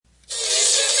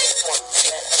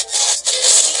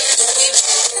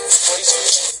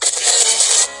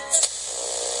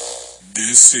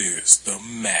This is the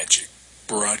Magic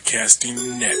Broadcasting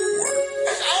Network.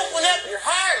 Just open up your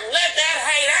heart and let that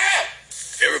hate out.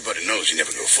 Everybody knows you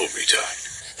never go full retard.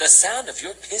 The sound of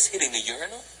your piss hitting the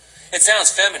urinal? It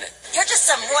sounds feminine. You're just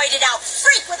some roided out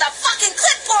freak with a fucking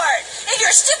clipboard and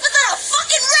your stupid little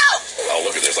fucking rope. Oh,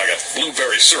 look at this. I got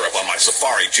blueberry syrup on my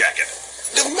safari jacket.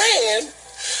 The man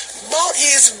bought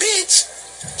his bitch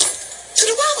to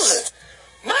the Brotherhood.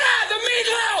 Ma, the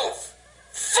meatloaf!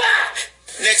 Fuck!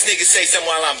 Next nigga say something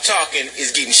while I'm talking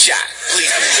is getting shot. Please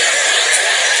do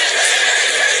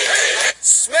that.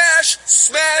 Smash,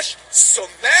 smash,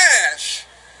 smash.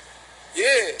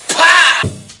 Yeah. Pa!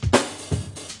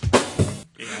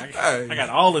 Yeah, I got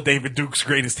all of David Duke's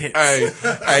greatest hits. Hey,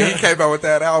 he came out with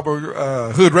that album,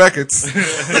 Hood Records.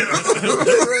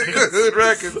 Hood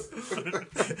Records.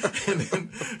 And then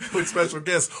with special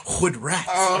guest, Hood Rats.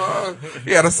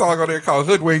 He had a song on there called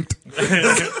Hoodwinked.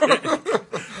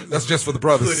 That's just for the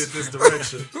brothers. Hood in this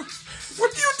direction. What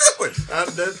are you doing?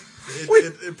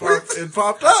 It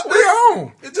popped up. We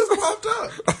on. It just popped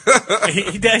up.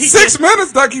 He 6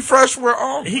 minutes, Dougie Fresh, we're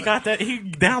on. He got that. He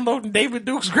downloading David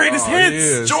Duke's greatest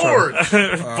hits. Yeah, George.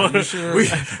 Sure.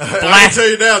 I can tell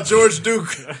you now, George Duke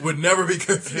would never be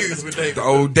confused with David. The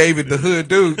old David the Hood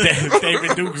Duke.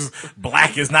 David Duke's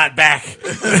Black is Not Back.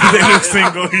 The new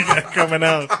single he got coming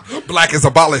out. Black is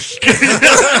abolished.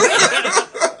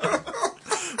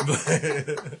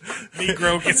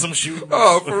 Negro get some shoes.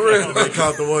 Oh, for real. They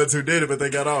caught the ones who did it, but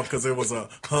they got off because it was a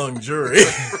hung jury.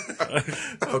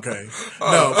 Okay.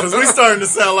 No, because we starting to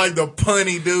sound like the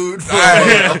punny dude.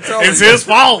 It's his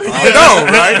fault. I know,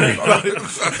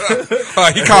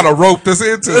 right? He kind of roped us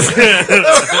into it.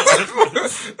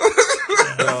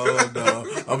 No.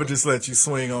 I'm going to just let you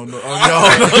swing on Swing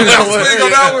that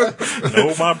on that one.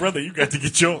 No, my brother, you got to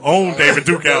get your own David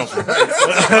Duke album.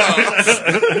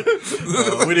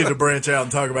 We need to branch out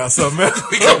and talk about something else.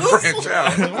 We gonna branch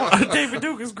out. David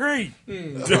Duke is great.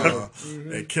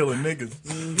 They killing niggas.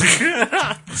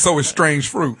 So is Strange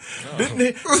Fruit. Didn't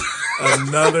he?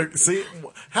 What is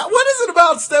it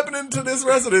about stepping into this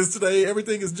residence today?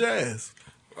 Everything is jazz.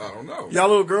 I don't know. Y'all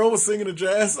little girl was singing the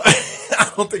jazz.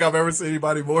 I don't think I've ever seen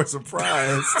anybody more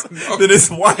surprised than his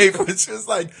wife. It's just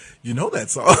like, you know that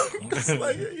song. It's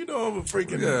like, you know, I'm a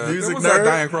freaking music was nerd. that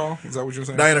Diana Krall? Is that what you're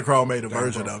saying? Diana Krall made a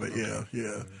version of it. Yeah.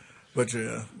 But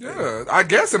yeah. Yeah, I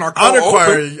guess in our Honor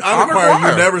choir, you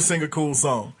never sing a cool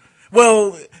song.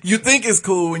 Well, you think it's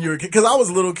cool when you're a kid. Because I was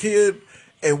a little kid.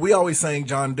 And we always sang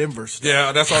John Denver stuff.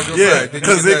 Yeah, that's what I was going to say.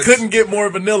 Because it couldn't get more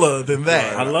vanilla than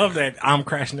that. I love that I'm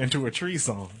crashing into a tree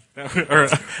song. We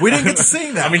didn't get to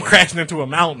sing that. crashing into a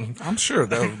mountain. I'm sure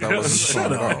that wasn't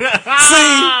Shut up.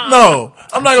 See, no,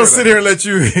 I'm not going to sit here and let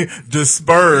you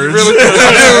disperse. Really?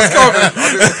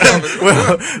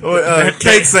 Well,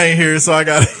 Cake's ain't here, so I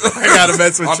got to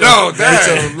mess with you. No, with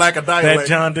your lack of dialect. That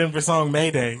John Denver song,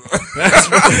 Mayday.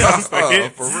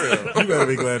 For real. You better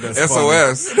be glad that's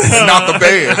SOS. Not the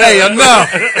band. Hey,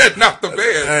 enough. Not the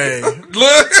band. Hey.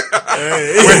 Look.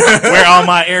 Where all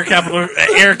my air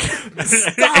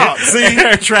Stop. See?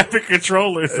 air traffic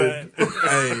controllers at.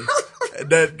 Hey,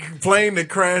 that plane that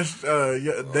crashed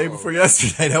day before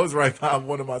yesterday, that was right by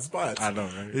one of my spots. I know,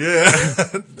 right? Yeah.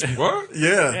 What?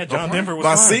 Yeah, John Denver was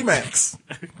by fine. C-Max.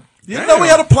 You know we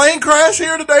had a plane crash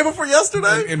here the day before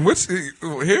yesterday? In which,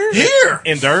 here? Here.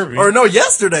 In Derby. Or no,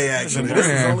 yesterday actually. This was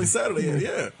Man. only Saturday.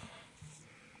 Yeah.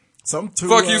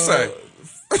 Fuck you say.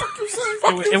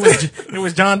 It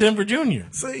was John Denver Jr.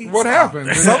 See, What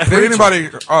happened? Some Did preacher. anybody?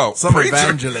 Oh, Some preacher.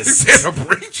 evangelist. He said a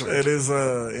preacher. It is.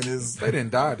 They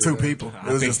didn't die. Did Two they? people.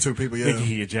 It was just two people. I Yeah. think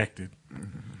he ejected.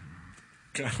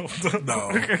 No,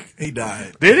 he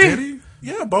died. Did he?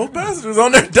 Yeah, both passengers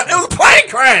on there. It was a plane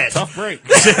crash. Tough break.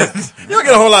 You don't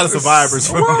get a whole lot of survivors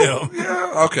from Well, them.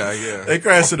 yeah. Okay. Yeah. They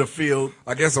crashed in the field.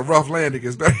 I guess a rough landing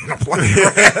is better than a plane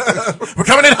crash. We're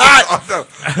coming in hot.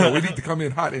 No, we need to come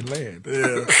in hot and land.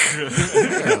 Yeah.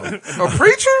 A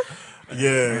preacher?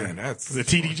 Yeah. Man, that's The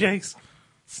TD Jakes.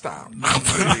 stop.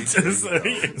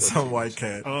 Some white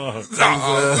cat.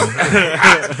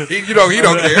 He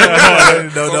don't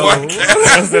care. No.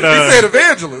 He said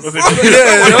evangelist. Was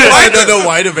it No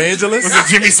white evangelist. Was it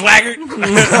Jimmy Swaggart?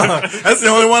 That's the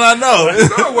only one I know.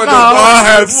 No. I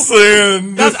have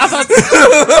sinned. I thought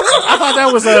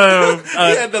that was He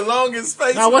had the longest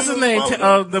face. no, what's when his he name? was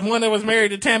bubbling. The one that was married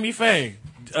to Tammy Faye.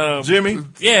 Jimmy.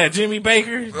 Yeah, Jimmy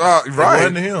Baker. Right.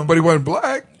 wasn't him. But he wasn't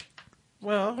black.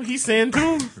 Well, he sinned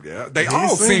too. Yeah, they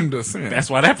all seem to sin. That's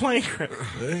why that plane crashed.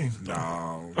 Hey. No,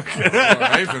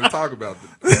 I ain't finna talk about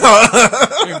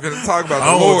I ain't finna talk about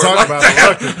the Lord like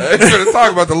that. I ain't finna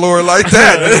talk about the Lord like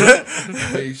that.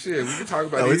 Hey, shit, we can talk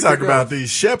about. We talk about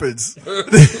these shepherds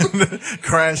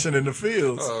crashing in the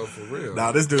fields. Oh, for real?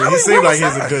 Nah, this dude, he seemed like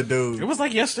he's a good dude. It was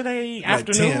like yesterday Like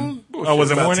afternoon. 10. Oh,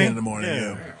 was it About morning? 10 in the morning,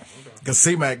 yeah. Because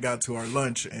C-Mac got to our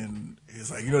lunch and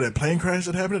he's like, you know that plane crash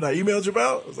that happened that I emailed you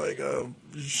about? I was like,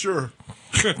 sure.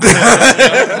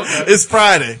 It's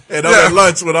Friday and I'm at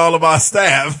lunch with all of our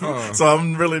staff. So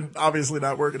I'm really obviously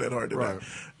not working that hard today. Right.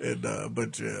 And,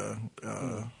 but yeah,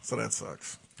 so that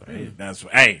sucks.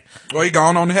 Hey, Well, he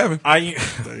gone on to heaven. are you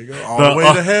There you go. All the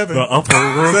way to heaven. the upper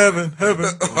room? Heaven.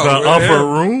 The upper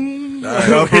room?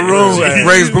 The upper room.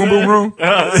 Ray's boom boom room.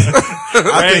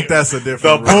 I think that's a The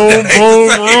different boom boom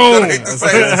room. At the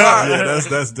same time. Yeah,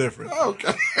 that's different.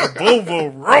 Okay. Boom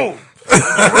boom room.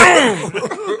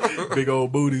 Big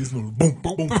old booties. Boom, boom,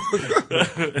 boom.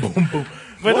 Boom, boom.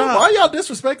 But Why y'all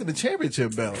disrespecting the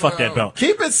championship belt? fuck that belt.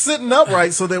 Keep it sitting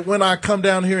upright so that when I come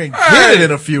down here and get it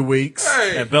in a few weeks,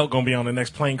 That belt gonna be on the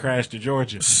next plane crash to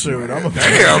Georgia. shoot, Damn,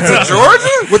 to Georgia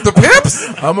with the Pips.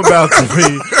 I'm about to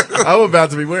be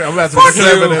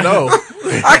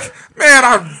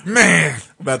 7-0. Man,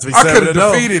 About to be I could 7-0.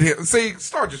 have defeated him. See,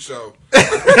 start the show.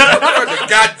 Start the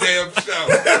goddamn show.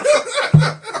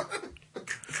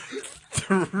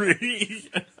 3,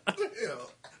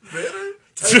 Better?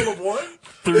 Table of 1?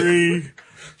 3,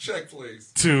 Check,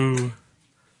 please. 2,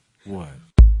 1.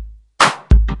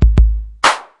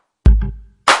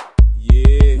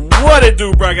 What it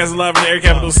do, broadcast live in the Air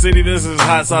Capital City. This is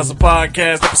Hot Sauce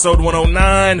Podcast, episode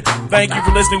 109. Thank you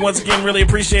for listening once again. Really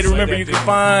appreciate it. Remember, you can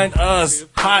find us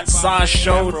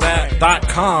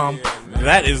hotsauceshow.com.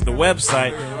 That is the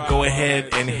website. Go ahead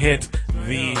and hit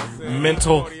the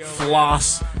mental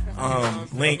floss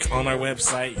link on our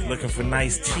website. You're looking for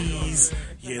nice tees.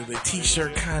 You're the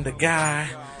t-shirt kind of guy.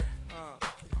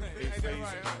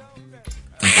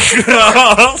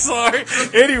 I'm sorry.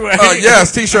 Anyway.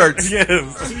 Yes, t-shirts.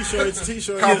 Yes.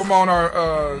 T-shirts. Cop them on our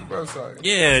website.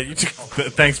 Yeah.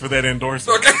 Thanks for that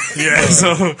endorsement. Yeah.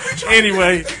 So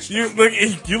anyway,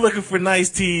 you're looking for nice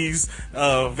tees,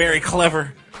 very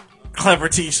clever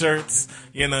t-shirts.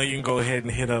 You know, you can go ahead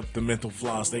and hit up the Mental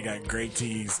Floss. They got great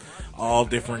tees, all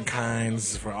different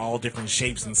kinds for all different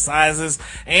shapes and sizes.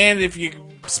 And if you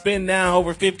spend now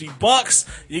over $50,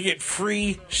 you get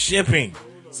free shipping.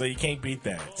 So you can't beat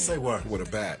that. Say what? With a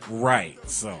bat. Right.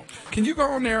 So, Can you go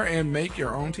on there and make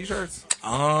your own t-shirts?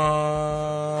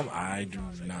 I do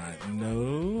not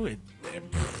know.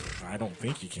 I don't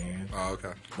think you can. Oh,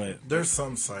 okay. But There's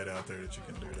some site out there that you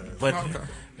can do that.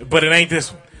 but it ain't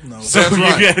this one. No. So That's you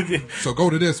right. get, So go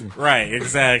to this one. right,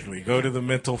 exactly. Go to the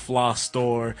Mental Floss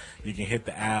store. You can hit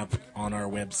the app on our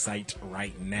website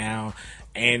right now,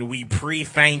 and we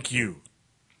pre-thank you.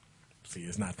 See,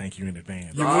 it's not thank you in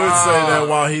advance. You would say that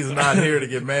while he's not here to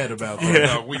get mad about that.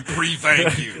 No, we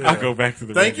pre-thank you. I'll go back to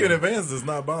the Thank you in beginning. advance does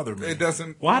not bother me. It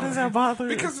doesn't. Why does that bother?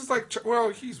 Because it's like, well,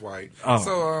 he's white. Oh.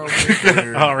 So,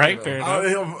 All right, fair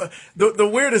enough. The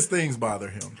weirdest things bother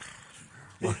him.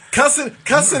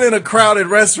 Cussing in a crowded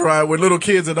restaurant with little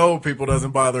kids and old people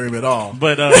doesn't bother him at all.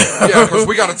 But yeah, because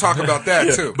we got to talk about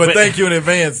that, too. But thank you in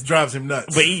advance drives him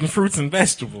nuts. but eating fruits and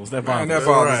vegetables that bother. Man, that me.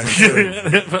 bothers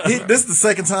me. This is the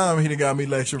second time he done got me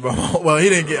lectured by my, well, he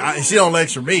didn't get, she don't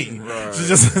lecture me. Right. She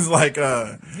just is like,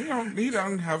 He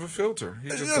don't have a filter. He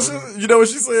just doesn't- you know what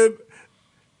she said?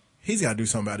 He's got to do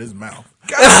something about his mouth.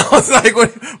 I was like,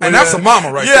 And that's a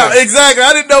mama right yeah, there. exactly.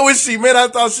 I didn't know what she meant. I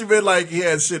thought she meant like he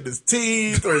had shit in his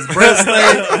teeth or his breast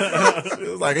thing.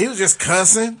 It was like he was just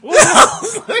cussing.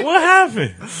 What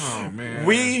happened? Oh,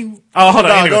 man. Oh, hold on.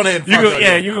 No, Anyway, go ahead and you fuck can, up.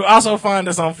 yeah, you can also find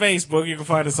us on Facebook. You can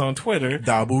find us on Twitter.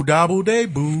 Dabble dabble day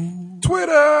boo.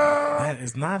 Twitter. That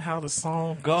is not how the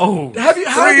song goes. How have you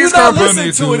Three's not Company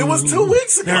listened to it? It was 2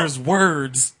 weeks ago. There's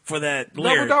words for that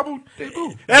lyric. Double,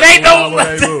 debut. That ain't no.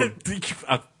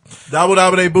 Dabble Dabble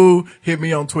dabble day boo. Hit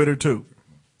me on Twitter too.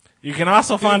 You can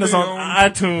also find us on on-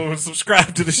 iTunes.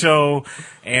 Subscribe to the show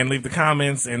and leave the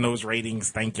comments and those ratings.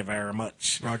 Thank you very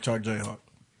much. Rock Chalk Jayhawk.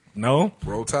 No,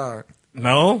 Roll Tide.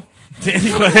 no.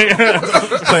 Anyway,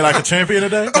 Play like a champion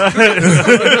today.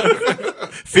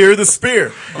 Fear the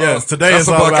Spear. Yes, today That's is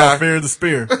a all Buckeye. about Fear the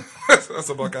Spear. That's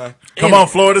a Buckeye. Come on,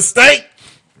 Florida State.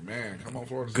 Man, come on,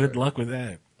 Florida. good State. luck with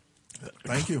that.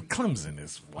 Thank you. Clemson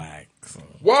is whack. So.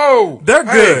 Whoa. They're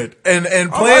Hey, good, and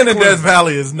playing like in Death Clemson.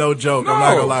 Valley is no joke. I'm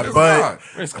not gonna lie, it's but not.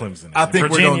 Where's Clemson? I at? think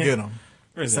Virginia? we're gonna get them.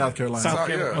 Where is South that? Carolina. South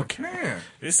Yeah. Carolina. Okay. Man.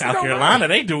 It's South Carolina.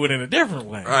 They do it in a different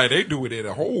way. All right, they do it in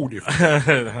a whole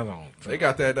different. Hold on. They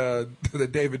got that the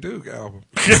David Duke album.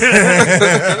 You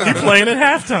playing at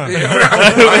halftime.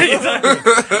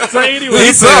 So anyway,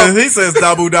 He says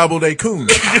Dabu Dabu De Coon.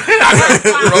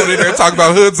 Wrote in there talking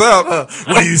about hoods up,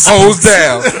 What are you hose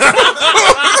down.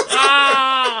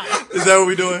 Is that what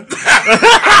we doing?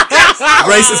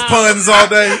 Racist puns all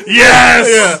day? yes,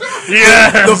 Yeah.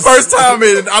 yes. The first time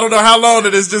in, I don't know how long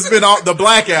it has just been the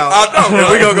blackout. I know, And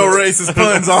we're going to go racist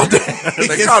puns all day.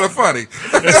 They kind of funny.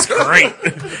 That's great.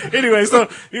 Anyway, so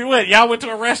y'all went to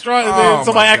a restaurant and then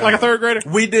somebody act like a third grader?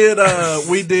 We did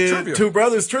Trivia. Two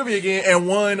Brothers trivia again and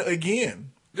won again.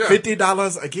 Yeah.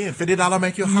 $50 again. $50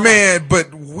 make you hot. Man,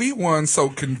 but we won so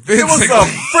convincingly. It was a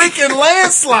freaking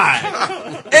landslide.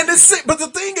 And but the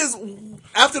thing is,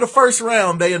 after the first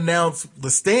round, they announced the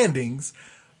standings.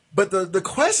 But the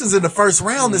questions in the first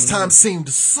round this time seemed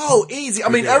so easy. I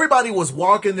mean, everybody was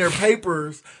walking their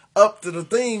papers up to the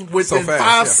thing within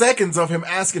 5 seconds of him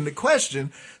asking the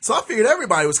question. So I figured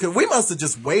everybody was good. We must have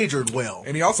just wagered well.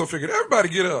 And he also figured, everybody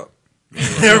get up.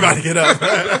 Everybody get up.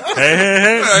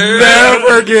 Hey.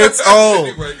 Never gets old.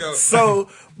 Anyway, go. So,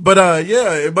 but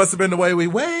yeah, it must have been the way we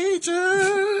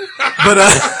wagered. But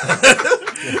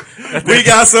we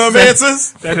got some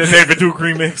answers. That is David Duke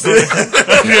remix.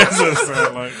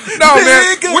 No,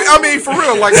 man. I mean, for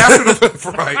real. Like after the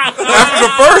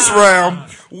first round,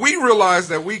 we realized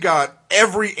that we got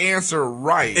every answer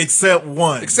right Except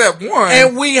one.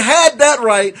 And we had that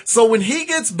right. So when he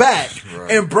gets back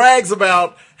and brags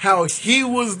about how he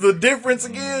was the difference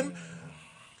again,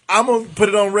 I'm going to put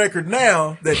it on record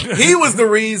now that he was the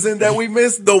reason that we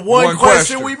missed the one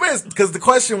question we missed. Because the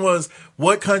question was,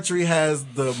 what country has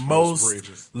the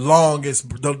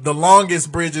the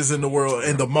longest bridges in the world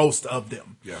and the most of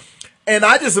them? Yeah. And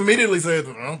I just immediately said,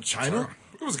 China.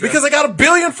 It was good. Because they got 1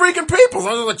 billion freaking people. So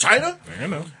I was like, China? I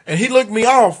know. And he looked me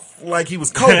off like he was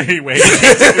Kobe. He looked He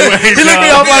looked me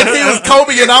off like he was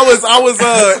Kobe, and I was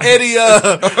Eddie.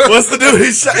 What's the dude?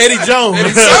 Eddie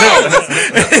Jones.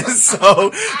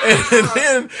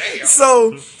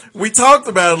 So we talked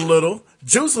about it a little.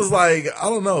 Juice was like, I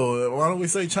don't know. Why don't we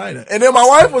say China? And then my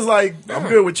wife was like, I'm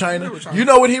good with China. You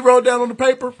know what he wrote down on the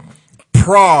paper?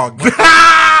 Prague.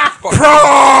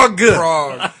 Prague.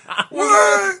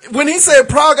 What? When he said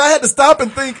Prague, I had to stop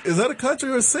and think, is that a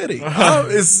country or a city?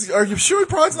 Are you sure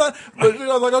Prague's not? But I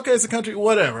was like, okay, it's a country.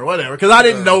 Whatever. Because I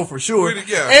didn't know for sure.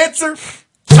 Answer,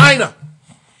 China.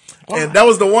 And that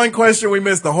was the one question we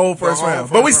missed the whole first round.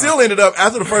 But we still ended up,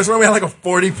 after the first round, we had like a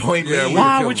 40-point lead.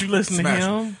 Why would you listen to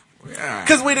him?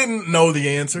 Because we didn't know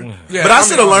the answer. Yeah, but I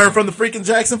should have learned from the freaking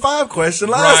Jackson 5 question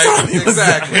last time.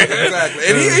 Exactly.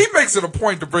 And he makes it a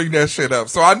point to bring that shit up.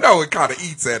 So I know it kind of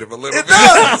eats at him a little bit. It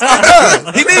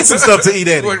does. He needs some stuff to eat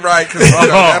at him. Right, because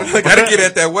gotta get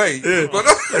at that weight. Yeah. But,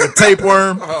 like a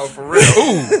tapeworm. Oh, for real.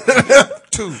 Ooh.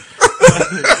 2.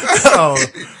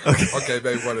 Okay,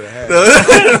 baby,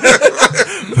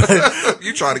 1.5.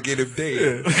 You try to get him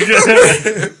dead.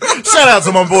 Shout out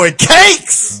to my boy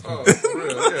Cakes. Oh, for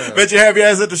real, yeah. Bet you have your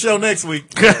ass at the show next week.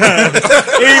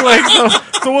 Anyway,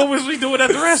 so what was we doing at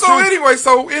the restaurant?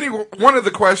 So anyway, one of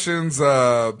the questions,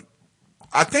 I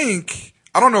think,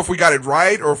 I don't know if we got it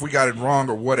right or if we got it wrong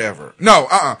or whatever. No,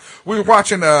 we were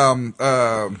watching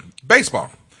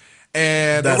baseball.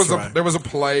 And there was a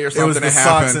play or something. It was the that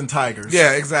happened. Sox and Tigers.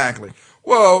 Yeah, exactly.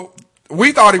 Well,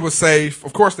 we thought he was safe.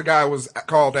 Of course, the guy was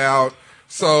called out.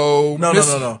 So no.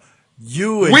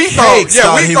 You and Cakes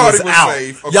thought he was out.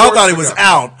 Safe. Y'all thought he was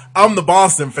out. I'm the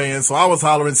Boston fan, so I was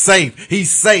hollering safe.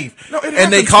 He's safe. No,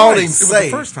 and they called him safe. It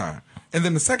was the first time. And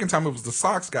then the second time it was the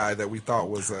Sox guy that we thought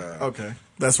was okay.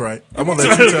 That's right. I'm gonna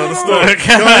let you tell the story.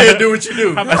 Go ahead and do what you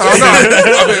do.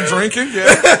 I've been drinking,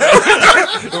 yeah.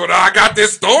 Well, I got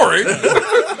this story.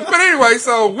 But anyway,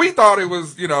 so we thought it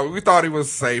was, he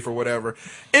was safe or whatever.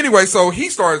 Anyway, so he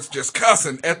starts just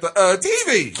cussing at the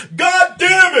TV. God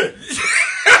damn it!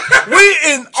 We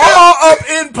all up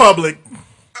in public.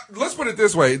 Let's put it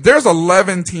this way. There's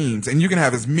 11 teams, and you can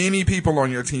have as many people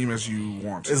on your team as you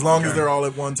want to. As long as they're all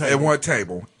at one table. At one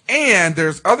table. And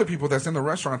there's other people that's in the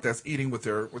restaurant that's eating with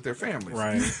their families.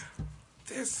 Right.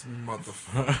 This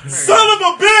motherfucker. Son of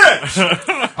a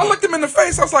bitch! I looked him in the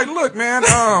face. I was like, look, man,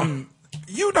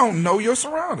 you don't know your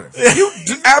surroundings. You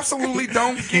absolutely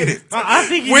don't get it. I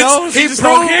think he Which knows. he just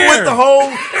don't proved care. with the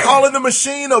whole calling the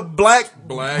machine a black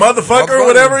motherfucker or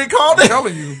whatever he called I'm it.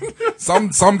 telling you, some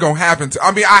gonna happen to.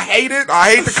 I mean, I hate it.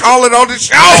 I hate to call it on the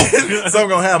show. Something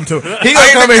gonna happen to him. He I gonna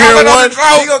ain't come in been here coming on one. the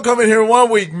show. He gonna come in here 1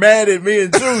 week mad at me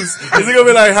and Juice. Is he gonna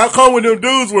be like, "How come when them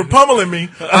dudes were pummeling me,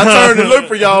 I turned to look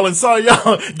for y'all and saw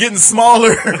y'all getting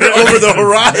smaller over the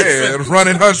horizon?" Yeah,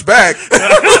 running hunchback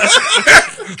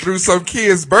through some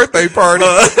kid's birthday party.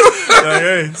 Like,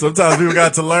 hey, sometimes people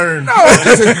got to learn. No,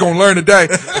 you're gonna learn today.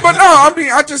 But no, I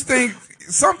mean, I just think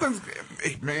something's.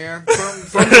 Man,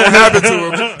 something's gonna happen to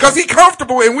him because he's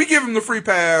comfortable, and we give him the free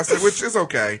pass, which is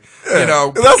okay. You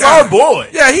know, That's our boy.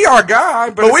 Yeah, he our guy,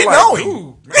 but we it's know like, him.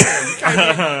 dude, man, you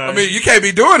can't be, I mean, you can't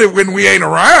be doing it when we ain't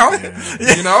around.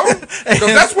 You know, because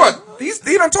that's what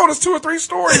he done told us 2 or 3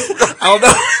 stories. I don't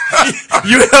know.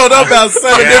 You held up about 7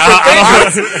 different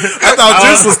things. I thought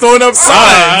Juice was throwing up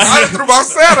signs. I threw my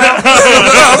set out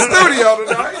the studio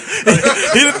tonight.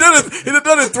 He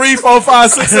done it 3, 4,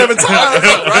 5, 6, 7 times.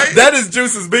 Right? That is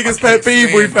Juice's biggest pet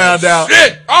peeve. We found out.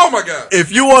 Shit! Oh my god!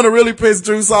 If you want to really piss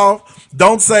Juice off,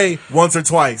 don't say once or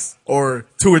twice or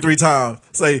 2 or 3 times.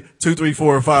 Say 2, 3,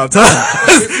 4, or 5 times.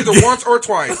 It's either once or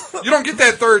twice. You don't get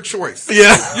that third choice.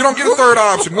 Yeah. You don't get a third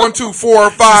option. 1, 2,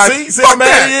 4, 5. See how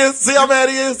mad he is? See how mad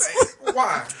he is?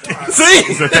 Why?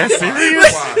 See? Is that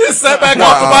serious? He sat back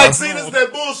off the mic. See, this is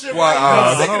that bullshit. Why?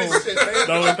 I'm sick of this shit, man.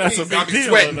 No, that's a I big be deal.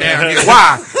 sweating down here.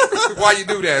 Why? Why you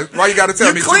do that? Why you got to tell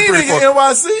You me 2, cleaning 3, 4? your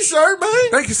NYC shirt, man.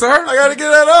 Thank you, sir. I gotta get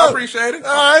that I up. appreciate it.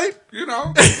 All right. You know,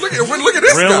 look at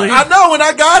this Really? guy. I know when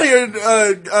I got here,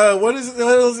 what is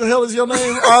the hell is your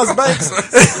name? Oz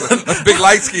Banks. Big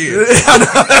light skin.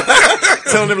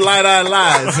 Telling them light-eyed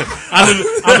lies.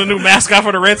 I'm the new mascot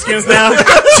for the Redskins now.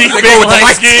 Chief They Big go with the Light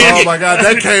light Skin. Oh my God,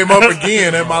 that came up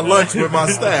again at my lunch with my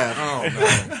staff.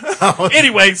 Oh, man.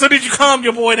 Anyway, so did you calm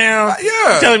your boy down?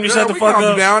 Yeah. Tell him to shut the we fuck calmed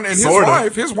him up. down, and Sorta.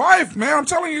 his wife, man, I'm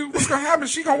telling you, what's gonna happen?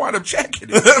 She gonna wind up checking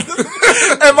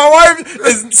it. And my wife,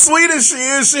 as sweet as she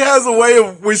is, she has a way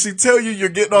of when she tell you you're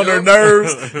getting on her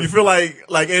nerves. You feel like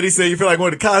Eddie said, you feel like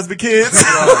one of the Cosby kids.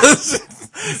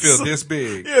 You feel this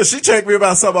big. Yeah, she checked me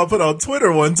about something I put on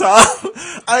Twitter one time.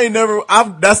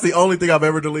 That's the only thing I've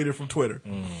ever deleted from Twitter.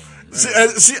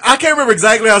 I can't remember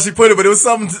exactly how she put it, but it was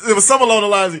something along the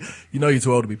lines of, you know you're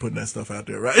too old to be putting that stuff out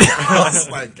there, right? I was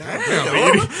like, God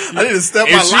damn, I need to step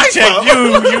my If she life check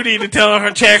up. you need to tell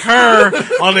her check her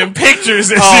on them pictures.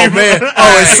 That Oh she man!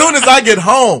 Oh, as soon as I get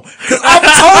home, because I've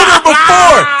told her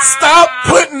before, stop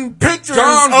putting pictures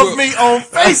John of will- me on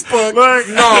Facebook.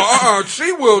 No,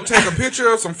 she will take a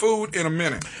picture of some food in a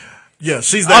minute. Yeah,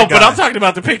 she's that guy. but I'm talking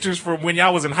about the pictures from when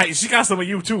y'all was in high. She got some of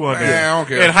you too on there. Yeah, I don't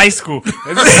care. In high school.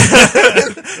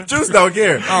 Juice don't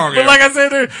care. But like I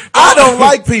said, I don't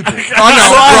like people. I know, So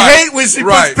I right, hate when she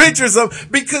right. puts pictures of,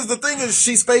 because the thing is,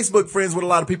 she's Facebook friends with a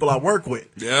lot of people I work with.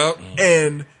 Yep.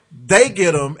 And they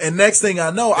get them, and next thing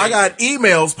I know, I got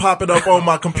emails popping up on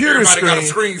my computer Everybody got a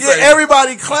screen. screensaver. Yeah,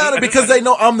 everybody clowning because they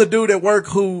know I'm the dude at work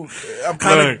who I'm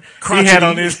kind look, of he crotchety. had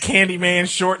on his Candyman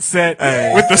short set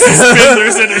Hey. with the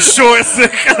suspenders and the shorts.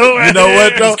 You know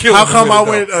what though? killing How me come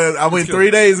with it, I went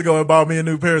 3 days ago and bought me a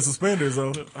new pair of suspenders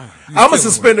though? I'm a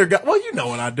suspender guy. Well, you know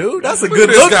what I do. That's a good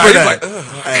this look guy. for He's that. like,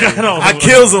 Hey, I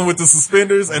kills them with the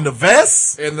suspenders and the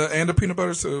vests. and the peanut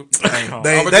butter soup. They I'ma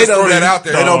they just don't throw that be, out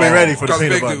there. They don't be ready for the Because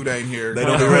peanut big butter. dude ain't here. They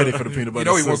don't be ready for the peanut butter. You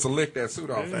know he soup. wants to lick that suit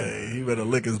off. Hey, he better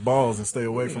lick his balls and stay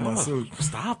away from my suit.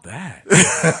 Stop that.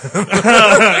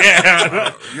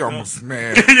 You almost,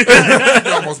 man.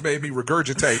 You almost made me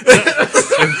regurgitate.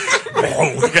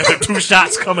 We got the 2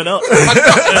 shots coming up.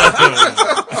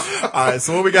 All right,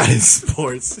 so what we got in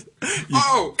sports?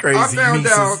 Oh, crazy I found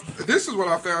nieces. out. This is what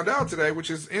I found out today, which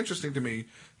is interesting to me.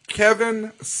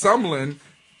 Kevin Sumlin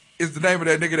is the name of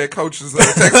that nigga that coaches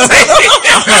Texas A&M.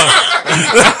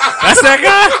 That's that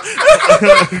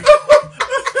guy?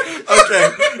 Okay.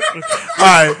 All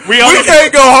right. We only-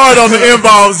 can't go hard on the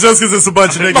involves just because it's a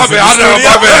bunch of niggas. My in the bad, I know, studio.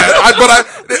 my bad.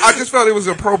 But I just felt it was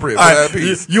appropriate for All that right,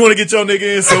 piece. you want to get your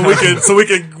nigga in so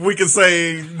we can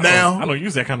say now. I don't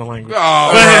use that kind of language. Oh,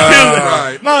 But here's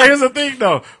right. No, here's the thing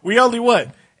though. We only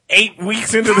 8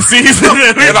 weeks into the season. Just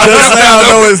now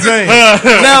know his name.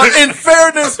 Now, in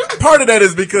fairness, part of that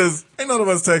is because ain't none of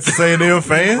us Texas A&M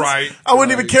fans. Right, I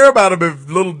wouldn't right. even care about him if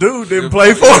little dude didn't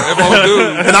play for If him. old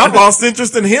dude. And I've lost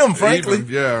interest in him, frankly. Even,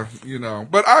 yeah,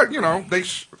 But they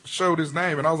showed his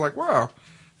name, and I was like, wow,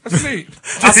 That's neat.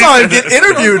 I saw him get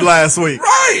interviewed last week.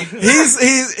 Right.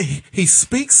 He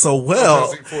speaks so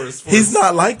well. He's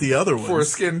not like the other ones. For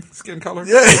his skin color?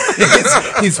 Yeah,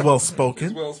 he's well spoken.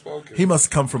 He's well spoken. He must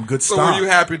come from good So stock. were you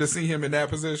happy to see him in that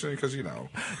position? Because,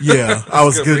 Yeah, I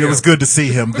was Good good. for It was him. good to see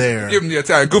him there. give him the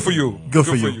Italian. Good for you. Good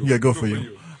for you. Yeah, good for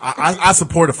you. I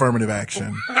support affirmative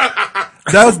action.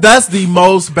 That's the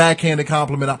most backhanded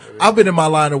compliment. I've been in my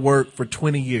line of work for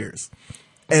 20 years,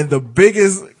 and the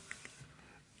biggest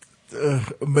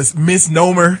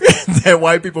misnomer that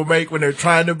white people make when they're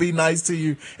trying to be nice to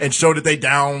you and show that they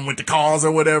down with the cause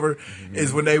or whatever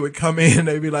is when they would come in and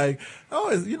they'd be like,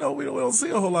 oh, we don't see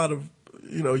a whole lot of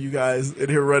you guys in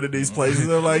here running these places.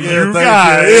 They're like, yeah, You thank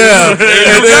guys. you. Yeah.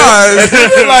 You guys.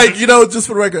 And then like, just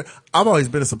for the record, I've always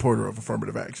been a supporter of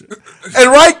affirmative action.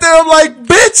 And right there, I'm like,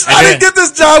 bitch, I didn't get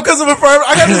this job because of affirmative.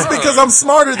 I got this because I'm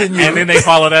smarter than you. And then they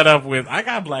follow that up with, I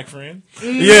got a black friend.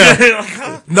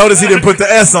 Yeah. Notice he didn't put the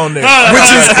S on there, which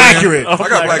is accurate. I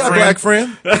got black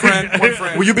friend. Black friend. One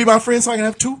friend. Will you be my friend so I can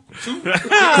have two?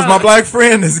 Because my black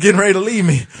friend is getting ready to leave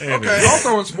me. Okay.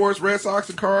 Also in sports, Red Sox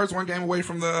and Cards, one game away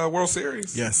from the World Series.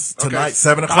 Yes. Okay. Tonight,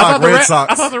 7 I o'clock, thought, Red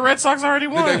Sox. I thought the Red Sox already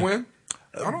won. Did they win?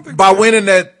 I don't think By they did.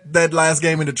 winning that last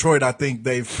game in Detroit, I think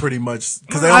they've pretty much,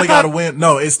 because they I only got to thought- win.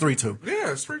 No, it's 3-2.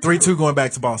 Yeah, it's 3-2. 3-2 going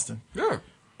back to Boston. Yeah.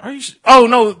 Are you? Oh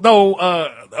no.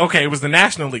 Okay, it was the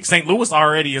National League. St. Louis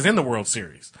already is in the World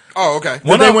Series. Oh, okay.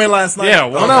 Did they win last night? Yeah,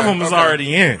 one of them was okay.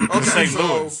 already in. Okay, St. so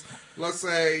Louis. let's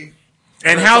say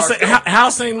And Red how Sox how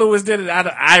St. Louis did it,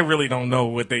 I really don't know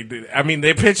what they did. I mean,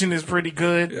 their pitching is pretty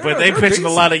good, Yeah, but they they're pitching a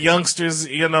decent. lot of youngsters.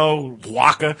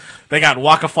 Waka. They got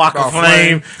Waka Flocka Oh,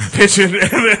 Flame pitching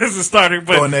as a starter.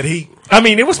 But Throwing that heat. I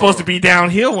mean, it was supposed to be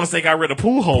downhill once they got rid of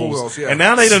Pujols, Pujols, yeah. and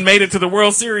now they done made it to the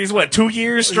World Series. What, 2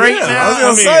 years straight Yeah, now? I was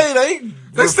going to say,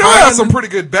 they still have some pretty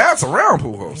good bats around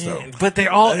Pujols, though. But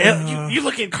they're all. You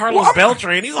look at Carlos Well,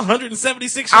 Beltran. He's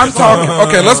 176 I'm years talking. old.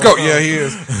 Okay, let's go. Yeah, he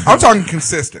is. I'm talking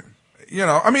consistent.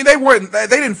 I mean, they weren't. They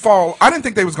didn't fall. I didn't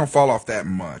think they was gonna fall off that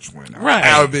much when Right.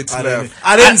 Alvitz left.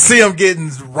 I didn't see them getting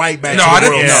right back No, to I the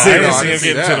didn't- World Yeah, No, I Series. didn't I see didn't him see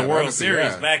get that. into the I World didn't see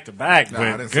Series that. back to back. No, I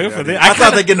But didn't see good that for them. either. I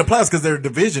thought they'd get in the playoffs because their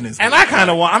division is. And I kind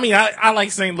of want. I mean, I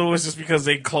like St. Louis just because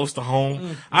they close to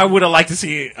home. I would have liked to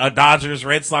see a Dodgers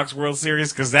Red Sox World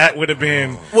Series because that would have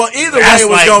been. Well, either way, That's it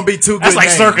was like- going to be two good That's like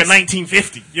games. circa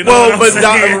 1950. You know Well, what I'm but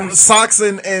saying? Sox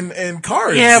and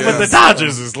Cards. Yeah, but the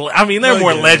Dodgers is. I mean, they're Well,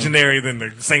 more yeah. legendary than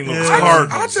the St. Louis Yeah. Cardinals.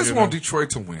 I just you want know? Detroit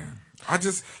to win.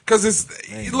 Because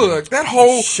it's look that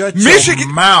whole Shut your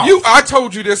Michigan. mouth. I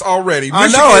told you this already. I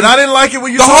Michigan, know, and I didn't like it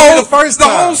when you told me the first the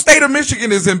time. whole state of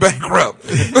Michigan is in bankrupt.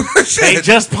 They Shit.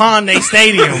 just pawned their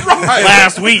stadium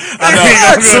last week. I know.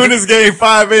 Exactly. As soon as game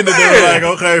 5 ended, they were Yeah. like,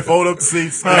 okay, fold up the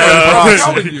seats. I'm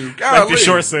telling you, Like golly. the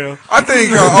short sale. I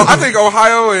think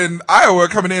Ohio and Iowa are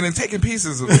coming in and taking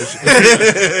pieces of Michigan.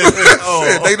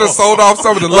 Shit, they just sold off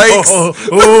some of the lakes.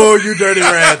 Oh, you dirty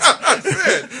rats.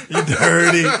 You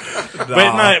dirty.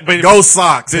 But Go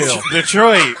Sox. hell.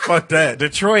 Detroit. Fuck that.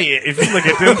 Detroit, if you look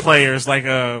at them players, like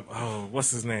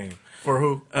what's his name? For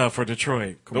who? For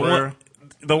Detroit. Cabrera?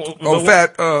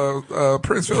 Fat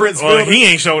Prince Philip. Prince Well, Philip. he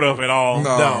ain't showed up at all.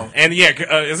 No. And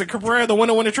yeah, is it Cabrera, the one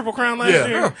that won the Triple Crown last Yeah.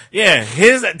 year?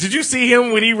 Yeah. Did you see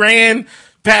him when he ran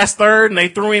past third and they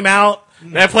threw him out?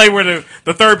 That play where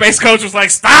the third base coach was like,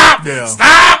 "Stop! Yeah.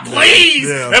 Stop, please!"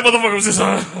 Yeah. That motherfucker was just.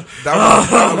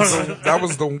 That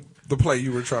was the play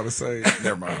you were trying to say.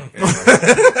 Never mind.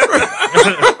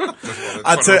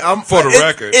 I tell you, For the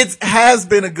record. it has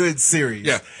been a good series.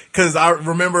 Yeah. Because I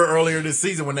remember earlier this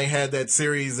season when they had that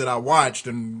series that I watched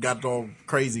and got all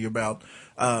crazy about.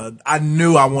 I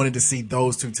knew I wanted to see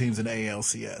those two teams in the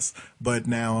ALCS, but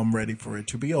now I'm ready for it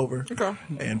to be over. Okay.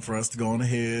 And for us to go on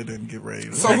ahead and get ready.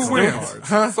 To So take who some wins?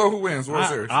 cards. So who wins World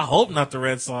Series? I hope not the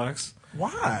Red Sox.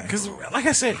 Why? Because, like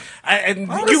I said,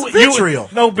 it's vitriol.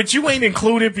 but you ain't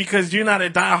included because you're not a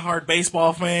diehard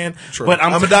baseball fan. True. But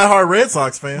I'm a diehard Red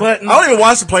Sox fan. But- I don't even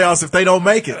watch the playoffs if they don't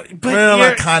make it. But Well, I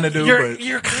you're- kind of do, You're, but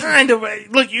you're kind of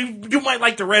look. You might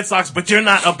like the Red Sox, but you're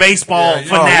not a baseball Yeah,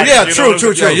 fanatic. yeah, you know true, what I'm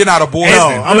true, saying? Yeah, you're not a boy. No,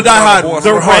 I'm a diehard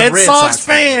The Red Red Sox Sox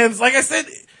fans, like I said,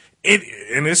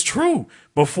 and it's true.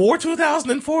 Before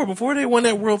 2004, before they won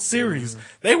that World Series,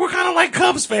 they were kind of like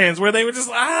Cubs fans, where they were just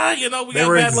we they got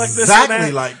were bad luck. This and exactly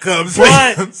that. like Cubs But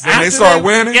fans. When they after started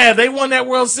winning? yeah, they won that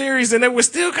World Series, and they were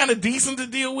still kind of decent to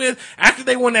deal with. After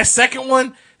they won that second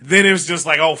one, then it was just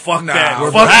like, oh fuck that,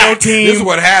 we're fuck back. your team. This is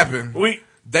what happened.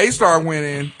 they start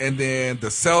winning, and then the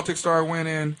Celtics start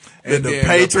winning, Then and the then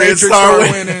Patriots the start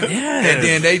start winning. winning, Yeah. and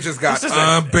then they just got just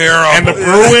unbearable. And the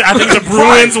Bruins, I think the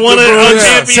Bruins won a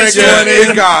championship.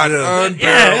 Yeah, it got Yeah.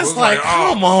 unbearable. Yeah, it's like,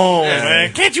 come on, yeah.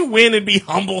 man. Can't you win and be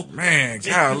humble? Man,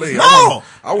 golly. No.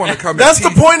 I want to come. That's the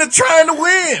and point of trying to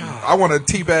win. I want to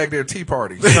teabag their tea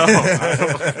parties.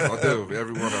 I do.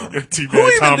 Every one of them. Who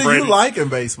even do you like in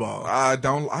baseball? I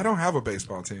don't have a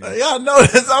baseball team. Yeah, I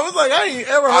noticed. I was like, I ain't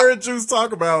ever heard Juice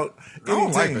talk about I any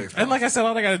don't like team. baseball. And like I said,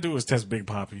 all they got to do is test Big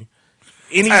Poppy.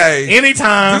 Hey,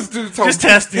 Anytime, this dude told just me-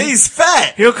 test him. He's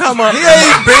fat. He'll come up. He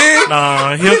ain't big.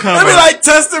 Nah, he'll come That'd be up. like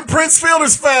testing Prince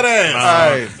Fielder's fat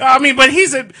ass. Hey, I mean, but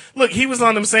he was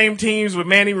on them same teams with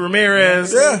Manny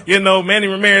Ramirez. Yeah. You know, Manny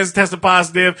Ramirez tested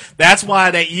positive. That's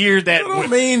why that year that I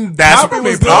mean, that's Poppy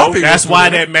was Poppy good. that's was why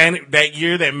good. that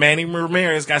year that Manny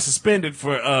Ramirez got suspended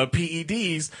for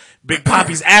PEDs. Big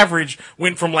Poppy's average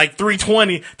went from like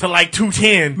 320 to like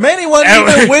 210. Manny wasn't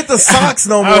even with the Sox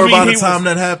no I more mean, by the he time was-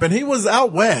 that happened. He was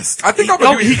out west. I think I'm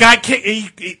No, gonna he got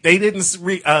kicked. They didn't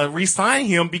re-sign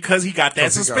him because he got that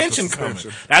 'Cause he got the suspension coming.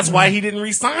 suspension. That's why he didn't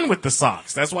re-sign with the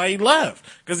Sox. That's why he left,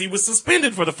 because he was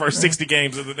suspended for the first 60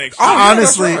 games of the next year. Oh, yeah,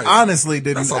 that's right. honestly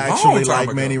didn't That's a long actually time like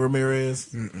ago. Manny Ramirez.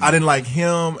 I didn't like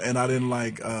him, and I didn't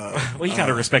like. Well, you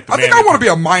gotta respect the I man. think I want to be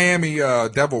a Miami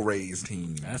Devil Rays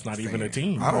team. That's not even a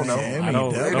team. I don't know. Miami I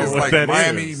don't Devil. know It is what like that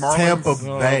Miami is. Marlins. Tampa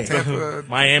Bay. Tampa,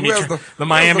 Miami, who has the who has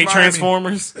Miami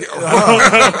Transformers.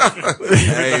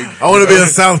 Hey, I want to be in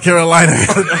South Carolina.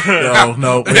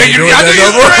 no, we There ain't you doing go.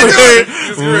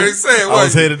 that no You already said, more. I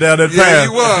was headed down that Yeah, path.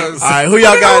 you was. All right, who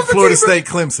y'all got? Florida State,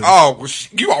 Clemson. Oh, well,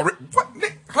 you already what?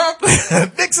 Nick, huh?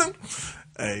 Nixon.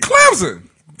 Hey, Clemson.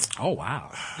 Oh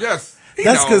wow! Yes, he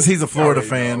that's knows. because he's a Florida Already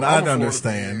fan. know. I I'm a Florida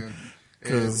understand.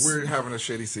 fan, and we're having a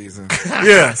shitty season.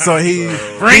 Yeah, so he's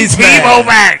Tebow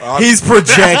mad. back. He's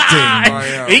projecting.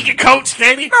 am. He can coach,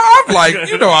 can he?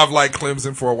 No, I've liked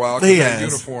Clemson for a while. 'Cause He their has.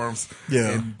 uniforms. Yeah.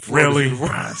 and Florida's Really?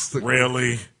 uniforms.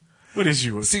 Really? What is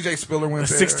you? CJ Spiller went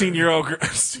A there. 16-year-old girl.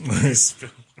 Spiller.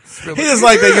 He just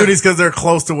like the Yeah. unis because they're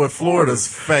close to what Florida's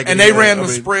faggot. And they ran I the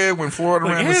mean, spread when Florida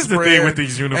Look, ran the here's the spread. thing with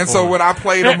these And so uniforms. when I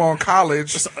played them on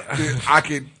college, I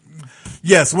could.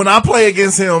 Yes, when I play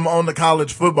against him on the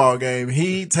college football game,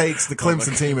 he takes the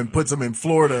Clemson team and puts them in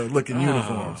Florida-looking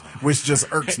uniforms, which just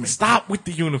irks me. Stop with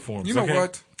the uniforms. You know okay?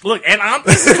 what? Look, and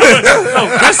this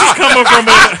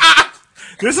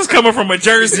is coming from a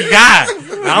Jersey guy.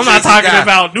 Now, I'm not talking guy.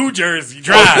 about New Jersey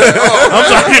Drive.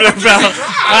 I'm talking about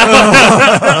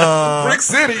Brick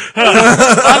City.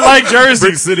 I like jerseys.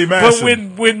 Brick City But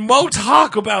Madison. when Mo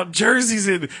talk about jerseys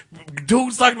and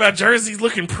dudes talking about jerseys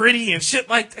looking pretty and shit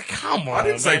like that, come on. I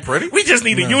didn't say man. pretty. We just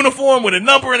need a uniform with a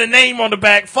number and a name on the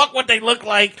back. Fuck what they look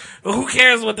like. Who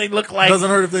cares what they look like? Doesn't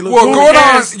hurt if they look Well, cool. going on,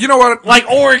 cares? you know what? Like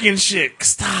Oregon shit.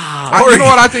 Stop. You know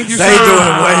what I think you should They do? doing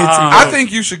way too I much.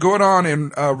 think you should go on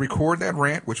and record that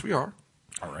rant, which we are,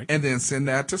 All right. and then send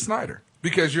that to Snyder.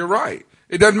 Because you're right.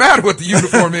 It doesn't matter what the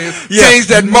uniform is. Yeah. Change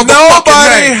that motherfucking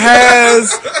Nobody name.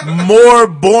 has more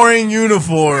boring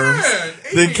uniforms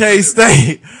than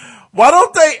K-State. Why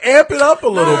don't they amp it up a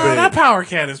little bit? That Power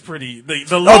Cat is pretty. The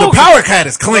Oh, logo, the Power Cat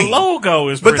is the clean. logo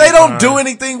is But pretty they don't fine. do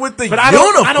anything with the But I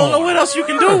uniform. don't know what else you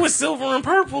can do with silver and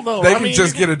purple though. They I can mean,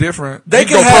 just get a different. They you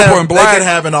can go purple have, and they black. can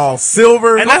have an all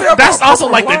silver. And Don't they that's have also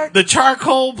purple like and black? the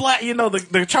charcoal black, you know,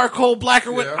 the charcoal black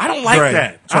or what? Yeah. I don't like Gray.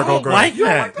 that. Charcoal I don't gray. like You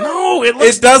don't that. like that? No, it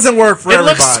looks It doesn't work for it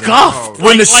everybody. looks scuffed.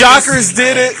 When the Like Shockers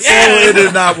did it, Yeah. it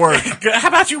did not work. How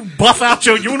about you buff out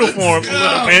your uniform a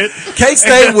little bit?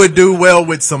 K-State would do well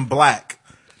with some black.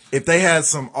 If they had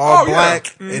some all Oh, yeah.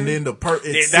 black and then the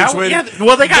it's situated.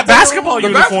 Well, they got basketball the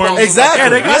uniforms. basketball- Exactly. Yeah,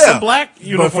 they got yeah. some black But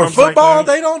uniforms. for football, like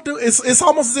that. they don't do. It's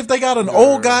almost as if they got an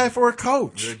old guy for a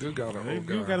coach. They do got a whole You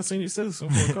guy. got a senior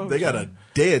citizen for a coach. They got a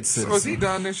dead So is citizen he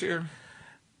done this year?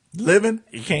 living.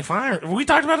 You can't fire him. We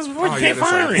talked about this before. Oh, You yeah, can't that's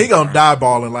fire right. him. He gonna die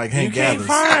balling like You Hank can't Gathers.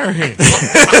 fire him.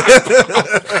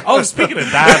 Oh, speaking of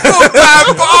dive,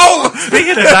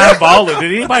 speaking of diabola,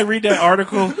 did anybody read that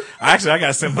article? Actually, I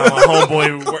got sent by my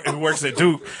homeboy who works at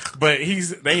Duke, but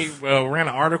they ran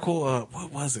an article.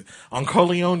 What was it on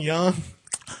Corleone Young?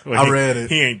 Well, I read it.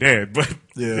 He ain't dead, but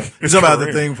Yeah, it's about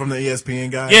the thing from the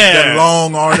ESPN guy. Yeah. that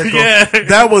long article. Yeah.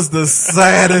 That was the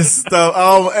saddest stuff.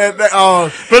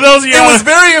 For those of you, it was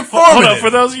very Hold informative. on, for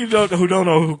those of you who don't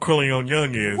know who Corleone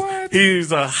Young is,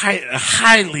 he's a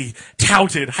highly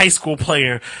touted high school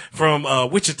player from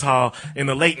Wichita in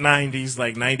the late 90s,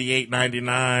 like 98,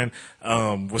 99.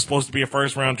 Was supposed to be a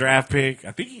first round draft pick.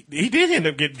 I think he did end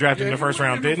up getting drafted in the first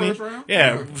round, in the didn't he? first round.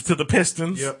 Yeah, to the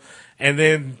Pistons. Yep. And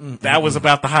then that was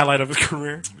about the highlight of his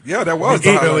career. Yeah, that was.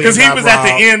 Because he was at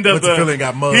the end of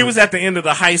he was at the end of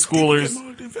the high schoolers.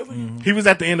 He was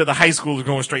at the end of the high schoolers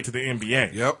going straight to the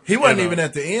NBA. Yep. He wasn't even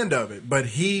at the end of it, but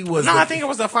he was. No, I think it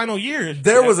was the final year.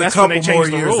 There was That's a couple when they more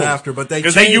changed the years rules. after, but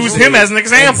because they used him as an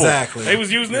example. Exactly. They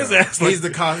was using his ass. He's the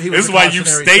he was this is the why you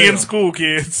cautionary stay in tale. school,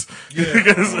 kids.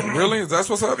 Really? That's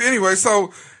what's up? Anyway,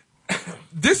 so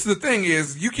this is the thing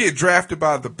is you get drafted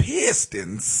by the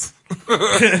Pistons.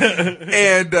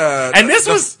 and this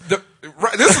was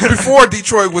this was before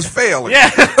Detroit was failing. Yeah.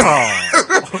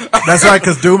 That's right,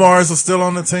 because Dumars was still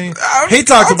on the team. He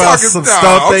talked about some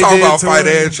stuff they talking did about to him.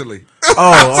 financially.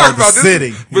 Oh, the this,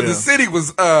 city. But Yeah. the city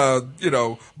was,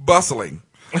 bustling.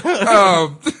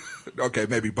 Okay,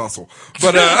 maybe bustle,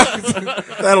 but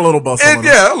Had a little bustle. in it.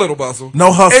 yeah, a little bustle.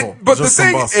 No hustle, But just the some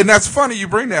thing, bustle. and that's funny you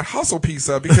bring that hustle piece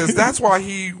up because that's why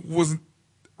he was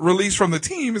released from the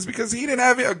team is because he didn't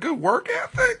have a good work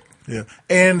ethic. Yeah,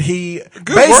 and he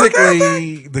Good work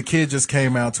basically the kid just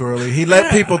came out too early. He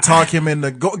let people talk him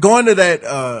into going to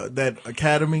that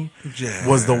academy Yeah,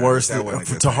 was the worst that wasn't a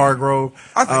good to thing. Hargrove.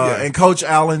 I think, yeah. And Coach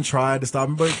Allen tried to stop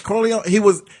him, but Corleone he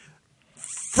was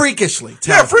freakishly talented.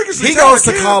 Yeah, freakishly He talented goes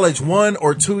to kid. college 1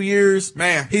 or 2 years.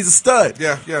 Man. He's a stud.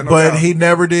 Yeah, no but doubt. he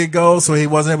never did go, so he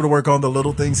wasn't able to work on the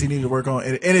little things he needed to work on,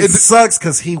 and it sucks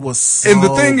because he was so And the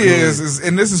thing good. is,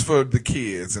 and this is for the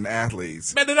kids and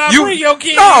athletes. Better not bring your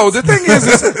kids. No, the thing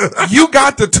is you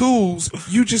got the tools.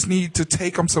 You just need to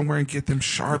take them somewhere and get them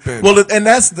sharpened. Well, and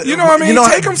that's the, You know what I mean?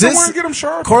 Take 'em somewhere and get 'em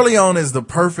sharp. Corleone is the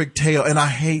perfect tale, and I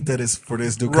hate that it's for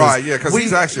this dude. Right, yeah, 'cause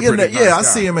he's actually a pretty nice I guy.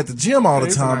 see him at the gym all the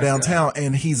he's a time nice downtown,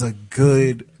 and he's a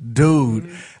good dude.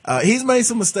 He's made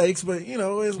some mistakes, but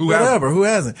it's whatever. Who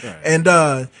hasn't?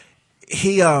 And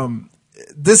he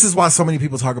this is why so many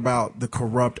people talk about the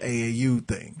corrupt AAU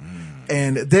thing.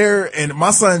 And my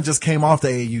son just came off the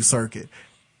AAU circuit.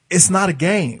 It's not a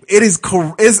game. It is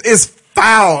it's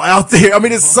foul out there. I mean,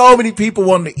 there's so many people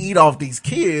wanting to eat off these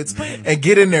kids and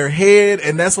get in their head,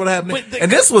 and that's what happened. And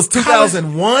this was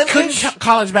 2001. Couldn't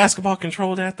college basketball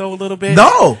control that though a little bit?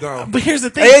 No. But here's the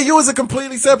thing. AAU is a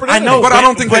completely separate I know, entity. But I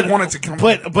don't think they wanted to come.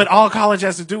 But all college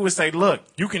has to do is say, look,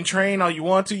 you can train all you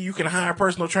want to. You can hire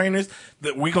personal trainers.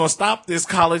 That we're gonna stop this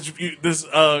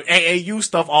AAU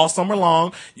stuff all summer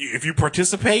long. If you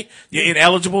participate, you're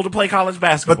ineligible to play college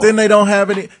basketball. But then they don't have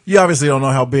any. You obviously don't know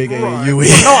how big AAU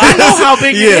is. no, I know how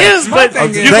big Yeah. it is, but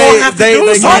thing you're is- gonna have to they do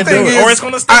can't something, do it. or it's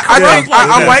gonna stay. I corrupt think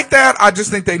I that. like that. I just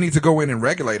think they need to go in and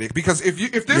regulate it because if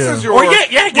this Yeah. is your Or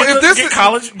get is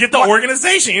college, get the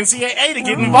organization, NCAA, to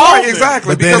get involved. right, in it.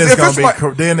 exactly. But then Because it's if gonna it's be.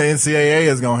 like, Then the NCAA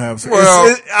is gonna have.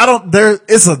 Well-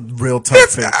 It's a real tough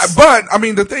fix. but I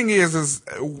mean, the thing is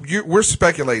we're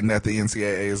speculating that the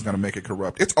NCAA is going to make it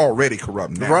corrupt. It's already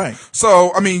corrupt now, Right.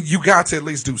 So I mean, you got to at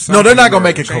least do something. No, they're not gonna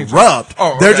there make it to change corrupt.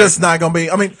 Oh, They're okay. just not gonna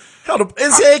be. I mean, hell, the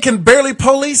NCAA can barely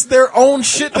police their own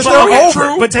shit that But, they're okay,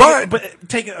 over. but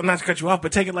take it. I'm not to cut you off,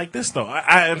 but take it like this though.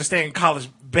 I understand college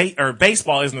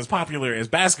baseball isn't as popular as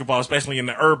basketball, especially in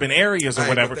the urban areas or Right, Oh,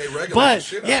 whatever. but they regulate the But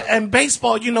shit out yeah, of it. and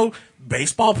baseball,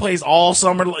 baseball plays all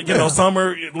summer.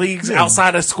 Summer leagues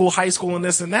outside of school, high school, and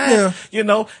this and that.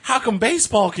 Yeah. How come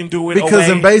baseball can do it? Because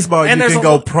away? in baseball, And you there's can a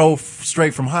go lo- pro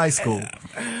straight from high school.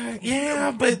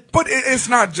 Yeah, but it's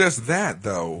not just that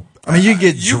though. I mean, you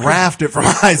get You can- drafted from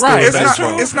high school. Right, in It's that's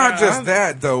baseball. true. it's not Yeah. just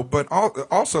that though, but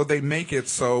also they make it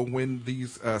so when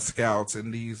these scouts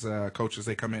and these coaches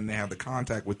they come in, they have the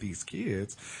contact with these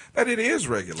kids, that it is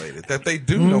regulated, that they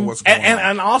do know what's going on.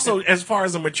 and also as far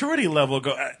as the maturity level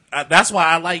go, that's why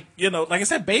I like like I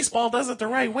said, baseball does it the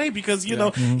right way because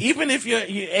even if you're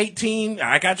 18,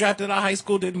 I got drafted out of high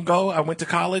school, didn't go. I went to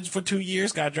college for 2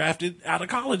 years, got drafted out of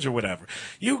college or whatever.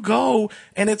 You go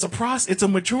and it's a process, it's a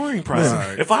maturing process.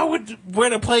 Right. If I were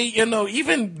to play,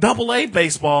 even AA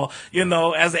baseball,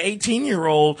 as an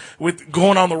 18-year-old with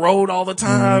going on the road all the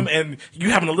time and you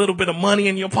having a little bit of money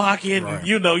in your pocket, and,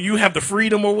 you have the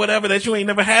freedom or whatever that you ain't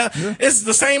never had. It's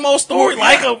the same old story,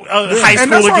 like a high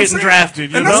And that's schooler what I'm getting saying.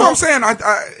 drafted. And that's what I'm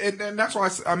saying. And that's why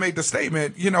I made the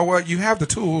statement. You know what? You have the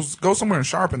tools. Go somewhere and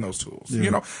sharpen those tools.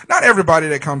 Not everybody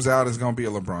that comes out is going to be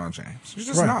a LeBron James. You're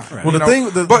just not. Well, the thing,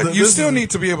 but you still need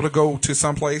to be able to go to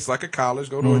some place like a college,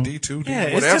 go to a D2, Yeah,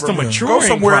 whatever. it's just a Go maturing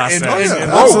somewhere process.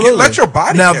 and Absolutely. let your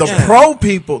body. Now, catch the up. pro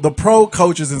people, the pro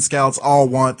coaches and scouts all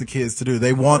want the kids to do.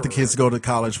 They want the kids to go to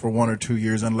college for 1 or 2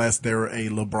 years unless they're a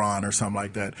LeBron or something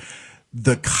like that.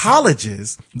 The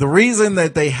colleges, the reason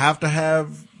that they have to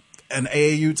have an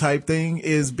AAU type thing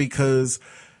is because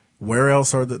where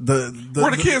else are the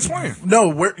Where the kids playing? No,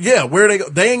 where they go?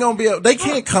 They ain't gonna be. They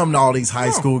can't come to all these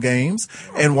high school games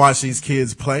and watch these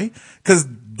kids play because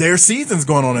their season's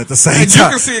going on at the same And you time.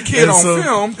 can see a kid And on so-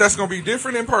 film that's going to be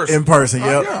different in person. In person,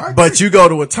 yeah. I agree. But you go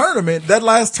to a tournament, that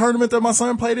last tournament that my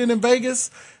son played in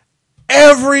Vegas,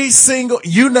 every single,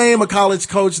 you name a college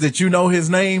coach that you know his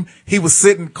name, he was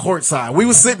sitting courtside. We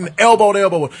was sitting elbow to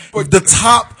elbow. The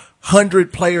top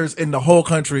 100 players in the whole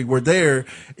country were there.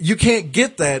 You can't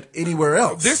get that anywhere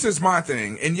else. This is my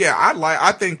thing. And yeah,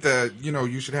 I think that,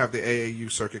 you should have the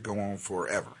AAU circuit go on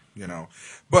forever,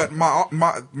 But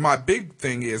my big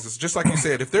thing is just like you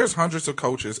said, if there's hundreds of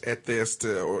coaches at this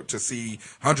to see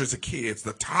hundreds of kids,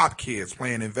 the top kids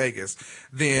playing in Vegas,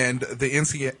 then the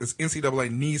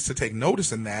NCAA needs to take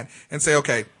notice in that and say,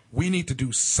 okay, we need to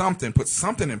do something, put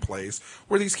something in place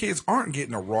where these kids aren't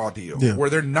getting a raw deal, where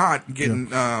they're not getting.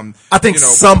 I think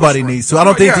somebody needs to. I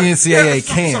don't think the NCAA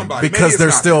can somebody. because Maybe they're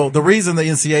it's still not. the reason the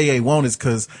NCAA won't is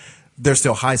because they're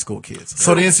still high school kids.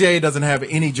 So the NCAA doesn't have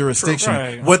any jurisdiction.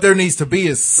 Right. What there needs to be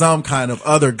is some kind of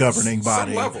other governing Some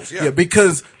body. levels, yeah.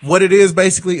 Because what it is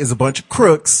basically is a bunch of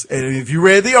crooks. And if you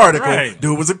read the article, Right.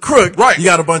 dude was a crook. Right. You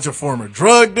got a bunch of former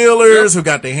drug dealers who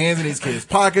got their hands in these kids'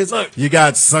 pockets. Look. You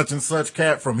got such and such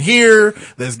cat from here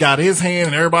that's got his hand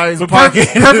in everybody's The pocket.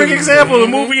 perfect example. The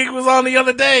movie was on the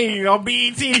other day on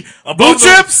BET. Blue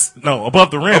Chips? No, Above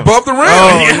the Rim. Above the rim.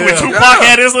 Yeah, when Tupac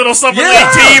had his little summer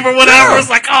league team or whatever. Yeah. It's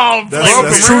like, oh, That's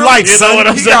like, true life, you know son. what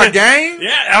I'm He saying? got game.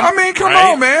 Yeah, I mean, come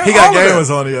right. on, man. He got All of game that.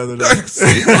 was on the other day.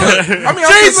 See, look,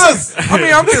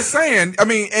 I'm just saying. I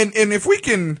mean, and if we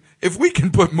can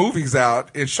put movies out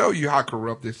and show you how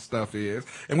corrupt this stuff is,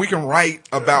 and we can write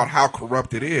about how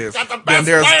corrupt it is, then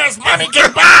there's money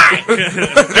can buy.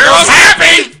 Girls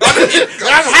happy.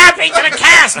 Girls happy to the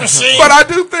cash machine. But I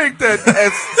do think that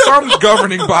as some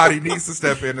governing body needs to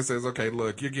step in and says, okay,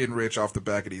 look, you're getting rich off the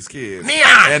back of these kids. Neon.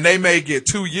 And they may get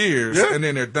 2 years and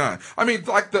then they're done. I mean,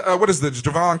 like what is the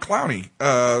Javon Clowney,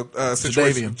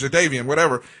 situation? Jadavian,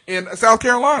 whatever. In South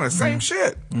Carolina, same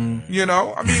shit. I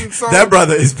mean, so. That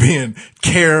brother is being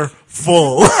careful.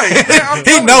 Right. Yeah, I'm He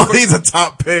telling knows you. he's a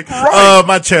top pick. Right.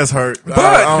 My chest hurt.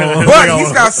 But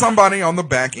he's got somebody on the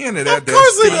back end of that. Of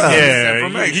course he that's does. feeding Yeah, this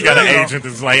information. you got an You know? agent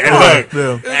that's like, hey, Right.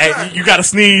 look, Yeah. hey, you got to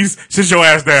sneeze, sit your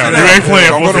ass down. You Yeah. ain't playing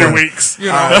Don't for go a few to- weeks. You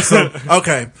know,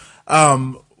 Okay.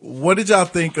 What did y'all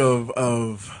think of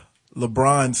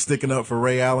LeBron sticking up for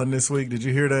Ray Allen this week? Did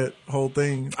you hear that whole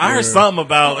thing? I heard Where- something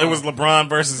about it was LeBron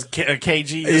versus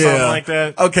KG or something like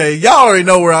that. Okay, y'all already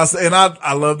know where and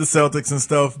I love the Celtics and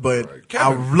stuff, but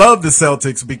Kevin. I love the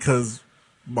Celtics because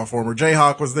my former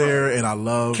Jayhawk was there, and I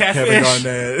love Kevin Catfish.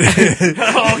 Garnett.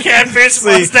 Oh, catfish See,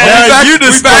 mustache. you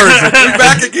disperse it. we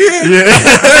back again. Yeah.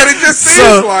 And it just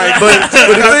seems like. but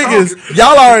the thing is,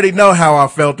 y'all already know how I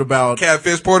felt about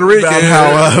Catfish Puerto Rican. about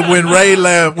how when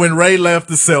Ray left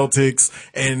the Celtics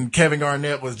and Kevin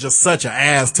Garnett was just such an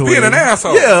ass to Being him. an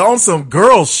asshole. Yeah, on some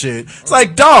girl shit. It's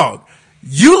like, dog,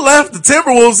 you left the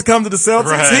Timberwolves to come to the Celtics.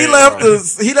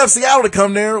 Right, He left Seattle to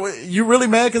come there. You really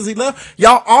mad because he left?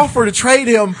 Y'all offered to trade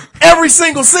him every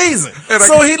single season.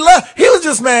 So he left. He was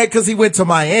just mad because he went to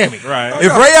Miami. Right.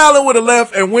 If Ray Allen would have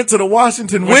left and went to the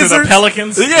Washington Went to the Wizards,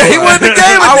 Pelicans? yeah, he wouldn't have gave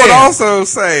it I would then. also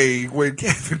say when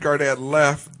Kevin Garnett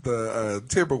left the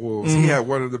Timberwolves, he had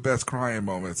one of the best crying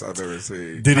moments I've ever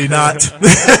seen. Did he not?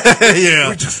 Yeah.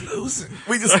 We're just losing.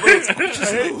 We just losing.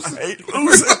 I hate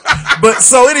losing. But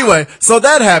so anyway, so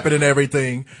that happened and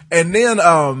everything. And then,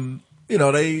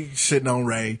 they shitting on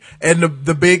Ray. And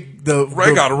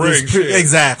Ray got a ring, shit.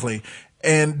 Exactly.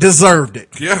 And deserved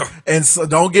it. Yeah. And so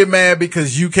don't get mad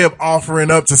because you kept offering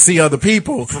up to see other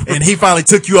people and he finally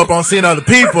took you up on seeing other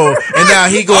people and now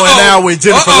he going out with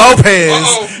Jennifer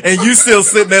Lopez and you still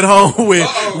sitting at home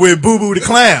with Boo Boo the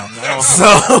Clown. So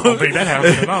I don't think that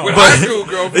happened at all. With high school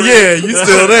girlfriend. yeah, you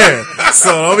still there. So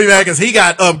don't be mad because he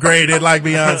got upgraded like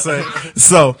Beyonce.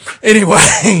 So anyway,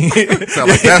 Sound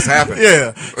like that's happened.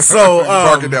 yeah. So You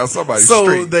barking down somebody's so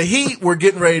street. the Heat were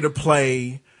getting ready to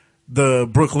play the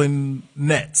Brooklyn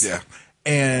Nets. Yeah.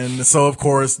 And so of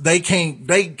course they can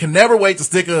never wait to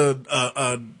stick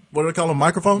a what do they call them,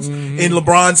 microphones in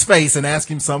LeBron's face and ask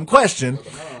him some question.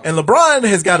 And LeBron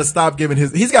has got to stop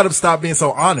he's got to stop being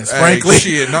so honest, Hey, frankly.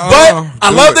 shit, no, but I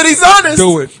do love it. that he's honest.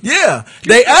 Do it. Yeah.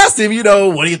 They asked him,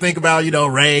 what do you think about,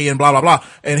 Ray and blah, blah, blah.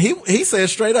 And he said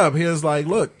straight up, he was like,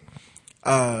 look,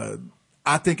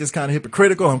 I think it's kind of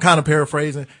hypocritical. I'm kind of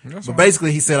paraphrasing, but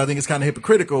basically he said, I think it's kind of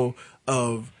hypocritical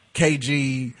of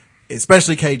KG,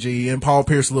 especially KG and Paul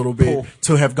Pierce a little bit,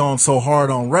 to have gone so hard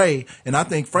on Ray. And I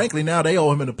think, frankly, now they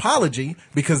owe him an apology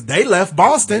because they left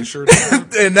Boston sure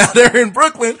did. and now they're in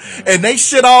Brooklyn and they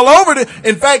shit all over it.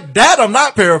 In fact, that I'm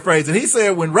not paraphrasing. He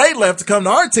said when Ray left to come to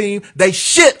our team, they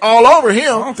shit all over I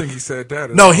him. don't think he said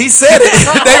that. No, he said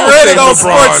it. They read it on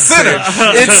LeBron Sports Center.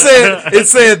 It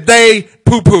said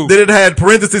Poo-poo. Then it had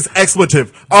parentheses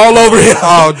expletive all over him.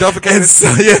 Oh, defecated. And so,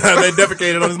 yeah, they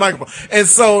defecated on his microphone. And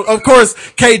so, of course,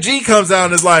 KG comes out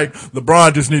and is like,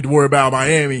 LeBron just need to worry about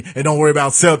Miami and don't worry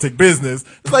about Celtic business.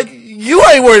 It's like, you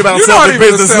ain't worried about You're not Celtic even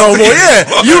a business Celtic no more.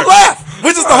 anymore. Yeah, you left,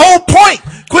 which is the whole point.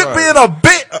 Quit being a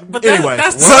bit. But Anyway.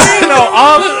 that's the thing,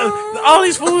 though. All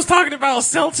these fools talking about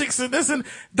Celtics and this and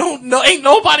ain't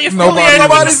nobody affiliated with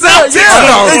Nobody's the there. Celtics.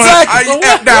 Yeah, exactly. So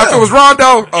what? Now, if it was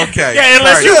Rondo, okay. Yeah,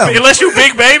 unless you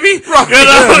big baby.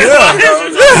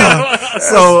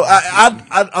 So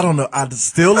I don't know. I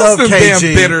still love some KG,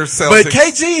 damn bitter Celtics. but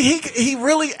KG he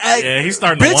really act He's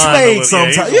starting to bitch whine made he's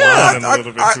sometimes. whining Yeah, a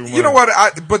little bit too much. You know what?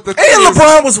 But the thing and is-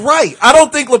 LeBron was right. I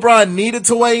don't think LeBron needed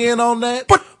to weigh in on that,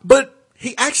 but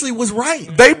he actually was right.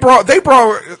 They brought,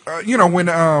 when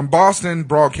Boston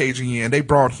brought KG in, they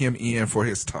brought him in for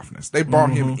his toughness. They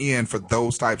brought him in for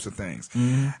those types of things.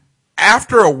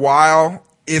 After a while,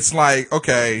 it's like,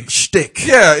 okay. Shtick.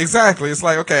 Yeah, exactly. It's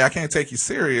like, okay, I can't take you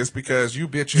serious because you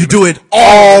bitch. You do it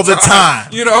all the time.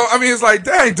 You know, I mean, it's like,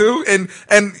 dang, dude. And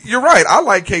you're right. I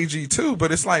like KG too,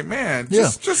 but it's like, man,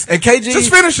 just and KG,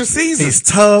 just finish the season. He's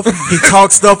tough. He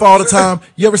talks stuff all the time.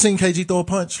 You ever seen KG throw a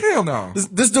punch? Hell no.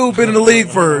 This dude been in the league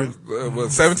for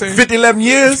 17? 50, 11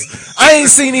 years. I ain't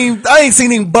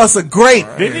seen him bust a grape.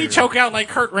 Didn't he choke out like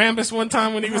Kurt Rambis one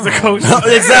time when he was the coach?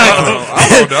 Exactly.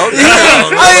 I don't know.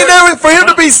 I ain't never, for him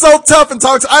to be so tough and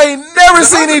talk, I ain't never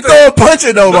seen him throw a punch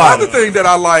at The nobody. other thing that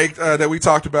I liked that we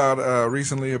talked about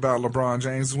recently about LeBron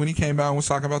James is when he came out and was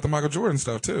talking about the Michael Jordan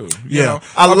stuff too. You know?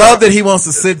 I love that he wants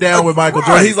to sit down with Michael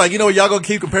Jordan. Right. He's like, y'all gonna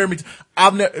keep comparing me to,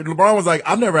 LeBron was like,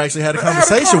 I've never actually had a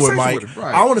conversation with Mike. with him,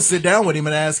 right. I want to sit down with him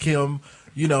and ask him,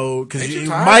 cause Ain't you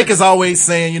tired? Mike is always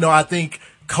saying, I think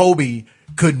Kobe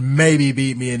could maybe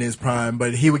beat me in his prime,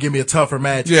 but he would give me a tougher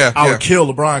match. Yeah, I yeah. would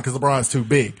kill LeBron because LeBron's too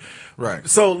big. Right.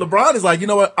 So LeBron is like, you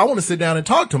know what? I want to sit down and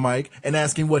talk to Mike and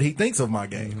ask him what he thinks of my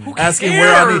game. Mm-hmm. Ask him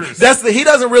where I need. He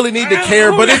doesn't really need to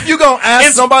care. But if you're gonna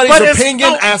ask somebody's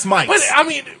opinion, ask Mike's. But I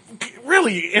mean,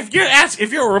 really, if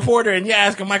you're a reporter and you're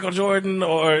asking Michael Jordan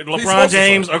or LeBron supposed to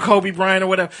James or Kobe Bryant or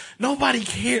whatever, nobody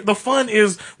cares. The fun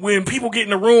is when people get in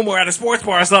the room or at a sports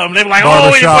bar or something. They're like,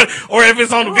 or if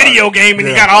it's on a video game and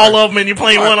you got all of them and you're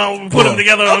playing one on, put them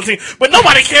together on a team. But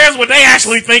nobody cares what they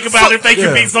actually think about if they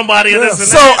can beat somebody and this and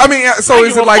So that. I mean, so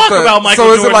is it like the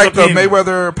Jordan's opinion.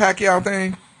 Mayweather Pacquiao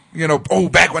thing?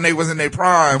 Back when they was in their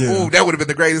prime, that would have been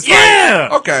the greatest fight. Yeah.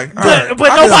 Okay. All But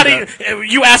right. nobody,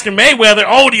 you asking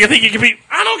Mayweather, do you think you can beat?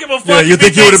 I don't give a fuck. Yeah, you if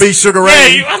think he you would have thinks- beat Sugar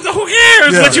Ray? Yeah, who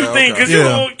cares what you think? Because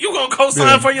Yeah. you gonna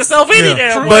co-sign for yourself any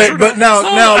damn way. But now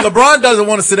LeBron doesn't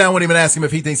want to sit down with him and ask him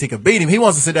if he thinks he can beat him. He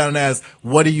wants to sit down and ask,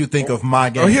 what do you think of my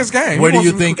game? his game. What He do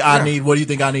you wants to- think I need? What do you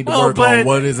think I need to work but- on?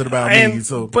 What is it about me? and-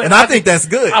 So, but and I think that's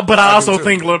good. But I also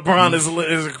think LeBron is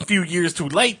a few years too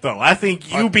late, though. I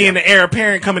think you being the heir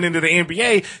apparent coming into the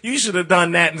NBA, you should have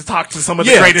done that and talked to some of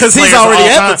the greatest because he's players of already all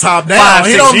at time the top now. 5,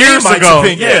 He 6 don't need years Mike's ago.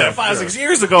 opinion. Yeah, 5, 6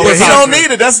 years ago. Yeah, he don't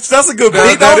need it. That's a good point.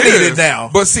 He don't need it now.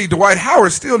 But see, Dwight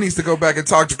Howard still needs to go back and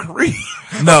talk to Kareem.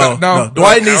 No.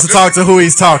 Dwight needs to talk to who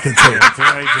he's talking to.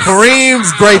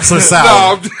 Kareem's grapes are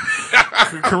sour. No,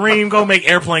 Kareem, go make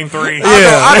Airplane 3. Yeah.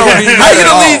 I don't need How you that the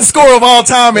at leading all. scorer of all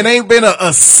time and ain't been an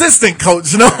assistant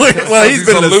coach? No, well, he's He's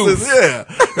been an aloof. assistant.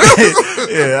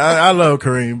 Yeah, yeah. I love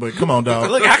Kareem, but come on, dog.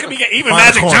 Look, how come even Find a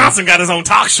Magic corner. Johnson got his own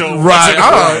talk show? Right.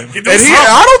 Get do And something.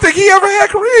 I don't think he ever had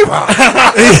Kareem on.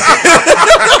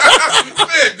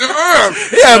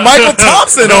 Yeah, Michael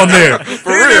Thompson on there.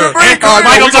 For real.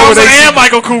 Michael Thompson and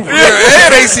Michael Cooper. Yeah,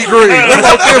 and AC Green. What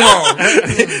about them on?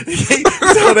 He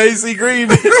told AC Green,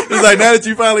 he's like, now that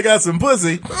you finally got some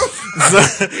pussy. So,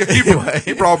 anyway.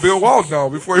 He brought Bill Walton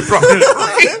on before he brought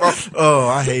Kareem. Oh,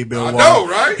 I hate Bill Walton. know,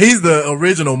 right? He's the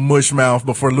original mush mouth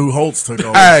before Lou Holtz took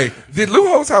over. Hey, did Lou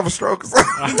Holtz have a stroke?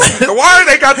 Why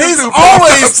they got He's this dude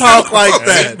always talk like It's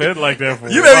that. been like that for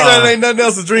a You maybe while. glad ain't nothing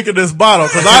else to drink in this bottle,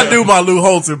 because I do my Lou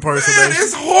Holtz Man, impersonation.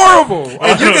 it's horrible.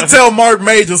 And you can tell Mark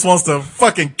May just wants to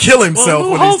fucking kill himself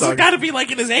Lou when he's Holtz has talking. got to be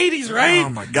like in his 80s, right? Oh,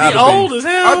 my He God. old as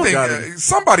hell. I think Got it.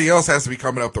 somebody else has to be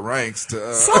coming up the ranks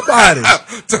to Somebody.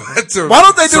 to Why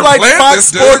don't they do like supplant Fox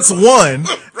this dude. Sports 1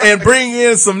 and bring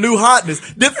in some new hotness?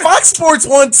 Did Fox Sports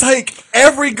 1 take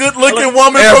every good looking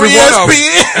woman from Every one of them.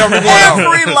 ESPN? Every one of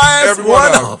them. Every last Every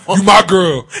one one of of them. You my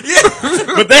girl.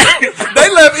 But they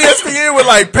left ESPN with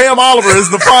like Pam Oliver is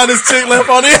the finest chick left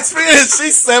on ESPN.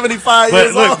 She's 75 But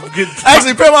years look, old. good-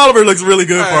 Actually, Pam Oliver looks really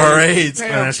good for her age.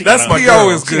 she That's got my a- girl.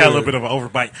 is She got a good. little bit of an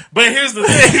overbite. But here's the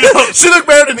thing. She looked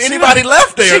better than anybody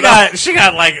left there. She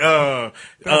got like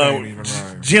ain't even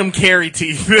right. Jim Carrey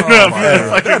teeth. Oh, my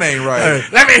God. That ain't right.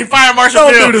 Let me fire Marshall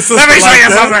Don't Field. do the sister Let me show like you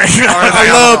that. something.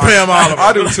 I love Pam Oliver.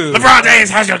 I do too. LeBron James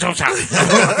has your toe shot.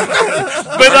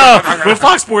 But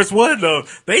Fox Sports 1 though,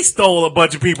 they stole a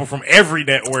bunch of people from every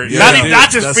network. Yeah, not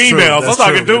just that's females. true. I'm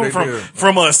talking That's dude true.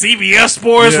 from CBS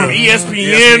Sports, Yeah. from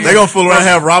ESPN. They gonna fool around and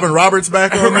have Robin Roberts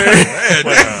back on there.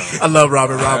 I love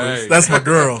Robin Roberts. Hey. That's my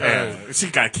girl. Yeah, she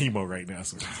got chemo right now.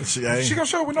 So. She gonna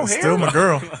show with no hair. Still my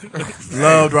girl.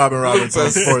 Loved Robin Roberts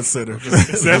on Sports Center.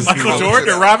 Is that Michael Jordan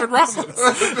or Robin Roberts?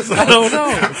 I don't know.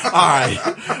 All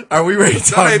right. Are we ready to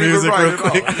talk ain't even music right real at all.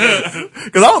 quick?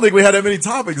 Because I don't think we had that many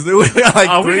topics. Did we? We got like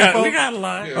Oh, three, we four? got a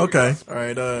lot. Okay. All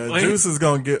right. Juice is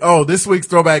going to get... Oh, this week's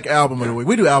throwback album of the week.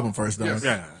 We do album first, though.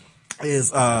 Yeah.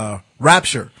 Is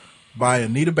Rapture by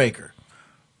Anita Baker.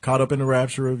 Caught up in the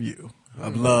rapture of you.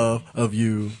 Of love, of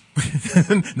you.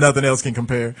 Nothing else can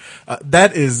compare.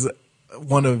 That is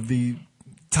one of the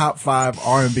top 5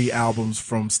 R&B albums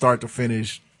from start to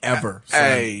finish ever. son.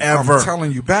 Hey, ever. I'm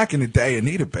telling you, back in the day,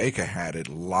 Anita Baker had it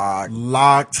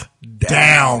Locked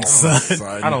down,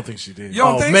 son. I don't think she did. You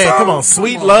don't Oh think man, so? come on,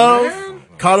 Sweet Come on, Love, man.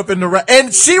 Caught Up in the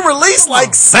and she released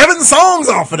like 7 songs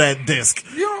off of that disc.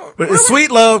 Yo, But really? Sweet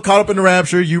Love, Caught Up in the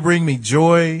Rapture, You Bring Me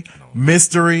Joy,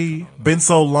 Mystery, Been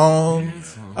So Long,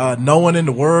 No One in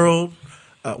the World,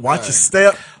 Watch Your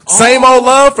Step, Same Old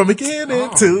Love from beginning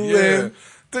to yeah. end.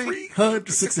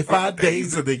 365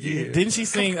 days of the year. Didn't she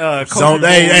sing?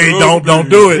 Don't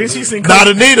do it. Did she sing Not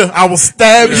Anita. I will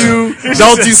stab you.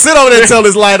 Don't you sit over there and tell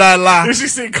this light-eyed lie. Did she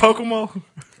sing Kokomo?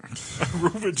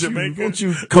 Ruben Jamaica. Won't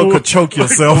you coca choke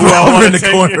yourself Who I over Wanna in the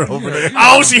Take corner You. over there?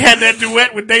 Oh, she had that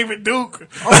duet with David Duke.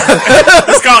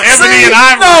 It's called Ebony and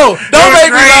Ivory. No, That don't was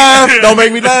make me great. laugh. Don't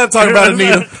make me laugh talking about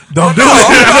Anita. Don't do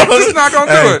I'm it. just not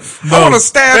gonna Hey, do it. no. I want to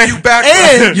stab you back.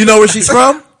 And you know where she's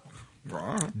from?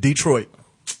 Detroit.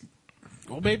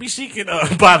 Well, maybe she can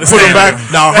buy the Put them stadium.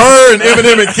 back. Now her and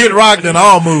Eminem and Kid Rock then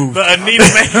all moved. The Anita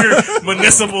Baker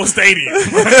Municipal Stadium.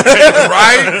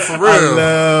 Right? For real. I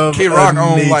love Kid Rock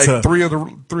owned Anita. like three of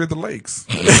the lakes.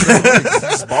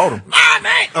 Just bought them.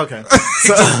 Okay.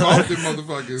 Bought them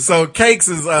motherfuckers. So Cakes'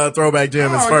 throwback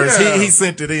jam is Oh, first. yeah. He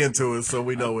sent it in to us, so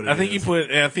we know what it is.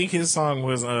 I think his song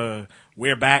was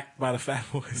We're Back by the Fat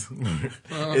Boys.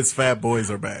 It's Fat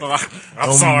Boys Are Back. I'm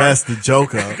Don't sorry. mess the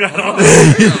joke up.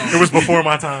 It was before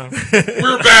my time.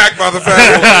 We're back by the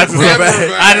fat boys.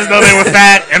 I just know they were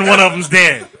fat and one of them's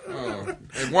dead.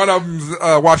 And one of them's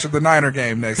watching the Niner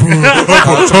game next.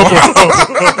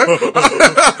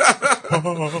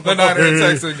 The Niner and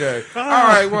Texan game. All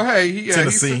right. Well, hey,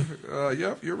 Tennessee.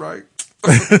 Yep, you're right.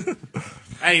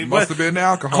 Hey, Must but have been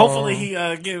alcohol. hopefully he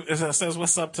says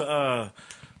what's up to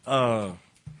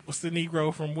what's the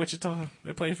Negro from Wichita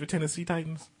that plays for Tennessee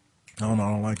Titans? I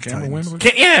don't like Cameron Titans. Wimbley.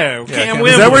 Cam Cam Wimbley.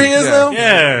 Is that where he is Yeah. now?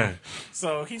 Yeah.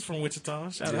 So he's from Wichita.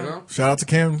 Shout Yeah. out. Shout out to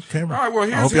Cameron. All right. Well,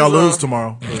 here's I hope y'all his, lose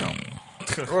tomorrow.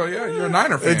 Well, yeah, you're a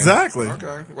Niner fan. Exactly.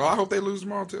 Okay. Well, I hope they lose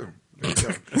tomorrow too. There you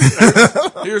go.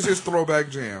 Here's his throwback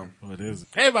jam. What is it?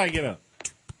 Everybody get up.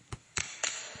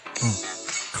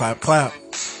 Clap, clap.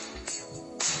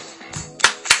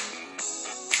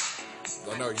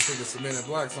 I know you think it's the Men in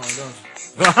Black song, don't you?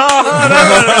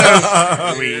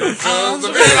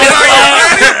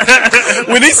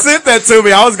 When he sent that to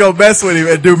me, I was gonna mess with him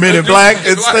and do Men in Black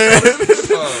instead.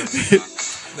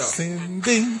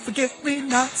 Sending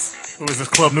forget-me-nots. Who was this,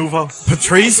 Club Nouveau?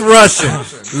 Patrice Russian.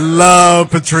 Love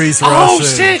Patrice Russian. Oh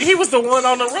shit, he was the one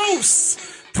on the roast.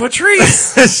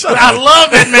 Patrice. I love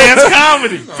that man's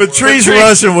comedy. Patrice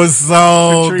Russian was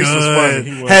so Patrice was good. funny.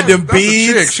 He was. Had them That's a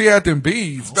chick. beads. She had them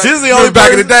beads. She's the only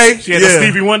back in the person- day. She had the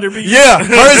Stevie Wonder beat. Yeah,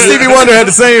 her and Stevie Wonder had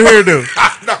the same hairdo.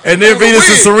 And then Venus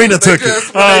and Serena took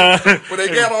it. When they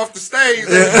got off the stage,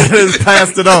 Just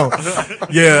passed it on.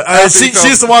 Yeah, she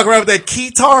used to walk around with that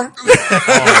keytar.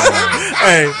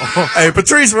 Hey,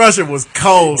 Patrice Russian was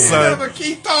cold, son. the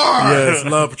guitar. Yes,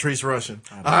 love Patrice Russian.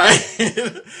 All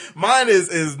right, mine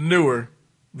is newer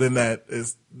than that.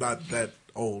 It's not that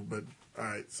old, but all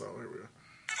right. So here we go.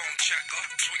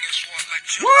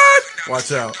 What?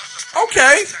 Watch out.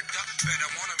 Okay.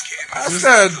 I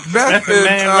said Method Man,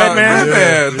 Man. Redman? Redman.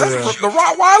 Yeah, That's the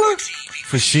Rottweiler?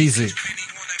 For Sheezy.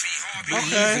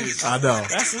 Okay. I know.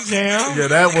 That's a jam. Yeah,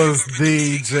 that was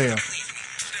the jam.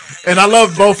 And I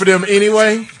love both of them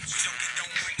anyway.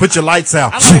 Put your lights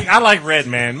out. I like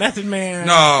Redman. Method Man.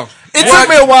 No. It took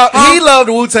me a while. He loved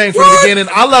Wu-Tang from the beginning.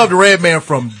 I loved Redman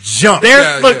from jump.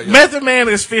 Look, Method Man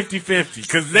is 50-50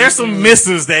 because there's some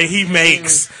misses that he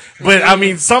makes. But, I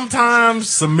mean, sometimes...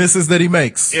 Some misses that he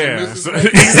makes. Yeah. Is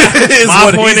My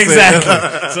what he point said.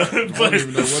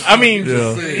 exactly. I mean,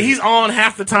 he's on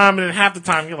half the time, and then half the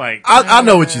time you're like... I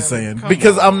know what you're saying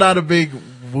because I'm not a big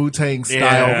Wu-Tang style.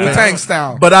 Yeah. Wu-Tang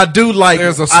style. But I do like.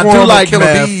 There's a I swarm do of like killer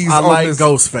Meth. bees I on like this-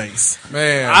 Ghostface.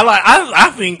 Man.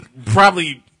 I think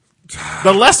probably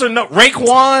the lesser known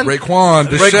Raekwon. Raekwon,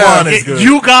 the Raekwon chef. is good.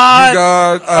 You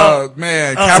God.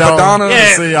 Man, Capadonna.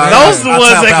 Yeah, See, those are the I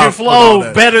ones tap that out can with all flow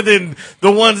that. better than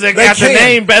the ones that They got the can.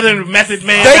 name better than Method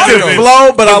Man. They better can than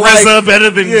flow, but I like. RZA, better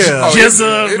than Yeah. Oh,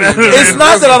 Jizza. it- better it- than- It's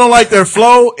not that I don't like their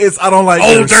flow. It's I don't like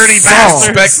Old their dirty songs.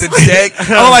 bastard. Respect the deck.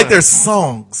 I don't like their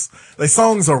songs. Their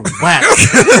songs are whack.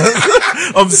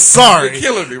 I'm sorry. You're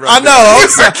killing me right I know. I'm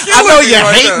sorry. You're I know killing me you're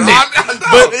right hating there. it.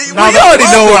 But we No, already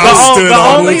know where I stood the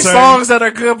on only Wu-Tang. songs that are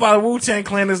good by the Wu-Tang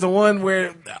Clan is the one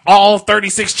where all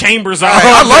 36 chambers are.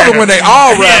 I on love there. it when they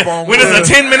all rap Yeah, on. when it's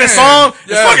a 10-minute Man. song,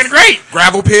 it's Yes. fucking great.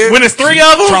 Gravel Pit. When it's 3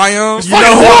 of them, Triumph. it's You know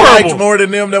fucking who I horrible. liked more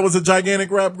than them? That was a gigantic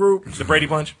rap group. The Brady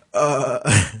Bunch. Turn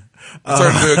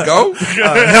to a go.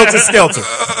 Helter Skelter.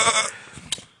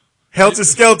 Helter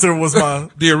Skelter was my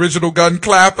The original Gun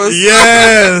Clappers.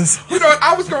 yes. You know,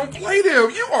 I was going to play them.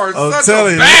 You are I'm such telling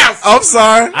a you. bastard. I'm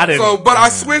sorry. I didn't. So, but I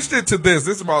switched it to this.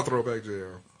 This is my throwback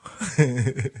jam.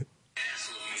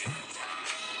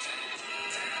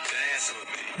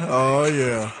 Oh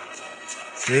yeah.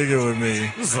 Dig it with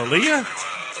me. This is Aaliyah?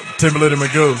 Timberland and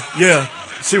Magoo. Yeah,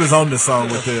 she was on this song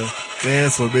with them.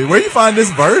 Dance with me. Where you find this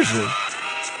version?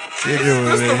 Dig it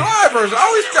with It's the me. ride version. I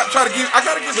always try to give. I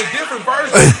gotta give a different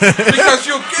version because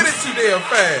you'll get it too damn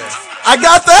fast. I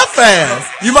got that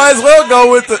fast. You might as well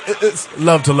go with it's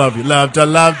love to love you, love to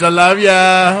love to love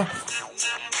ya.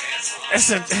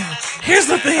 Here's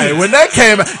the thing. Hey, when that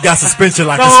came out, got suspension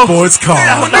like No. a sports car.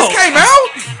 Yeah, When this came out,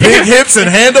 Big hips and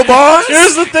handlebars.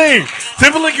 Here's the thing.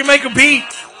 Timberlake can make a beat.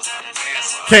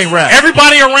 Can't rap.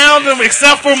 Everybody around him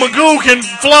except for Magoo can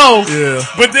flow. Yeah.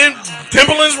 But then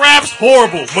Timberland's rap's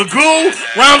horrible. Magoo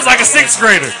rhymes like a 6th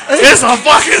grader. It's a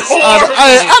fucking horrible.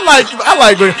 I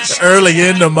like when early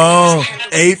in the morning,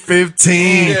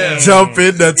 8:15, jump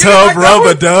in the tub,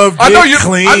 rubber dub, get I know you.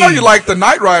 clean. I know you like the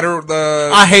Knight Rider.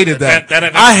 I hated that. I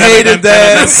That- hated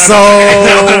that so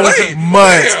Wait,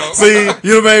 much. damn. See,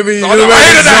 you made me I hated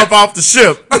that. jump off the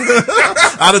ship.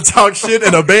 I'd have talked shit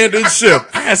and abandoned ship.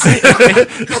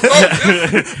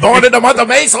 Born in the month of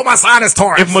May, so my sign is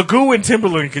Taurus. If Magoo and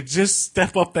Timberland could just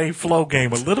step up their flow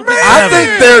game a little bit I better.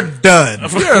 think they're done.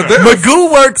 Yeah, they're-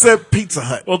 Magoo works at Pizza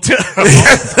Hut. Well,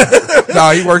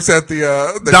 Nah, he works at the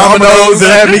Domino's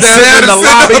and had me They sitting had in the to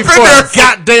sit lobby up in for there a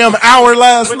goddamn hour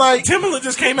last night. Timberland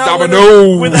just came out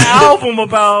Domino. with an album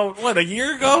about, what, a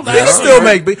year ago? They can still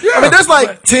make beats. I mean, there's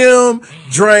like Tim,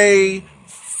 Dre,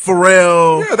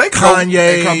 Pharrell, Yeah, they Kanye.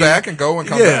 They come back and go and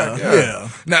come Yeah, back. yeah.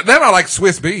 Now then, I like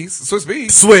Swiss Beats. Swiss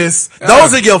Beats. Swiss.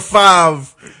 Those are your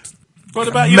 5. What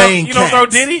about, you main don't throw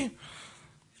cats. Diddy?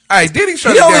 Hey, Diddy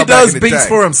shut He it only down does back in the beats day.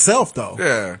 for himself, though.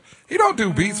 Yeah, he don't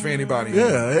do beats for anybody.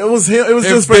 Yeah, it was him. It was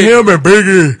It's just for big. him and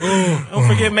Biggie. Don't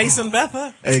forget Mason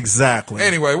Betha. Exactly.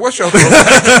 Anyway, what's your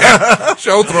throwback?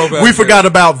 Show throwback. We forgot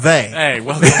about that. Hey,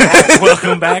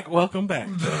 welcome back. Welcome back.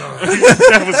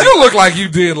 That was You look like you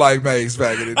did like Mace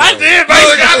back in the day. I did,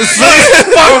 Murder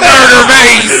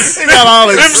Mace. He got all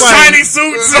Them his shiny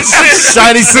suits and shit.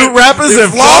 shiny suit rappers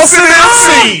and flossing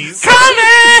MCs.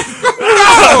 Coming.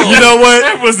 You know what?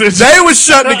 That was the They was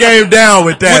shutting the game down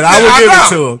with that. I will I give know. it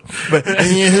to them. But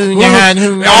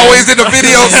Always in the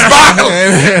video smiling.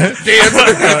 Dancing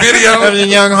in the video.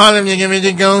 young Harlem, you give me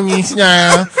the go, me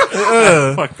style.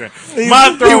 fuck that. My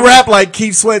He throw. rap like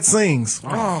Keith Sweat sings.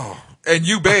 And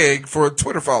you beg for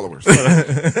Twitter followers.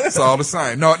 It's all the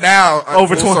same. No, now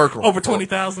Over full circle. over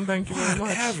 20,000. Thank you very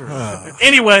much.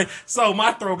 Anyway, so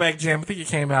my throwback jam. I think it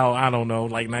came out. I don't know,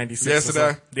 like 96. or Yesterday?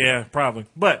 something. Yeah, probably.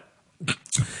 But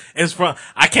it's from.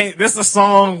 I can't. This is a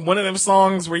song. One of them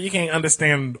songs where you can't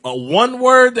understand one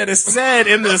word that is said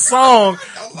in the song,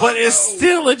 but it's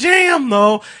still a jam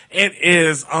though. It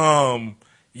is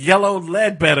Yellow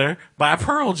Ledbetter by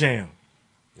Pearl Jam.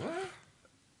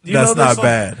 You That's know this not song?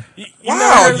 bad. You Wow,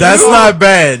 never heard That's this song? not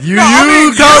bad. You I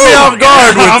mean, caught me you- off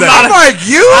guard with I'm that. not I'm like,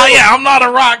 you? Oh yeah, I'm not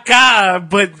a rock guy,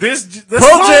 but this Pearl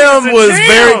song Jam is a was jam.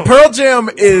 very. Pearl Jam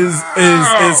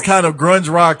is kind of grunge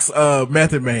rock's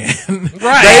Method Man.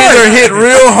 Right. They either hit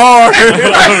real hard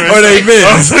or they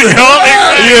miss.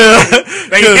 Yeah,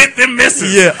 They hit them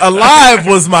misses. yeah. Alive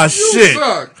was my shit,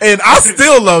 suck. and I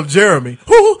still love Jeremy.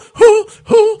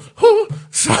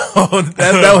 So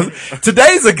that was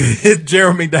today's a good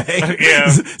Jeremy day. Yeah.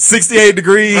 68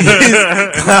 degrees,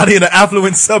 cloudy in an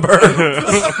affluent suburb.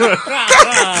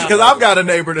 Because I've got a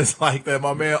neighbor that's like that.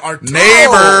 My man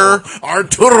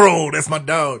Arturo, that's my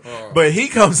dog. But he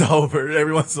comes over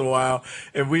every once in a while,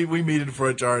 and we meet in the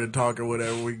front yard and talk or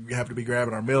whatever. We have to be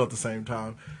grabbing our meal at the same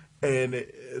time, and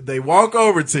they walk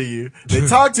over to you. They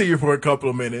talk to you for a couple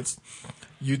of minutes.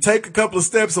 you take a couple of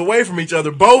steps away from each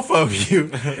other, both of you,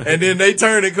 and then they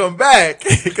turn and come back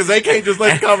because they can't just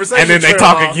let the conversation. And then they trail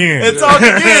talk off again. and talk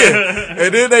again,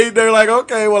 and then they're like,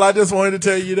 okay, well, I just wanted to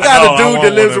tell you that. I Got a dude want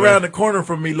that lives one of around them. the corner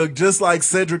from me, look just like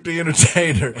Cedric the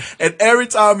Entertainer, and every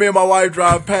time me and my wife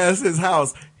drive past his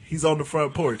house, he's on the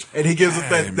front porch, and he gives us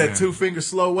that 2-finger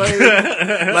slow wave,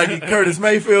 like he Curtis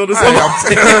Mayfield or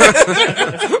something.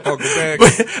 Uncle Dag.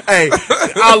 Hey,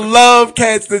 I love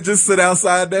cats that just sit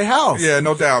outside their house Yeah,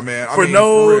 no doubt, man. I for mean,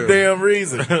 no real. damn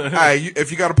reason. Hey,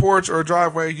 if you got a porch or a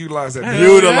driveway, utilize that.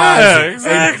 Utilize Yeah, it.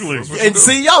 exactly. And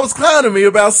see, y'all was clowning me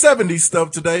about 70s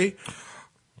stuff today,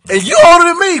 and you older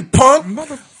than me, punk.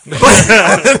 You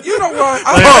know what? I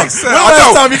Punk. think so. When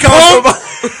last time you called somebody?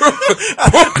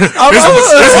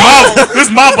 This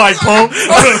my bike, punk.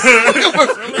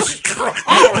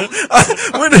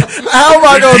 How am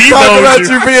I going to talk about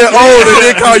you being old and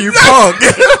then call you punk?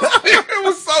 It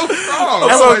was so strong.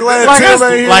 I'm so glad Like, Tim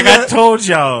ain't here. I yet. told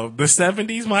y'all, the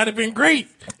 70s might have been great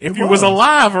if you was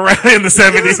alive around in the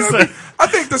 70s. I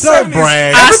think the Don't 70s.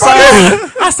 brag.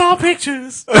 I saw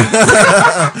pictures.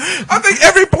 I think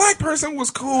every black person was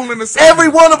cool in the 70s. Every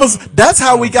one of us. That's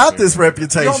how we got this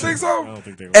reputation. You don't think so?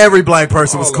 Every black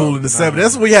person was cool in the 70s.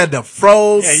 That's when we had the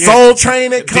Froze, Yeah, Soul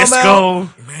Train that come out. Disco.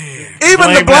 Even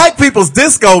the Blame black people's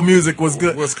disco music was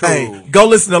good. Was cool. Hey, go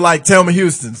listen to like Thelma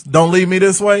Houston's "Don't Leave Me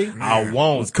This Way." I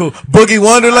won't. It's cool. Boogie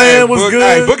Wonderland was good.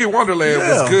 Hey, Boogie Wonderland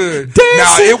Yeah. was good. Dancing,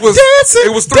 Now dancing,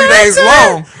 it was 3 days dancing.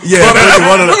 long. Yeah, Boogie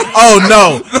Wonderland. Oh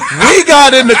no, we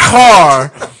got in the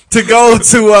car to go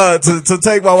to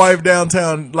take my wife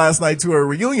downtown last night to her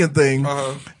reunion thing,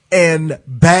 and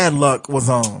Bad Luck was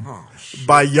on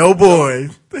by yo boy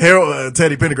Harold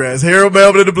Teddy Pendergrass, Harold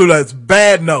Melvin and the Blue Nuts.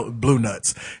 Blue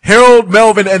Nuts. Harold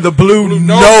Melvin and the Blue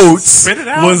Notes Spit it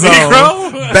out, was Negro.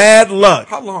 on. Bad Luck.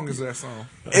 How long is that song?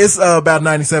 It's about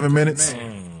 97 minutes.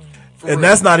 And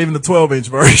that's not even the 12-inch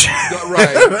version.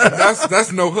 Right.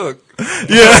 That's no hook.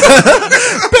 Yeah.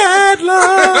 Bad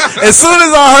luck. As soon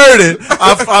as I heard it,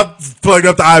 I plugged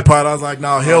up the iPod. I was like,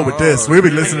 no, hell with this. We'll be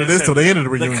listening to this till the end of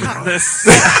the reunion. The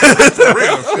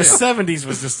 70s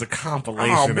was just a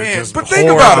compilation. Oh of man! just But think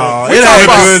horrible- about it. It had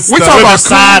good We stuff. talk about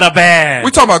Side cool. of bad.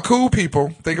 We talking about cool people.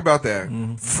 Think about that.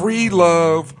 Free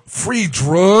love, free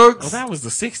drugs. Oh, that was the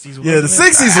 60s. Yeah, the wasn't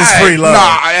it? 60s was free love.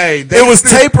 Nah, hey, It was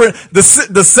tapering. The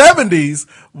 70s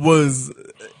was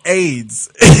AIDS.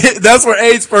 That's where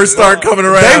AIDS first started coming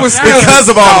around. They was still because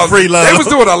of all the free love. They was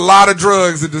doing a lot of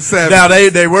drugs in the 70s. Now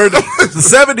they were the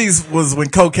 70s was when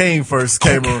cocaine first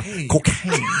came around.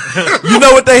 Cocaine. You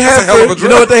know what they had a hell of a for, you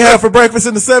know what they had for breakfast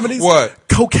in the 70s? What?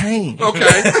 Cocaine. Okay.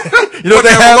 You know what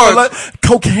they What had that for lunch?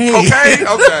 Cocaine. Okay.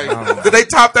 Okay. Did they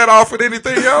top that off with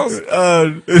anything else?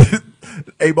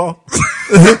 A-ball.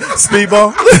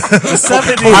 Speedball. The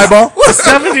 70s, Highball. the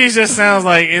 70s just sounds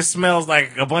like it smells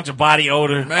like a bunch of body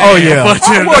odor. Oh yeah. A bunch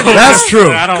of- That's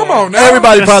true. I don't, Come on now.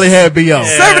 Everybody probably had B.O.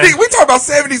 70s. We talking about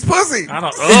 70s pussy. I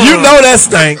don't. And you know that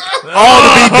stank. All to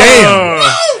be damned.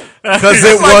 Because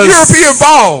it It's like was European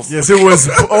balls. Yes, it was.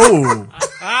 Oh.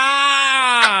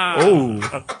 Ah. Oh.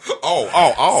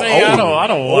 See, I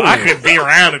don't. I couldn't be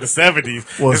around in the 70s.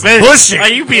 Was Especially- pushing.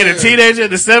 Like you being a teenager in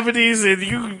the 70s and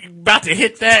you about to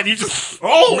hit that and you just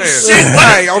Man. shit.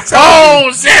 Hey, I'm telling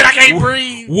Oh shit! I can't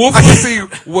breathe. you. Wolf pussy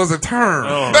was a term.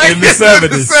 Back In the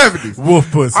 70s. 70s.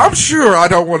 Wolf pussy. I'm sure I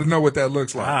don't want to know what that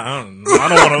looks like. I don't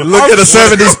want to Look at a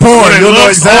 70s porn. You'll know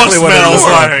exactly what it looks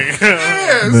like.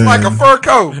 Yeah, it's like a fur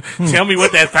coat. Tell me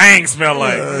what that thing smell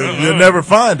like. You'll never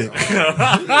find it. They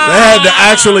had to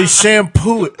actually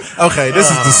shampoo it. Okay,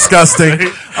 this is disgusting. All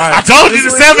I right. told you the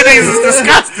 70s is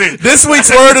disgusting. This week's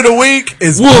word of the week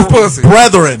is Wolf pussy.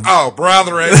 brethren. Oh,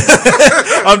 brethren.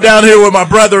 I'm down here with my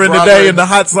brethren today Brethren. in the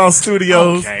Hot Sauce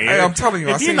Studios. Okay, Hey, I'm telling you,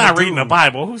 I if you're seen not the reading the dude.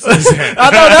 Bible, who says that? I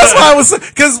know, that's why I was,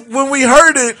 because when we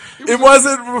heard it, it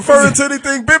wasn't referring to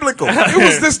anything biblical. It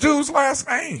was this dude's last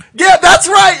name. Yeah, that's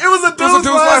right. It was a dude's, dude's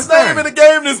last last name name. in the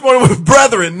game this morning with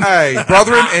brethren. Hey,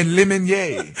 brethren and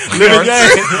Lemonier.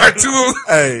 Lemonier. Are two,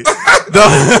 Hey,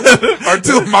 are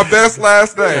two of my best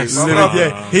last names.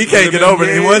 Lemonier. He can't get over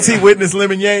it. And once he witnessed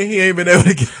Lemonier, he ain't been able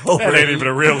to get over That it. ain't even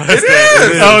a real last name.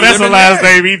 is. Oh, that's a Lemonade. last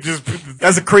name. He just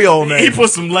That's a Creole name. he put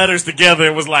some letters together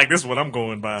and was like, "This is what I'm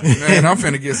going by." Man, I'm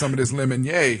finna get some of this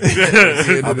Lemonier. At the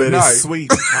end I of the bet night. it's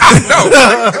sweet.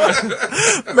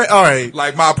 No, Man, all right.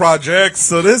 like my projects.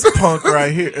 So this punk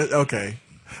right here, okay.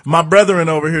 My brethren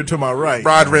over here to my right,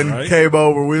 Brethren. came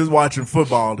over. We was watching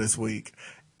football this week,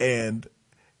 and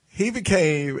he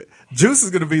became Juice is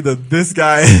going to be this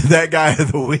guy, that guy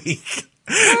of the week.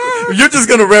 You're just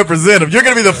going to represent him. You're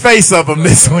going to be the face of him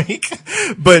this week.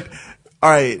 But all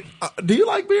right, do you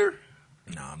like beer?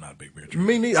 No, I'm not a big beer drinker.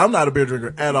 Me neither. I'm not a beer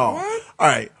drinker at all. All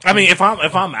right. I mean, if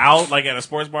I'm out like at a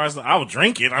sports bar, I will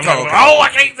drink it. I'm not Okay. like, oh, I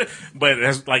can't. But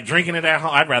as like drinking it at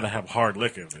home, I'd rather have hard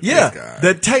liquor. Yeah,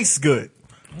 that tastes good.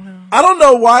 I don't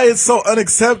know why it's so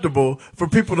unacceptable for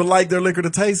people to like their liquor to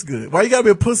taste good. Why you gotta be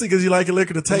a pussy because you like your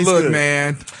liquor to taste good? Look,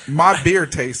 man, my beer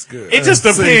tastes good. It just See,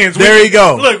 depends. there you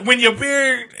go. Look, when your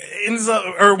beer ends up,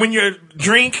 or when your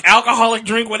drink, alcoholic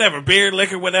drink, whatever, beer,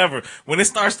 liquor, whatever, when it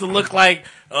starts to look like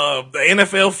the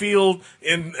NFL field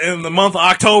in the month of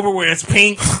October where it's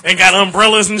pink and got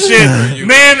umbrellas and shit,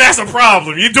 man, that's a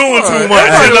problem. You're doing too much.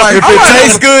 If it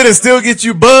tastes good and still gets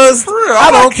you buzzed, I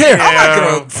don't care.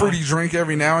 I like a fruity drink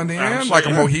every now and then, like a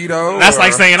mojito. That's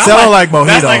like saying I like mojitos.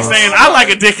 That's like saying I like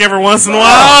a dick every once in a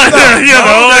while. You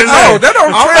know, that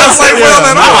don't translate well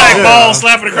at I all. like balls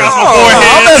slapping across my forehead.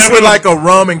 I'll mess with like a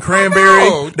rum and cranberry.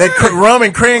 Oh, That rum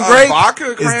and cran grape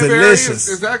vodka, is cranberry, delicious.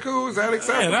 Is that cool? Is that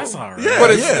acceptable? Yeah, that's all right. Yeah,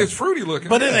 But it's fruity looking.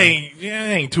 But it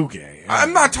ain't too gay.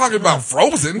 I'm not talking about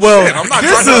frozen. Well, shit. I'm not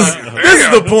this is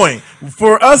the point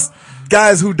for us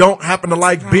guys who don't happen to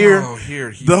like beer.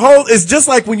 The whole it's just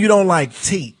like when you don't like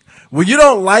tea. When you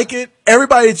don't like it,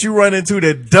 everybody that you run into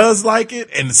that does like it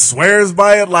and swears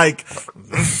by it, like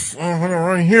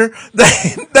right here,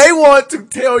 they want to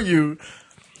tell you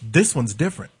this one's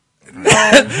different.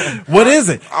 What is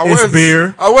it? It's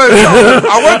beer. I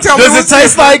wouldn't tell Does it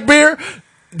taste like beer?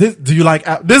 Do you like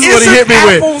this? Is what he hit me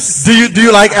with. Do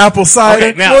you like apple cider?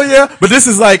 Okay, now- well, yeah, but this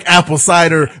is like apple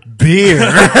cider beer.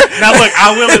 Now look,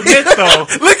 I will admit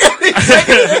though, Look at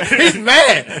him. He's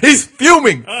mad. He's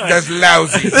fuming. That's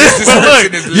lousy.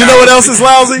 But look, You know what else is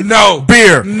lousy? No.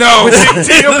 Beer. No.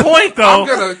 to your point though,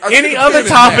 I'm any gonna other pin it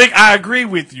topic, I agree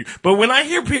with you. But when I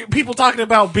hear people talking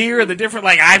about beer, the different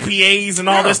like IPAs and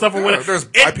all this stuff or whatever, there's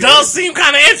it IPAs. does seem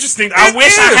kind of interesting. I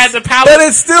wish I is. had the palate, But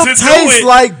it still to do tastes it.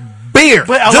 like beer.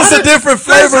 But Just lot a of- different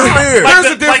flavor of beer. Like There's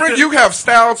the- a different. like the- you have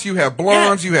stouts, you have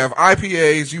blondes, you have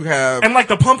IPAs, you have. And like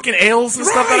the pumpkin ales and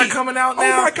stuff that Right. are coming out Oh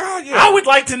now. my God, yeah. I would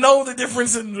like to know the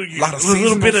difference in a Lot of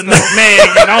little bit of seasonal stuff.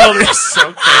 nutmeg and all this.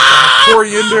 Okay.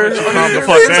 Coriander. Calm the He's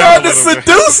fuck down trying a to little bit.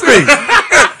 seduce me.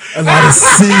 A lot of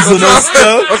seasonal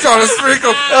stuff. I'm trying to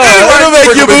sprinkle. It'll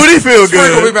make your booty feel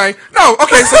Sprinkle me, good. man. No,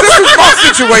 okay, so this is my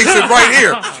situation right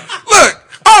here. Look,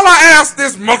 all I asked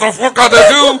this motherfucker to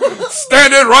do,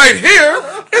 standing right here,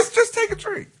 is just take a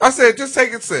drink. I said, just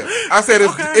take a sip. I said, He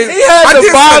had the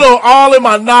bottle all in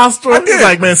my nostril. He's did.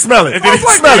 like, man, smell it. I was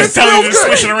like, Smell man, it. it Tell you smells to good.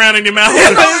 swish it around in your mouth.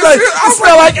 He's like, it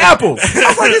smell like apples. I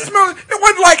was like, it smelled. It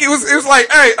wasn't like it was like,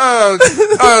 hey,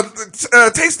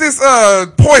 taste this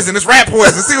poison, this rat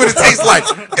poison. See what it tastes like.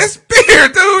 It's beer,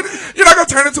 dude. You're not gonna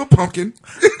turn into a pumpkin.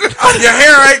 Your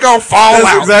hair ain't gonna fall That's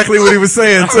out. exactly what he was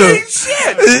saying, I too. mean,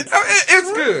 shit.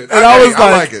 It's good. And I was I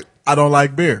like, like it. I don't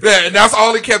like beer. Yeah, and that's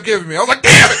all he kept giving me. I was like,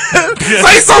 damn it!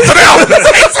 Say something else!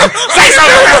 Say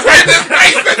something else right in this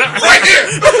basement! Right here!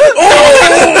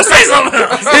 Oh, say something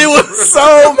else. He was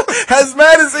so as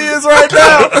mad as he is right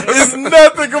now. Is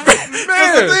nothing compared.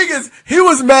 Man. The thing is, he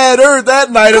was madder that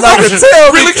night, and I could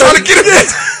tell. Really because- trying to get it.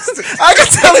 I could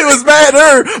tell he was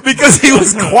madder because he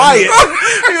was quiet.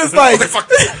 He was like, this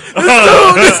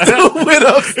dude went He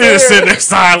was upstairs. sitting there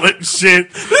silent and shit.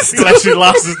 He like she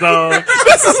lost his dog.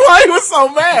 This is why he was so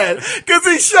mad. Because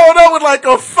he showed up with like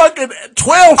a fucking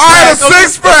 12 I had a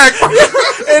pack. 6-pack!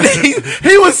 And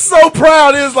he was so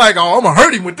proud. He was like, oh, I'm going to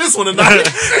hurt him with this one tonight.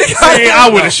 See, I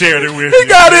would have shared it with He you.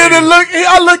 got in and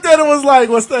I looked at him and was like,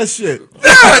 what's that shit?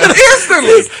 Yeah,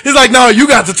 instantly! He's like, no, you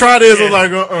got to try this. I was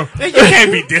like, You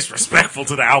can't be disrespectful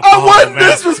to the alcohol. I wasn't man.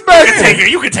 disrespectful.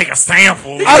 You can take a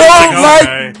sample. I don't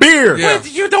like beer. Yeah.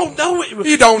 But you don't know it.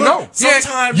 You don't know.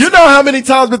 Sometimes You know how many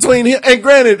times between him and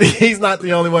granted, he's not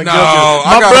the only one No, guilty. I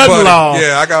My got a buddy. brother-in-law.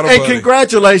 Yeah, I got a And buddy.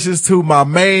 congratulations to my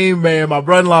main man, my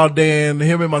brother-in-law Dan.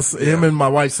 Him and my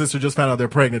wife's sister just found out they're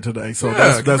pregnant today. So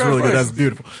that's really good. That's congratulations.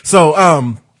 beautiful. So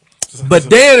but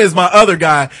Dan is my other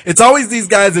guy. It's always these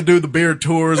guys that do the beer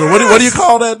tours or what do you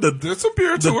call that? It's a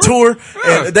beer The tour. tour.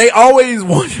 Yeah. And they always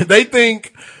they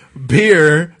think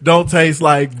beer don't taste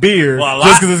like beer Well,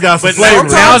 just because it's got some but flavor. now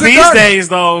Sometimes it these doesn't. days,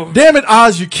 though, Damn it,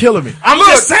 Oz, you're killing me. I'm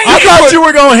just saying. I thought you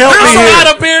were going to help me I'm here.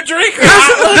 not a beer drinker.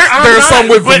 There's some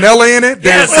with vanilla in it.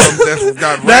 There's Yes. some that's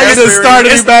got Now you just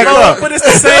raspberry. started me back up. But it's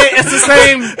the same. It's the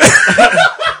same.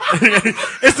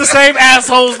 It's the same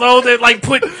assholes though that like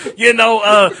put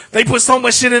they put so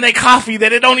much shit in their coffee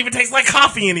that it don't even taste like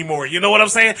coffee anymore. You know what I'm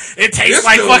saying? It tastes This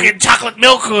like dude- fucking chocolate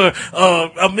milk or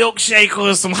a milkshake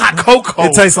or some hot cocoa.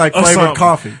 It tastes like or flavored something.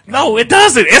 coffee. No, it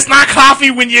doesn't. It's not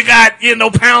coffee when you got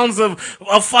pounds of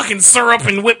fucking syrup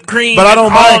and whipped cream. But I and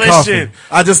don't all mind this coffee. shit.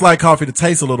 I just like coffee to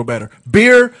taste a little better.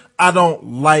 Beer, I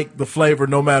don't like the flavor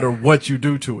no matter what you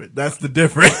do to it. That's the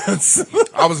difference.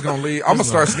 I was gonna leave. I'm gonna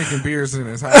start sneaking beers in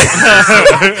his house. This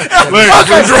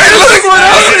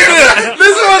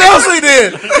is what else he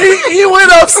did. He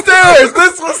went upstairs.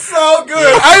 This was so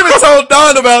good. I even told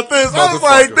Don about this. I was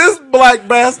like, this black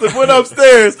bastard went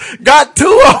upstairs, got 2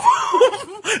 of them.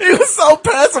 He was so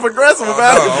passive aggressive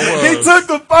about it. He took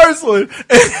the first one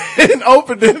and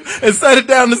opened it and set it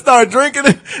down and started drinking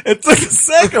it, and took the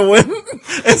second one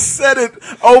and set it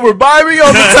over by me on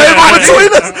the table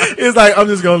between us. He was like, I'm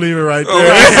just gonna leave it right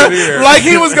there. Like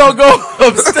he was gonna go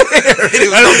upstairs. He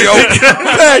was gonna be open.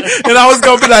 And I was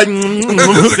gonna be like, You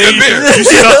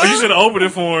should have opened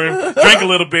it for him, drank a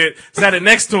little bit, sat it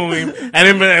next to him,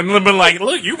 and then been like,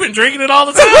 look, you've been drinking it all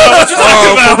the time. What you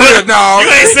talking about? For real, no. You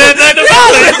ain't said nothing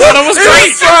about it. I thought it was he great.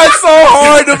 was trying so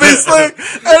hard to be slick.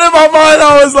 And in my mind,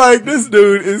 I was like, this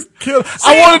dude is killing.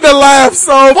 I wanted to laugh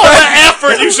so For bad. the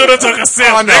effort, you should have took a sip.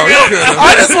 I know. nigga. You could've.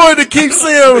 I just wanted to keep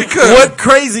seeing what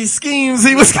crazy schemes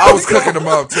he was. I was cooking them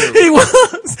up too. He was,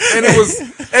 And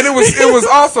it was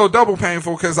also double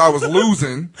painful because I was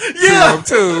losing. Yeah. to him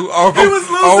too. he was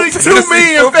losing to fantasy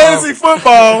me in football. fantasy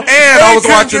football, And I was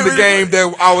couldn't watching get the me- game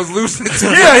that I was losing to.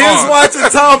 Yeah, he was on. watching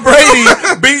Tom Brady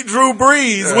beat Drew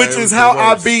Brees, Yeah, which it is was how the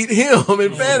I worst. beat him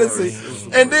in fantasy.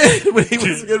 And then when he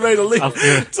was getting ready to leave,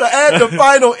 to add the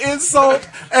final insult,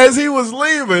 as he was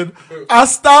leaving, I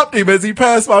stopped him as he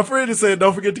passed my friend and said,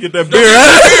 "Don't forget to get that beer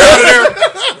out of here."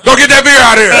 Go get that beer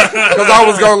out of here. Because I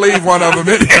was going to leave one of them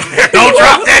in there. Don't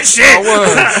drop that shit. I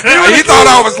was. He thought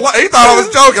I was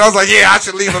joking. I was like, yeah, I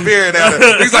should leave a beer in there.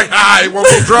 He's like, it won't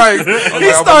be drank. He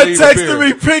started texting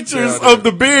me pictures of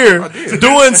the beer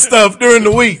doing stuff during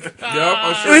the week. Yep,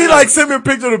 I sure He did. like sent me a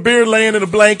picture of the beer laying in a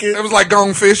blanket. It was like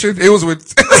gone fishing. It was with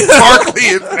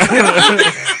Barkley.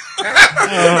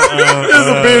 There's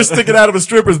a beer sticking out of a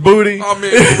stripper's booty. Oh,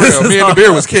 man, for real. Me and the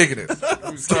beer was kicking it.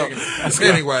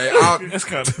 Anyway,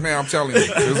 man, I'm telling you,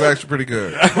 it was actually pretty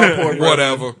good.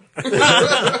 Whatever.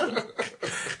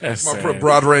 That's My sad.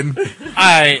 brethren.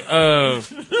 Alright, a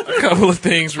couple of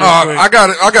things real quick. I got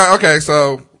it. Okay,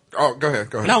 so. Oh, go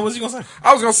ahead. No, what was you gonna say?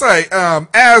 I was gonna say,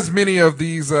 as many of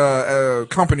these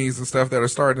companies and stuff that are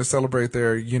starting to celebrate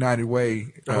their United Way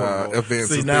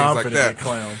events See, and now I'm things like finna that. get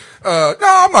clown. No,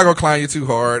 I'm not gonna clown you too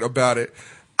hard about it.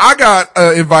 I got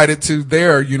invited to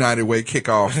their United Way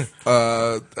kickoff.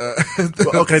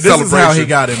 Okay, this is how he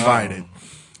got invited.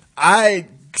 I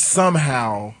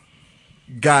somehow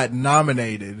got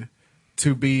nominated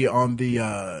to be on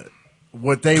the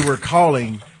what they were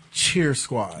calling Cheer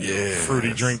Squad. Yeah,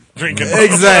 Fruity drinking.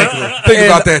 Exactly. Think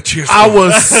about that Cheer Squad. I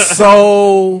was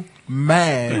so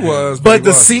mad. He was, but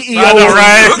the he wasn't. CEO, I know,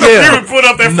 right? Yeah. He would put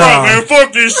up that Nah. front, man.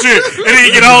 Fuck this shit. And then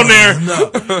you get on there.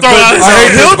 Throw out his I hate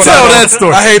own- this, He'll but tell I don't- that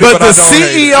story. I hate it, but but I the don't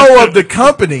hate it. CEO of the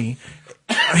company,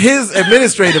 his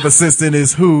administrative assistant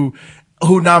is who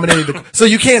nominated the. So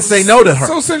you can't say no to her.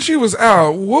 So since she was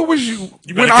out, what was you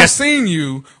when better I catch- seen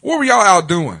you? What were y'all out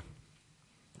doing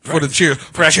for the cheer?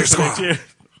 For the cheer Practice squad. cheer.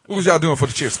 What was y'all doing for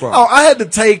the cheer squad? Oh, I had to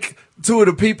take 2 of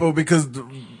the people because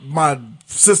my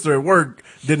sister at work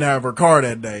didn't have her car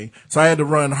that day. So I had to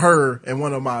run her and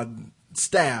one of my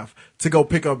staff to go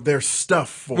pick up their stuff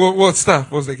for. What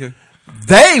stuff? What was they getting?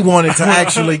 They wanted to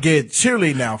actually get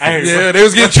cheerleading outfits. Yeah, they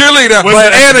was getting cheerleader Was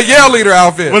it- and a yell leader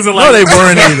outfit. Was it No, like they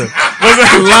weren't either. Was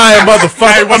it Lying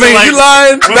motherfucker. was I mean, it like- you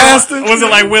lying was it- bastard. Was it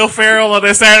like Will Ferrell on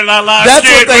that Saturday Night Live? That's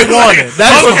skit? what they wanted.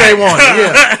 That's what Okay. they wanted.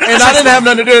 Yeah. And I didn't have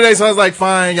nothing to do today, so I was like,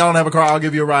 fine, y'all don't have a car, I'll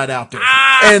give you a ride out there.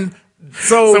 And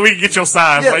so, So we can get your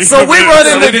sign. yeah, Like, so we run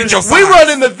So they did into your we signs. run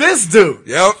into this dude.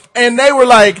 Yep. And they were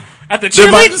like, at the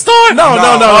Did my- cheerleading store?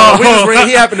 No. We just ran,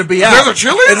 he happened to be out. There's a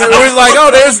cheerleader? And then we was like,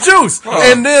 oh, there's Juice.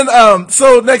 And then,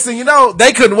 so next thing you know,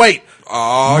 they couldn't wait.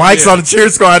 Oh, Mike's yeah. on the cheer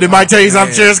squad. Did Mike tell you he's on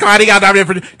the cheer squad? He got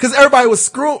nominated for because everybody was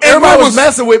screwed. Everybody what was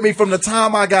messing with me from the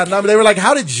time I got nominated. They were like,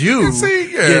 "How did you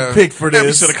get picked for You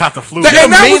this?" should have caught the flu. The And that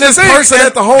was the meanest thing. person And-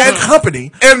 at the whole and-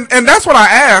 company. And that's what I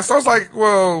asked. I was like,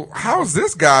 well, how is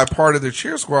this guy part of the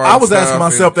cheer squad? I was and asking stuff?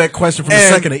 myself that question from the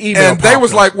second the email. And they popped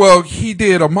was up. like, well, he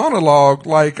did a monologue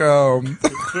like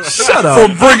 "Shut up."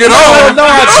 from Bring It Oh, On. no,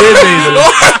 I didn't either.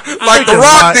 like The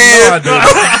Rock did. No, I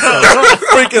didn't.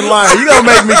 Freaking liar! You gonna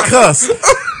make me cuss? You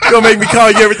gonna make me call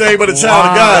you everything but a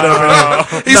child of God over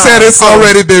here? He said it's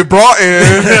already been brought in.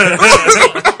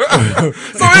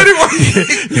 So anyway,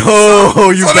 Yo,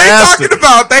 you so they bastard! talking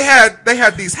about they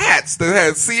had these hats that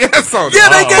had CS on them. Yeah,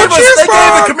 they gave For us. Cheer They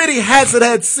Squad. gave the committee hats that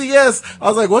had CS. I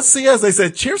was like, "What's CS?" They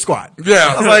said Cheer Squad.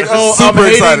 Yeah. I was like, "Oh, Super I'm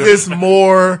hating excited. this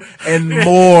more and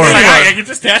more." Like, I gotta get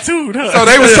this tattooed. Huh? So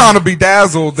they was trying to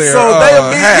bedazzle their So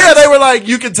they, hats. they were like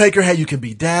you can take your hat, you can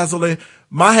be dazzling.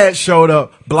 My hat showed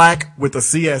up black with a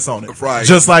CS on it. Right.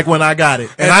 Just like when I got it.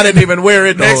 And I didn't even wear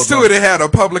it. Next to it had a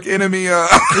Public Enemy dude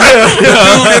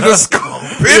in the scope.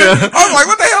 I was like,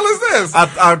 what the hell is this?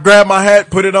 I grabbed my hat,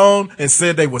 put it on, and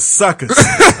said they were suckers.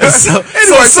 And so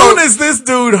as soon as this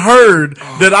dude heard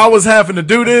that I was having to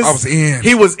do this, I was in.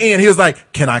 He was in. He was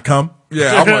like, "Can I come?"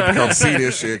 Yeah, I wanted to come see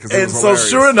this shit. Cause it And was so hilarious.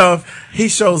 sure enough, he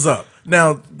shows up.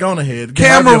 Now, go on ahead.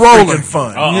 Camera Have your freaking rolling.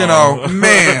 fun. You know,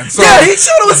 man. So, Yeah, he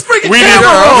showed us freaking We need, camera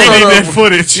we rolling. need that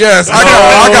footage. yes, I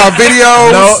got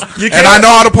videos. No, you and I can't. know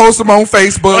how to post them on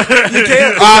Facebook. You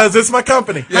can't because it's my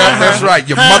company. Yeah, that's right.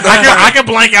 You mother. I can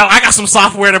blank out. I got some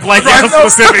software to blank out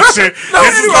specific shit.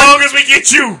 As long as we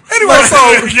get you.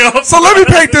 Anyway, Yo. so let me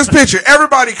paint this picture.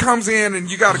 Everybody comes in and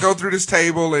you got to go through this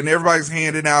table and everybody's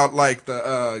handing out like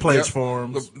the Pledge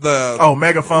forms. the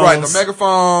megaphones. right, the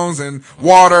megaphones and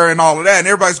water and all of that, and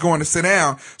everybody's going to sit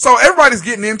down. So everybody's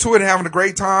getting into it and having a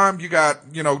great time. You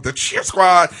got, the cheer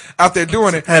squad out there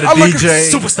doing it. Had a I look DJ.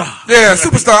 Superstar. Yeah,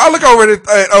 superstar. I look over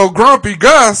at old Grumpy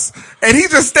Gus, and he's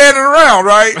just standing around,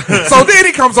 right? So then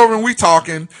he comes over and we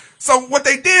talking. So what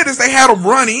they did is they had him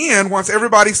run in once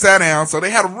everybody sat down. So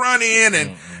they had him run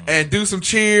in and do some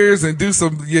cheers and do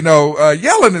some,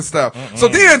 yelling and stuff. So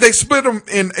then they split them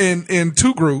in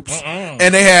two groups,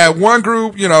 and they had one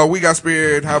group, we got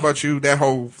Spirit. How about you? That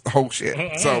whole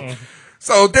shit.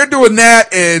 So they're doing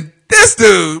that, and this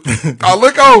dude, I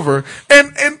look over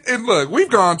and look, we've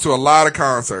gone to a lot of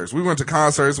concerts. We went to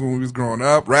concerts when we was growing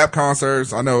up, rap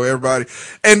concerts. I know everybody.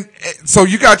 And so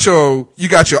you got your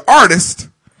artist,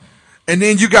 and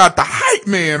then you got the hype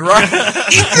man, right?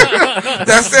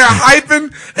 That's there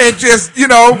hyping and just, dude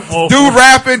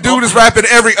rapping, dude is rapping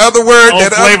every other word.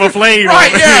 Flavor Flav.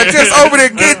 Right, yeah, just over there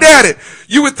getting at it.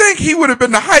 You would think he would have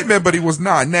been the hype man, but he was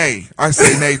not. Nay. I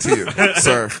say nay to you,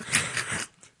 sir.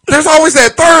 There's always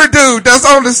that third dude that's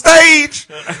on the stage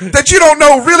that you don't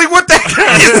know really what that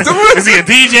guy is doing. Is he a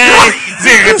DJ? Is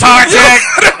he a guitar tech?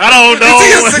 I don't know. Is he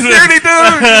a security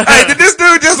dude? Hey, did this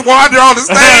dude just wander on the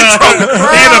stage from the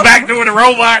crowd? In the back doing the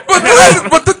robot.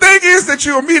 But the thing is that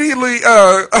you immediately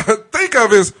think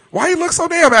of is, why he look so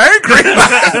damn angry?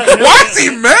 Why is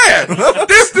he mad?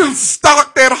 This dude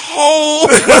stalked that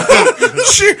whole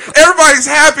cheer. Everybody's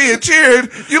happy and cheering.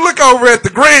 You look over at the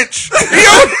Grinch.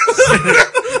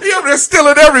 He over there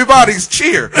stealing everybody's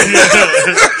cheer.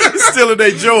 Stealing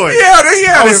their joy. Yeah, he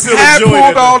had his still hat enjoying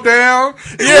pulled it. all down.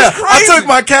 It Yeah, was I crazy. took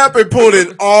my cap and pulled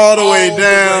it all the way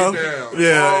down.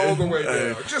 Yeah, all the way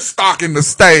down. Just stalking the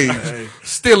stage,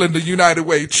 stealing the United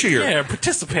Way cheer. Yeah,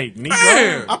 participate, Negro.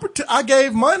 Man. I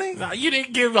gave money. Nah, you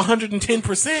didn't give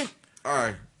 110%. All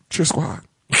right, cheer squad.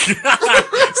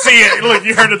 See, look,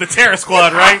 you heard of the Terror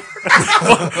Squad, right?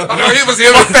 No, he was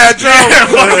him and Fat Joe.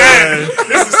 Fuck that.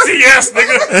 This is CS,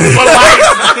 nigga. For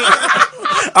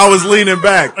life. I was leaning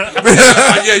back.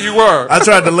 Yeah, you were. I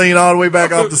tried to lean all the way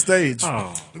back off the stage.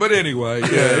 But anyway,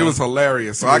 yeah, it was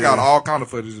hilarious. So I got all kind of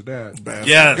footage of that.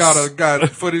 Yes. Got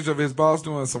footage of his boss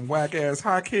doing some whack ass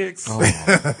high kicks. Oh my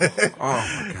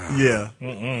god. Yeah.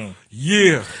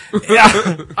 Yeah.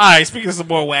 Yeah. All right, speaking of some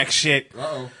more whack shit.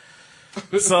 Uh-oh.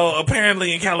 So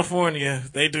apparently in California,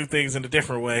 they do things in a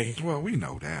different way. Well, we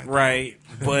know that. Right.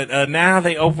 But now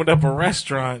they opened up a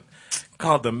restaurant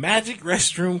called the Magic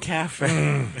Restroom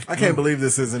Cafe. I can't believe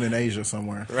this isn't in Asia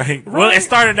somewhere. Right. Well, it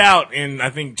started out in, I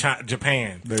think,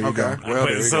 Japan. There you Okay. go. Well,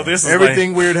 there you So go. this is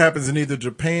Everything weird happens in either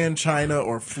Japan, China,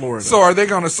 or Florida. So are they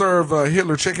going to serve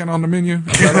Hitler chicken on the menu?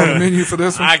 Is that on the menu for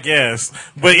this one? I guess.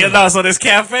 But you know, so this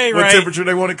cafe, what right? temperature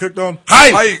they want it cooked on?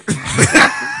 Hi.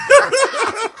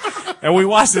 And we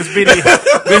watched this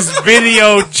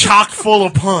video chock full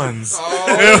of puns.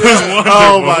 It was wonderful.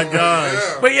 Oh my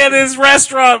gosh. But yeah, this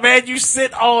restaurant, man, you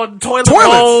sit on toilets.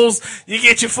 Bowls. You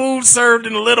get your food served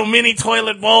in a little mini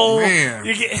toilet bowl. Man.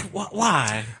 You get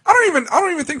why? I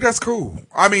don't even think that's cool.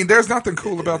 I mean, there's nothing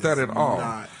cool about that at all.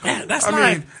 Yeah, that's I not.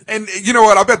 mean, and you know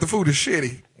what? I bet the food is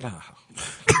shitty.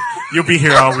 You'll be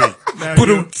here all week.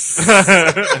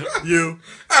 You.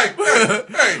 Hey,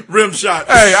 Rim shot.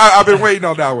 hey! I've been waiting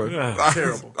on that one.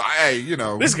 Terrible. Hey, you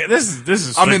know, This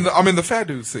is. I'm in the fat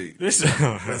dude seat.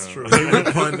 That's True. They would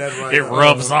pun that right. It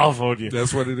rubs off on you.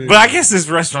 That's what it is. But I guess this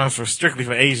restaurant's strictly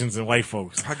for Asians and white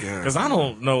folks. I guess. Because I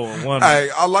don't know one. Hey,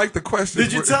 I like the question.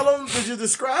 Did you tell them? Did you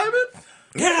describe it?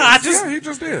 Yeah, I just. Yeah, he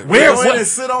just did. Where? Go in and What,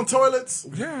 sit on toilets.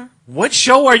 Yeah. what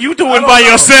show are you doing don't by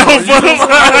know. yourself? And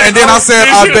then I said,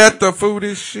 I bet the food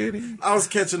is shitty. I was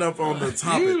catching up on the You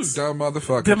topics. dumb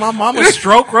motherfucker. Did my mama's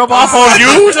stroke rub off on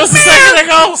you just a second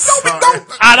ago?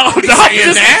 I don't know.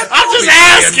 I'm just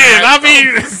asking. I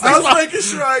mean, I was making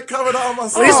sure I covered all my.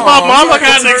 at least my mama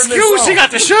got an excuse. She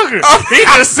got the sugar. He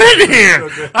just sitting here.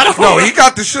 I don't No, know. he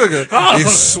got the sugar.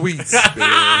 It's sweets,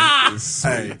 man. It's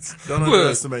Hey, sweets. don't Look,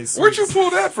 underestimate sweets. where'd you pull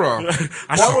that from?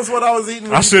 That was what I was eating.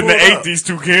 When I you shouldn't have pulled ate up. these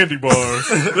 2 candy bars.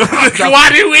 Why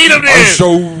do you eat them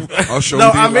then? I'll show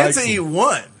No, thee I meant like to eat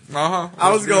one. Uh-huh.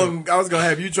 I was gonna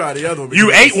have you try the other one. You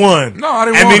because- ate one. No, I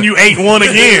didn't And want then it. you ate one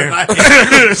again.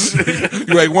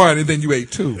 You ate one and then you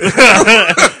ate 2. They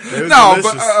were No,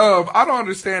 delicious. but I don't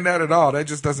understand that at all. That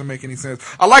just doesn't make any sense.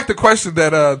 I like the question that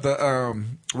the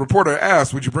reporter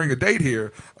asked. Would you bring a date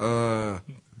here? I'll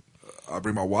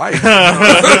bring my wife. New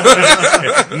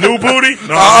booty?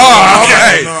 No.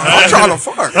 Okay. I'm trying to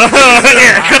fuck.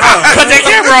 Yeah, cut that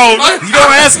camera on. You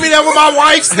gonna ask me that with my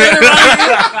wife standing right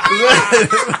here?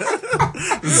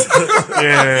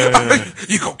 Yeah.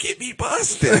 You gonna get me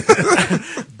busted.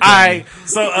 Alright,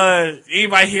 so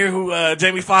anybody here who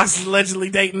Jamie Foxx is allegedly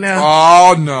dating now?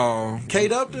 Oh, no.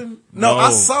 Kate Upton? No, No.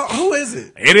 I saw. Who is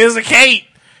it? It is a Kate.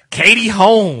 Katie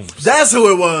Holmes. That's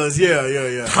who it was.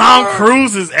 Yeah. Tom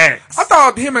Cruise's ex. I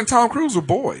thought him and Tom Cruise were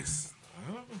boys.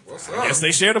 I guess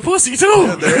they share the pussy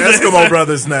too. They're Eskimo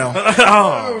brothers now.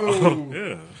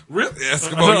 Really?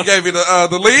 Eskimo, you gave me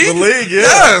the league? The league, yeah.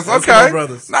 Yes, Eskimo okay.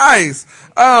 brothers. Nice.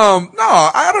 No,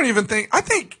 I don't even think, I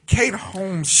think Kate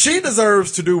Holmes. She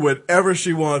deserves to do whatever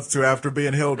she wants to after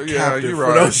being held Yeah, captive you're for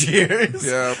right. those years.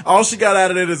 Yeah. All she got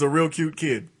out of it is a real cute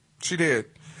kid. She did.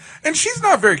 And she's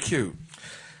not very cute.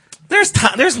 There's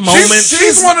moments.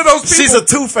 She's one of those people. She's a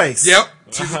two-face. Yep.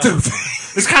 She's a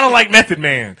two-face. It's kind of like Method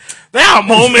Man. There are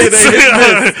moments. They hit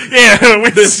yeah.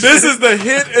 This is the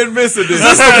hit and miss of this.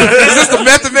 Is this the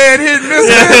Method Man hit and miss?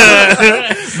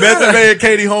 Method Man,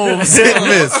 Katie Holmes, hit and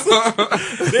miss.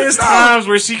 There's times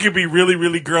where she could be really,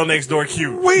 really girl next door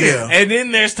cute. Where? And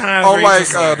then there's times Oh, where like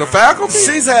it's just the faculty?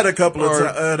 She's had a couple of Or-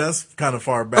 times. That's kind of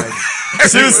far back.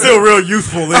 She was still real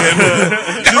youthful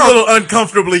then. She's a little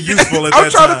uncomfortably youthful at I'm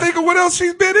that trying time. to think of what else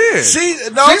she's been in. I'm She's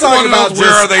one talking of about those,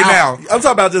 where are they out- now? I'm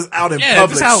talking about just out in Yeah,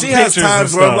 public. just out She has pictures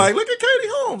times and where I'm stuff. like, look at Katie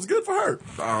Holmes, good for her.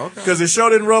 Oh, okay. Because it sure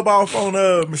didn't rub off on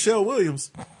Michelle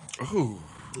Williams. Ooh.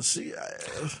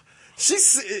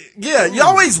 You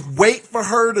always wait for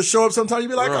her to show up. Sometimes you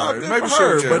be like, Right. oh, good Maybe for she'll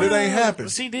her, get but it. it ain't happened.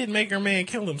 She did make her man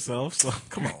kill himself, so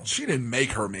come on. She didn't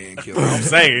make her man kill I'm him.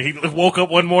 saying he woke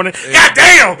up one morning. God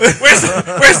damn! Where's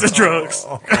the drugs?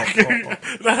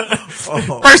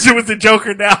 First it was the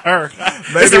Joker, now her.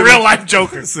 It's the Maybe- real life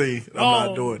Joker. See, I'm Oh.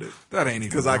 not doing it. That ain't even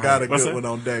Because I got a What's good that? one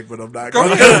on deck, but I'm not Go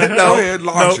going ahead. to. Go ahead,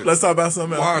 launch it. Let's talk about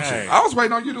something else. Launch Hey. it. I was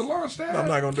waiting on you to launch that. I'm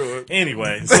not going to do it.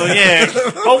 Anyway, so yeah,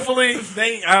 hopefully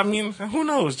who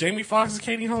knows? Jamie Foxx and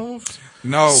Katie Holmes?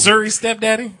 No. Surrey's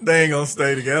stepdaddy? They ain't going to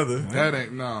stay together. That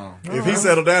ain't, no. If he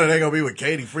settled down, it ain't going to be with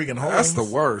Katie freaking Holmes. That's the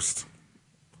worst.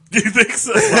 You think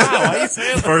so? Wow, why you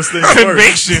saying that? First thing first.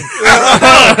 Conviction.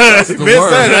 That's the Vince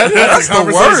worst. said that. That's the the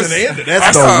conversation worst. ended. That's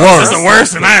That's the worst. the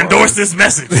worst, and I endorse this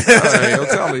message. Hey, I'm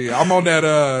telling you, I'm on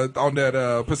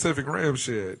that Pacific Rim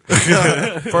shit.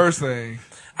 First thing,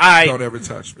 I don't ever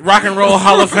touch me. Rock and Roll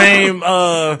Hall of Fame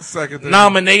Second thing,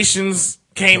 nominations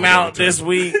came out this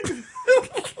week.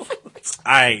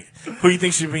 Alright, who you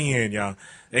think should be in, y'all?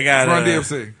 They got Run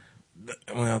DMC.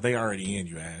 well, they already in,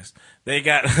 you ass. They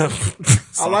got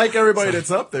I like everybody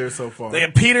that's up there so far. they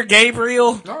got Peter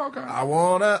Gabriel, Oh, okay. I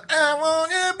wanna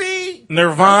be.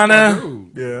 Nirvana,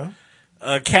 Dude. Yeah.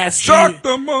 Cat Shark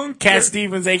the monkey. Cat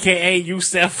Stevens, aka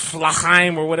Yusef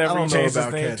Lahaim or whatever I don't he know changed his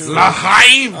about name Cat to. Stevens.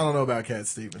 Lahaim. I don't know about Cat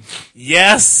Stevens.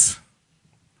 Yes.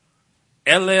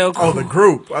 LL Cool. Oh, the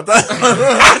group. I thought.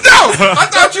 I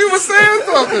thought you were saying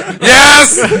something.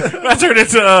 Yes. I turned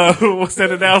into what's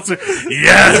that announcer?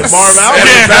 Yes. Marv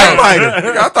Albert,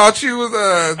 backbiter. I thought you was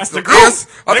That's the group. yes.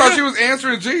 I thought you was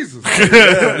answering Jesus.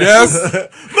 Yes.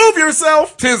 Move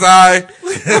yourself. Tis I.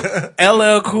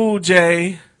 LL Cool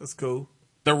J, That's cool.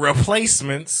 The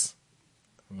Replacements.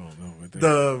 I don't know what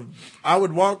that I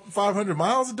would walk 500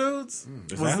 miles, dudes.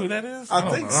 is. That who that is? I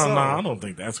don't think know. so. No, I don't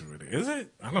think that's who it is. Is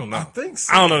it? I don't know. I think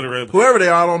so. I don't know the real. Whoever they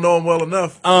are, I don't know them well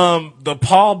enough. The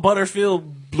Paul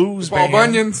Butterfield Blues Paul Band.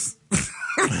 Bunyan's.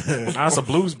 That's a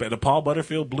blues band. The Paul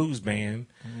Butterfield Blues Band.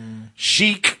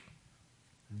 Chic,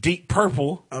 Deep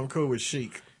Purple, I'm cool with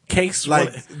Chic. Case.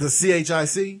 Like the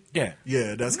CHIC? yeah,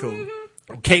 Yeah, that's cool.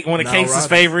 Cake. One of Nile Case's Rodgers.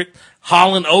 favorite.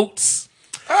 Holland Oates,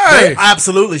 Hey.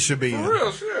 Absolutely should be in.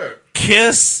 Real shit.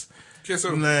 Kiss, Kiss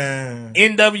who? Nah.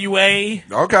 NWA.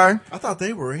 Okay. I thought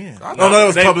they were in. I No, that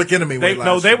was They- Public Enemy. They, went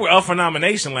no, last they year. were up for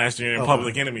nomination last year, and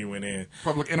Public Enemy went in.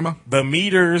 Public Enema. The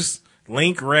Meters,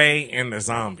 Link Ray, and the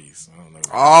Zombies. I don't know.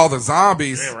 All the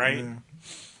zombies. Yeah, right?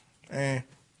 Eh.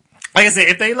 Like I said,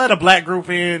 if they let a black group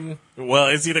in, well,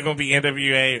 it's either going to be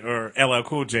NWA or LL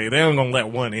Cool J. They're only going to let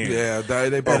one in. Yeah,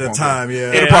 they both At a won't time, go.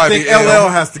 yeah. It'll I probably think be L. LL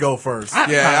has to go first.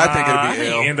 Yeah, I think it'll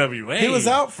be I L. think NWA. He was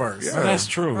out first. Yeah. That's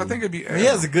true. I think it'd be L. He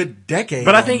has a good decade.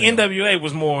 But I on think there. NWA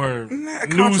was more news,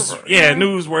 controversial.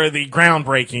 newsworthy,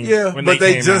 groundbreaking. Yeah, when but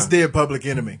they came just out. did Public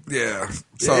Enemy. Yeah.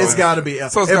 So It's got to be L.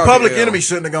 So it's and gotta be Public L. Enemy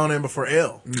shouldn't have gone in before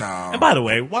L. No. And by the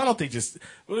way, why don't they just?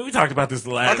 We talked about this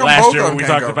How last come both year of when them we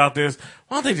can't talked go? about this.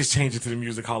 Why don't they just change it to the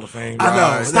Music Hall of Fame? I know.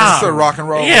 Right. Stop. That's the rock and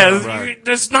roll. Yeah, Right.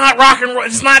 it's not rock and roll.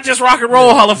 It's not just Rock and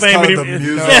Roll Hall of Fame called the anymore.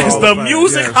 Music Yes, Hall the of Fame.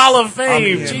 Music Yes. Hall of I'm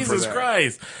Fame. in for Jesus that.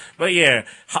 Christ! But yeah,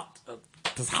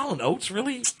 does Hall and Oates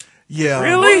really? Yeah.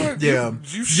 Really? Yeah.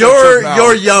 You shut your mouth.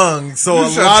 You're young, so You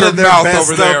a shut lot your of their mouth best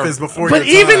over stuff there. is before But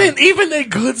your time. even their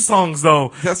good songs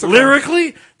though, That's okay.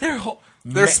 lyrically,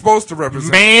 They're supposed to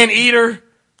represent. Man Eater,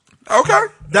 Okay.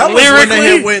 that was when they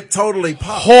lyrically- had went totally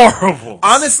pop. horrible.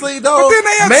 Honestly, though, But then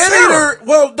they had Man Sarah. Eater.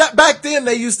 Well, back then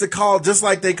they used to call just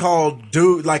like they called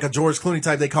dude like a George Clooney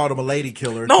type. They called him a lady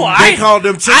killer. No, they called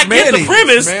them chicks I get man the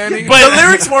premise, Man Eater. but The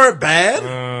lyrics weren't bad.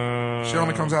 She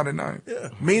only comes out at night. Yeah.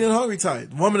 Mean and hungry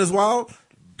type. Woman is wild.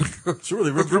 She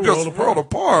really ripped the Rip world us world apart. I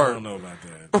apart. don't know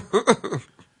about that.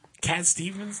 Cat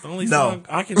Stevens, the only No. song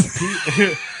I can.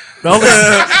 The only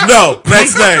No,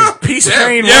 next name. Peace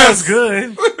Train yes. was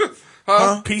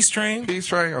good. Peace Train. Peace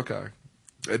Train. Okay.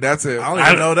 And that's it. I don't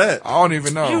even know that. I don't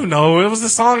even know. You know, it was the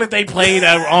song that they played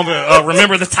on the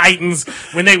Remember the Titans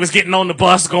when they was getting on the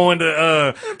bus going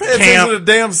to Pay attention camp. to the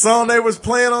damn song they was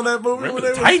playing on that movie. Remember when the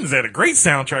they was- Titans had a great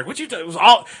soundtrack. What you? It was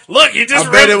all. Look, you just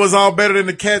I bet it was all better than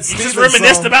the Cat you Stevens just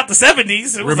reminisced song. about the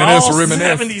 '70s. It was Reminisce, all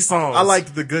reminisce. '70s songs. I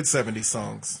liked the good 70s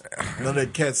songs. None of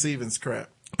that Cat Stevens crap.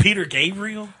 Peter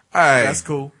Gabriel. Hey, That's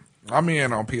cool. I'm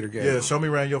in on Peter Gabriel. Yeah, show me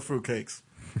around your fruitcakes.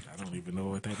 I don't even know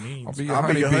what that means. I'll be your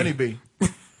I'll be your honeybee.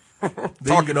 honeybee.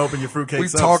 Then you can open your fruitcakes We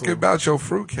up. talking so- about your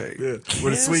fruitcake. Yeah,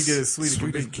 where the sweet get as sweet as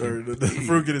Sweet can as be. can Or the be.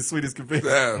 fruit get as sweet as can be.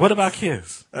 Yeah. What about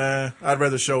Kiss? I'd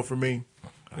rather show for me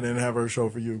and then have her show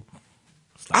for you.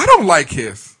 I don't like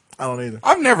Kiss. I don't either.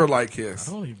 I've never liked Kiss.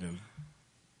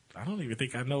 I don't even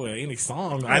think I know any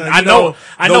song. You I know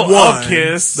the one, of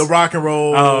Kiss. the rock and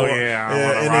roll. Oh, yeah, I wanna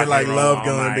and rock then like and roll Love all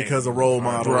Gun night. because of role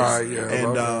models. Right, yeah,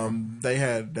 And Love they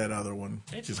had that other one.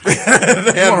 They just They I had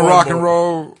want to one rock more. and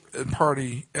roll and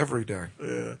party every day.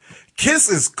 Kiss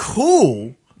is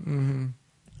cool. Mm-hmm.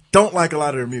 Don't like a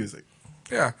lot of their music.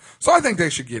 Yeah. So I think they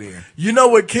should get in. You know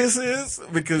what Kiss is?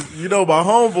 Because you know my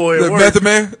homeboy at The work. Method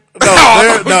Man?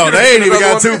 No, they ain't even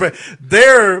got Another two one? bands.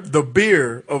 They're the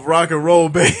beer of rock and roll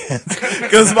bands.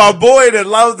 Because my boy that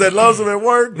loves them at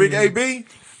work, Big Mm-hmm. AB,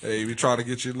 Hey, we trying to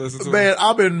get you to listen to man, him?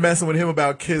 I've been messing with him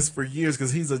about Kiss for years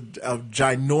because he's a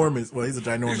ginormous. Well, he's a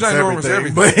ginormous, He's ginormous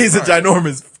everything. but he's a Right.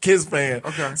 ginormous Kiss fan.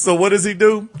 Okay. So what does he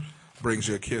do? Brings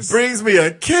you a kiss. Brings me a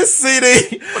Kiss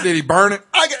CD. What, did he burn it?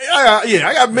 I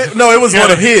got no, it was Got one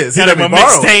a- of his. He got let him me a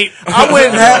borrow. mixtape. I went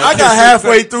and I got Kiss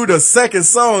halfway through the second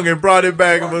song and brought it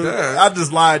back. And was, damn. I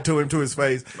just lied to him to his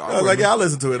face. I was like, yeah, I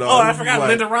listened to it all. Oh, I forgot Like,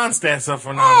 Linda Ronstadt's up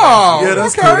for now. Oh, Yeah,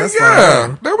 that's okay, cool. That's yeah.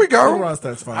 fine. There we go.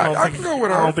 Ronstadt's fine. I can go with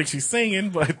I her. don't think she's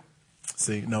singing, but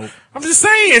See, no. I'm just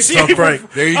saying. She Tough break.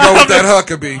 There you go with that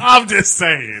Huckabee. I'm just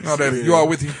saying. No, that, you are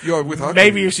with Huckabee.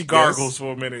 Maybe if she gargles Yes.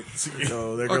 for a minute.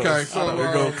 No, there goes. Okay, so,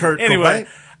 there goes Kurt Anyway,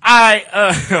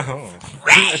 Kurt.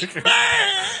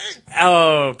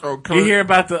 you hear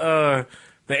about the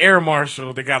air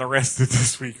marshal that got arrested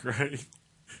this week, right?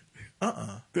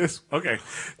 This okay.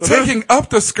 Taking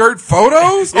up the skirt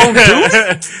photos on duty?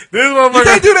 This You motherfucker.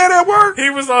 can't do that at work? He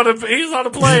was on the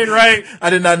plane, right?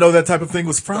 I did not know that type of thing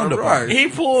was frowned upon. Right. He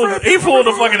pulled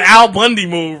a fucking Al Bundy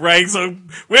move, right? So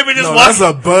women just No, walk. that's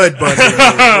a Bud Bunny.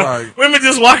 Right. Women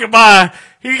just walking by.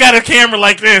 He got a camera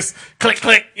like this. Click,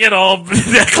 click,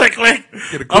 click, click.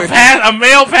 Get a quick- A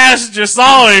male passenger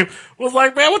saw him, was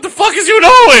like, man, what the fuck is you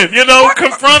doing?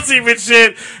 Confronts him and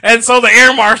shit. And so the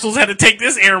air marshals had to take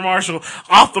this air marshal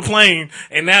off the plane,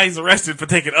 and now he's arrested for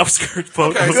taking upskirt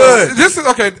photos. Okay, Good. so this is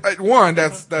okay. One,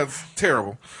 that's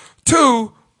terrible.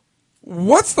 Two,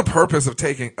 what's the purpose of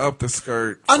taking up the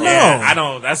skirt? I know. Yeah, I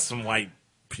know. That's some white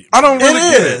I don't really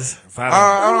It get is. it.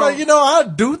 I'm like, I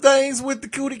do things with the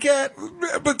cootie cat,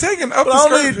 But taking up but the I skirt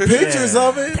don't need pictures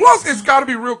of it. Plus, it's got to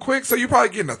be real quick, so you're probably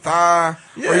getting a thigh,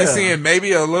 or Yeah. you're seeing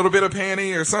maybe a little bit of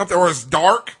panty or something, or it's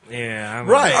dark. Yeah, I don't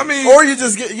Right. I mean- or you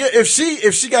just get,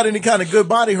 if she got any kind of good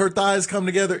body, her thighs come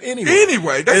together anyway.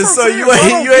 Anyway, that's And what so I'm saying. you I don't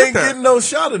ain't get that. getting no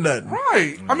shot of nothing.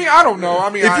 Right. I mean, I don't know. I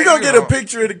mean, If you're going to get a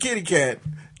picture of the kitty cat,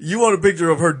 you want a picture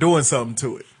of her doing something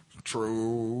to it.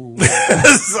 True.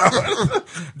 So-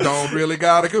 Don't really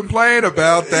gotta complain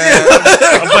about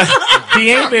that. But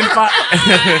he ain't been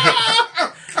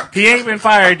he ain't been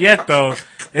fired yet, though.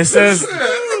 It says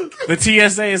the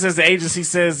TSA. It says the agency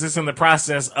says it's in the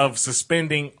process of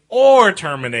suspending or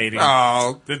terminating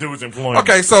Oh. the dude's employment.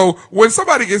 Okay, so when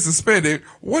somebody gets suspended,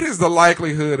 what is the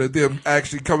likelihood of them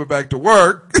actually coming back to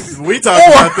work? We talked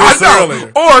about this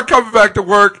earlier. Or coming back to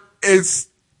work is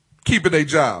keeping a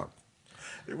job.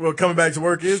 Well, coming back to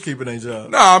work is keeping a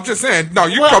job. No, I'm just saying, no,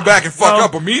 you Well, come back and fuck well-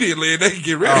 up immediately and they can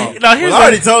get rid of you. Now here's Well, I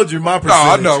already told you my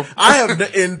percentage. I know. I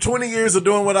have, in 20 years of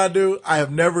doing what I do, I have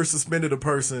never suspended a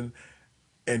person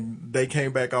and they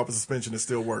came back off of suspension and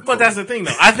still work. But that's the thing,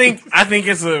 though. I think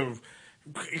it's a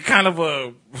kind of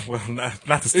a not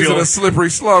to Is steal it a slippery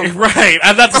slope? right.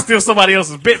 Not to steal somebody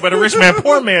else's bit, but a rich man,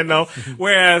 poor man, though.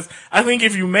 Whereas I think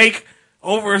if you make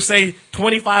over say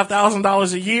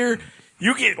 $25,000 a year,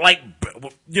 you get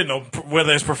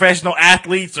whether it's professional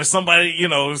athletes or somebody,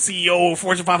 CEO of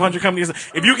Fortune 500 companies.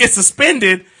 If you get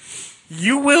suspended,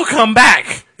 you will come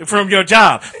back from your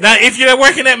job. Now, if you're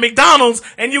working at McDonald's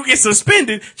and you get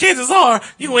suspended, chances are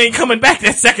you ain't coming back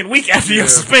that second week after your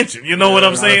suspension. You know what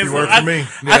I'm saying? if you work for me.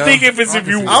 I think if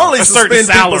you I only a certain suspend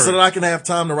people salary. so that I can have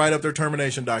time to write up their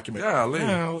termination document. Yeah,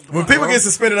 When people get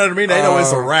suspended under me, they know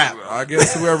it's a wrap. I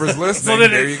guess whoever's listening, then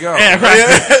there you go. Yeah,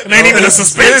 right. It ain't even a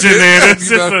suspension, man. It's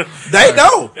just They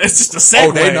know. it's just a segue.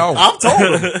 Oh, they know. I'm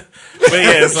told them. But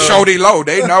yeah, so Shody low,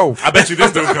 they know. I bet you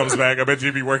this dude comes back. I bet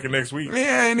you'll be working next week.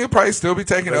 Yeah, and he'll probably still be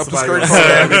taking up the skirt.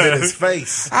 Somebody in his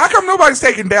face. How come nobody's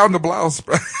taking down the blouse?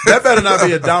 That better not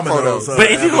be a Domino's. But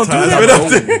if you're gonna do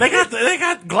advertisement. that, they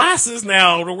got glasses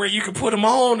now to where you can put them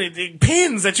on and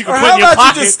pins that you can Or put how in your about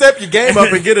pocket. you just step your game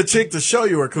up and get a chick to show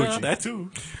you her coochie? That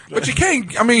too. But you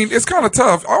can't, I mean, it's kind of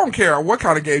tough. I don't care what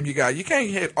kind of game you got. You can't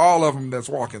hit all of them that's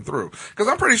walking through. Because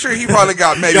I'm pretty sure he probably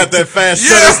got maybe. Got that fast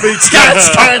Yeah. shutter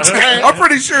speed. I'm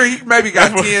pretty sure he maybe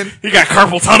got 10. He got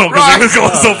carpal tunnel because Right. he was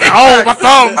going so fast. Oh, my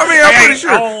thumb. I mean, I'm pretty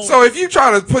sure. Oh. So if you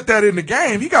try to put that in the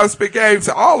game, he got to spit game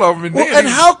to all of them. And Well, then and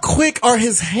how quick are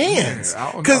his hands? Yeah,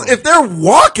 I don't Because know. if they're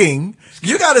walking,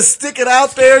 you got to stick it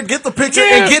out there, get the picture,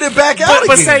 and get it back out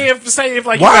But again. say if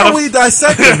like Why you got are we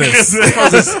dissecting this?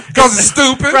 because it's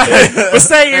stupid. Right. But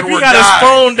say if And you we're got his dying.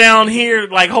 phone down here,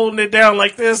 like holding it down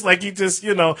like this, like you just,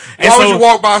 and Why would you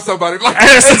walk by somebody like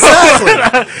Exactly. She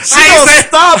I ain't gonna saying-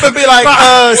 stop and be like,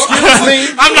 excuse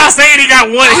me. I'm not saying he got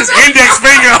his index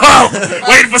finger up,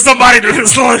 waiting for somebody to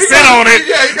just sit on it.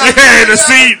 Yeah, he got- Yeah, the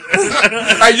seat.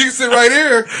 Hey, you can sit right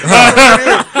here. Right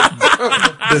here.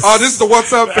 Oh, this is the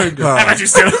what's up finger. I bet you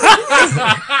still.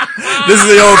 This is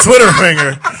the old Twitter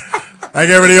finger. I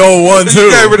gave her the old one too.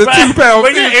 You gave it a 2 pound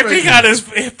But yeah, if he finger. got his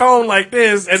phone like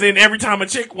this, and then every time a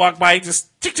chick walk by, he just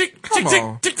tick tick tick tick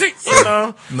on. tick tick. You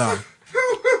know, No.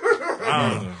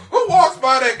 Who walks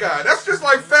by that guy? That's just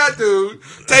like fat dude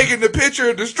taking the picture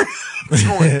of the street.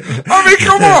 I mean,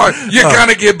 come on. You're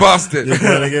gonna get busted. You're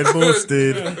gonna get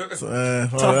boosted. So,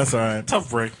 well, that's all right. tough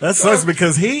break, That sucks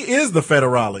because he is the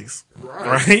federales.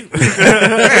 right?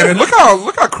 Man, and look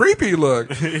how creepy he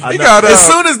look. He got As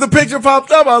soon as the picture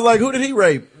popped up, I was like, who did he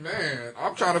rape? man,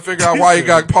 I'm trying to figure out why he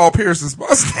got Paul Pierce's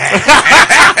mustache.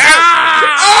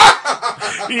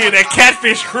 Yeah, that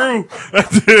catfish crew,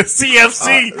 the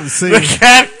CFC, see. the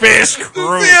catfish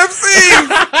crew.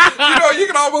 CFC. You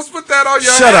can almost put that on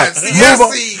your Shut hat. up.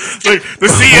 CFC. Like, the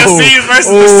CFCs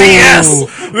versus the CS.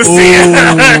 The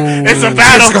CS. It's a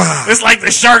battle. It's like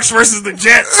the Sharks versus the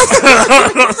Jets.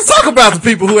 Talk about the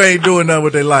people who ain't doing nothing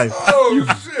with their life. Oh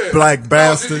shit. Black Oh, did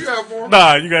bastard. you have more?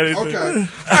 Nah, you got it. Okay.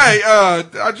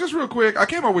 Hey, just real quick, I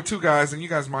came up with 2 guys, and you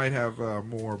guys might have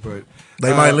more, but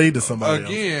They might lead to somebody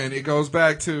else. again, it goes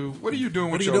back to what are you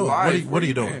doing with are you your doing? life? What are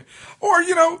you doing? Or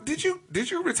did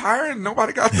you retire and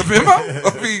nobody got the memo?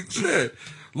 I mean, shit.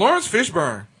 Lawrence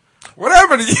Fishburne.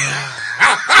 Whatever to you.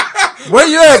 Where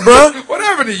you at, bro?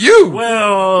 Whatever to you.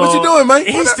 Well, What you doing, man?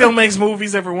 He still makes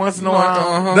movies every once in a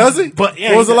while. Does he? But, yeah,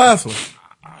 what was he the last one?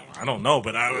 I don't know,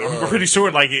 but I'm pretty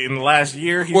sure, like in the last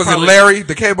year, he Was probably, it Larry,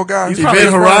 the cable guy? He's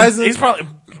Event Horizon? He's probably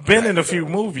been in a few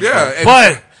movies. Yeah,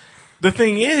 but the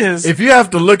thing is, If you have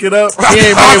to look it up, he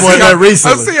ain't made one that I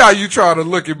recently. see how you trying to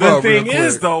look him the up. thing real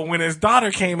is quick. though, when his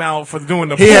daughter came out for doing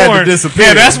the He porn, had to disappear.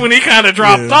 yeah, that's when he kind of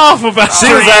dropped off about She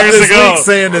 3 was out years this ago. week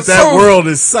saying that So- world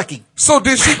is sucky. So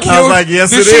did she kill? I was like, yes,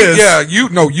 did it she, is. Yeah, you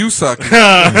sucky,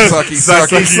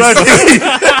 sucky. Sucky.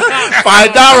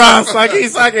 $5,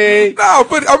 sucky. No,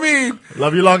 but I mean,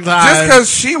 Love you long time. just because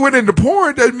she went into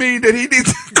porn doesn't mean that he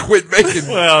needs to quit making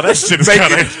Well, that shit is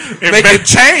making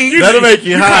change. That'll make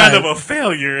you You're high. kind of a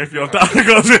failure if your daughter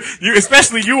goes. You,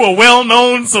 especially you, a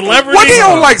well-known celebrity. What, he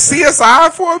on like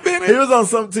CSI for a He minute? was on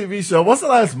some TV show. What's the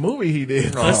last movie he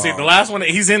did? Let's see. The last one,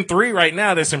 he's in 3 right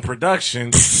now. That's in production.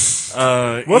 What's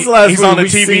the last He's movie on a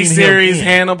we've TV seen him series, in?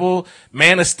 Hannibal,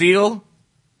 Man of Steel,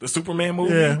 the Superman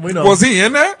movie. Yeah, we know. Was he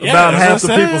in that? Yeah, About that's half the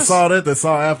what it people says. saw that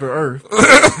saw After Earth.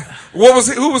 What was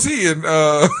he? Who was he in?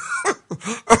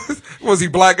 Was he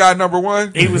black guy number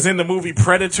 1? He was in the movie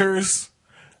Predators.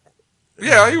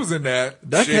 Yeah, he was in that.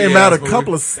 That Shitty came out a ass movie.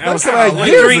 couple of That was came out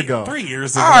like years ago. 3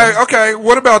 years ago. All right, okay.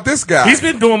 What about this guy? He's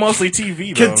been doing mostly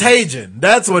TV though. Contagion.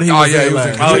 That's what he Oh was yeah, in he was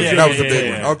in last. Oh, Contagion. yeah, That yeah, was a yeah, big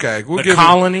yeah. one. Okay, we'll The give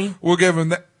Colony. We'll give him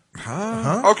that.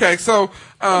 Huh? Okay, so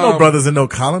No brothers in no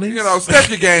colonies. you know, step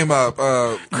your game up.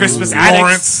 Christmas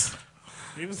Lawrence. Addicts.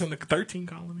 He was in the 13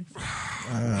 Colonies.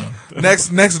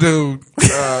 Next dude.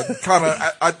 Kind of.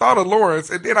 I thought of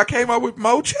Lawrence, and then I came up with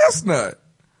Mo Chestnut.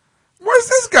 Where's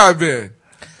this guy been?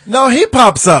 No, he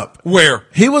pops up. Where?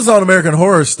 He was on American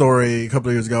Horror Story a couple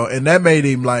of years ago, and that made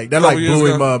him like that. Like Couple years blew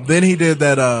him ago. up. Then he did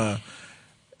that.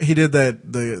 He did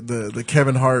that the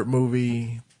Kevin Hart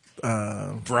movie.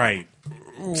 Right.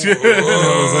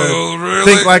 Oh, really?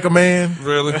 Think Like a Man.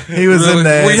 Really? He was in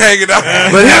that. We hanging out.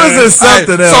 But he was in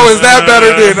something Hey, else. So is that better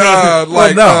than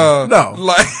like no.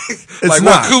 like like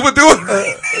not. what Cuba doing?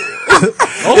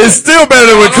 It's still better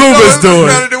than what Cuba's Better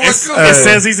doing. than what It Cuba.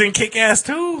 says he's in Kick-Ass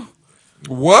too.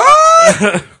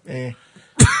 What?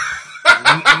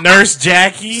 Nurse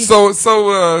Jackie. So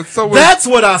That's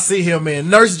what I see him in.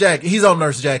 Nurse Jackie. He's on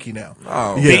Nurse Jackie now.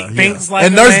 Oh. yeah, Things yeah. Like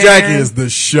and a Nurse Man. Jackie is the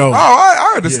show. Oh,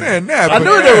 I understand that. I but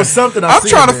knew there was something I I'm see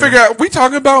trying to in figure out. We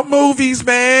talking about movies,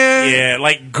 man. Yeah,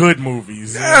 like good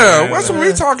movies. Yeah, that's what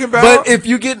we talking about. But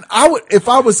if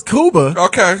I was Cuba,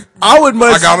 okay, I would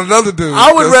I got another dude.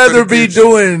 I would that's rather gonna be get you.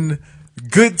 doing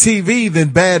good TV than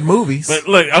bad movies. But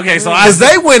look, okay, so Because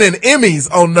they winning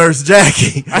Emmys on Nurse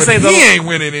Jackie. I say He the ain't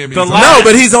winning Emmys. the huh? last- No,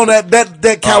 but he's on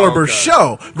that caliber okay.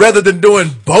 show rather than doing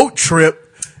Boat Trip,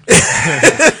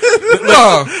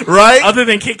 No. right? other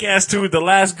than Kick-Ass 2, the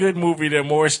last good movie that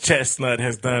Morris Chestnut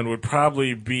has done would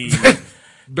probably be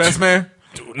Best man.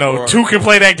 no, 2 can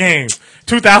play that game.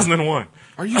 2001.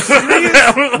 Are you serious?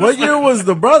 What year was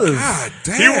The Brothers? God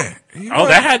damn. Oh,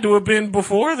 that had to have been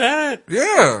before that.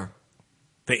 Yeah.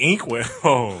 The Inkwell.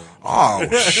 Oh. Oh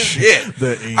shit.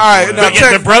 The All right, now But yeah,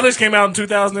 check. the Brothers came out in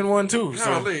 2001 too. So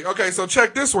Golly. Okay, so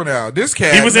check this one out. This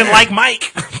cat. he was in man. Like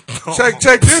Mike.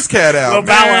 Check this cat out, Lil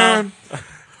Bow Wow. man.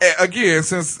 Again,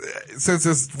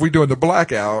 since we doing the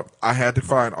blackout, I had to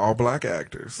find all black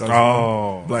actors.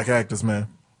 Oh. Black actors, man.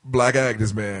 Black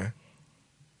actors, man.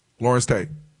 Lawrence Tate,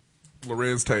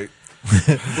 Lorenz Tate.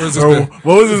 Where's this Or, man?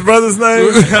 what was his brother's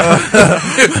name?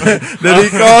 That he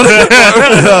called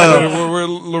it? Where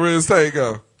Lorenz Tate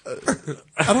go?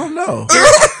 I don't know.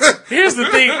 Here's the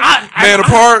thing. Man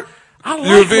apart. I You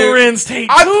like event- Lorenz Tate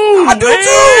too. I do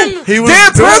man. too. He was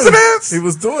Dead doing it. presidents. He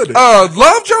was doing it.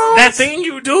 Love Jones. That thing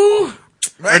you do.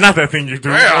 Or not that thing you do.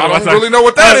 Man, I What's don't really know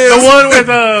what that is. The one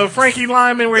with Frankie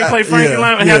Lyman where he played Frankie yeah,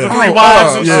 Lyman and had the yeah. 3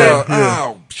 wives and yeah. shit.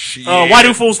 Oh shit. Why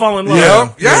do fools fall in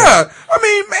love? Yeah. I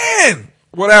mean, man,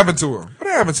 what happened to him? What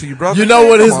happened to you, brother? You know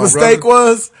what Come his on, mistake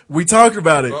brother. was? We talked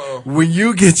about it. When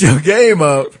you get your game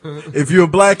up, if you're a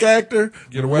black actor,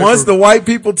 Get away once from- the white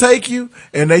people take you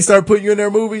and they start putting you in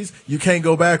their movies, you can't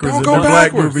go backwards Don't in go the black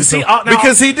backwards. movies. See, So- now-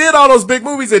 because he did all those big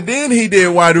movies and then he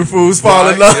did Why Do Fools Fall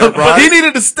in Right, Love. yeah, right. He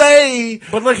needed to stay.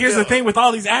 But look, here's the thing with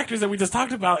all these actors that we just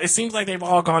talked about. It seems like they've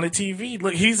all gone to TV.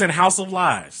 Look, he's in House of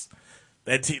Lies.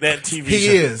 That TV He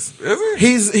show. is.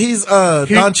 Is He's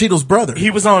Don Cheadle's brother. He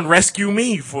was on Rescue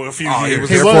Me for a few Oh, he years. was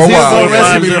He there was, for a he was while. on Yeah,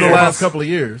 Rescue Me he for the was. last couple of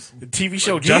years. The TV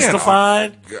show Again,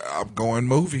 Justified. I'm going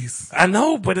movies. I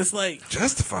know, but it's like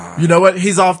Justified. You know what?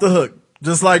 He's off the hook,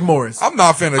 just like Morris. I'm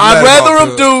not finna. I'd let rather off him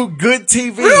the- do good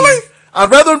TV. Really?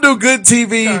 I'd rather him do good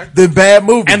TV than bad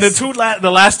movies. and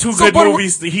the last 2 good but-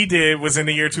 movies that he did was in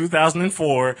the year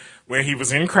 2004 where he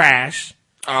was in Crash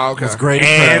Oh, okay. It's great.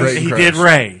 and Great he Crash. did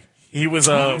Ray. He was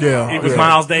Yeah, he was yeah.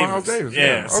 Miles Davis. Miles Davis.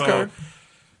 Yeah. So, Okay.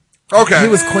 Okay. He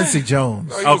was Quincy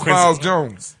Jones. He Oh, was Quincy. Miles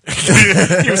Jones.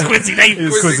 He was Quincy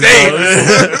Davis. Quincy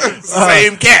Davis.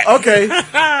 Same cat. Okay. So All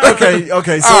right,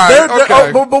 they're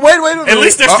okay. but wait a minute. At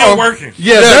least they're still working.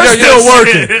 Yeah, they're yeah, still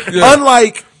working. Yeah.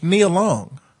 Unlike Nia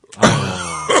Long.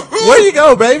 Where you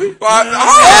go, baby? Everybody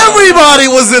Everybody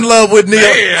was in love with Nia.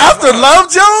 Man. After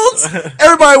Love Jones,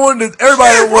 everybody wanted.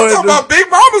 Everybody We're wanted. talking about Big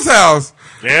Mama's house.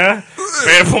 Yeah,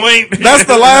 fair point. That's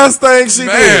the last thing she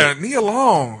Man, Nia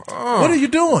Long. did. What are you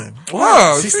doing?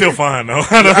 Wow, She's still fine though.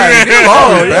 Nia Long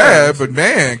Oh, is yeah. bad, but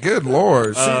man, good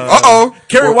lord. Uh-oh.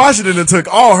 Kerry Washington done took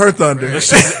all her thunder.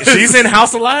 She's in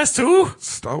House of Lies too.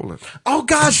 Stolen. Oh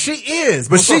gosh, she is,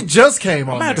 but she just came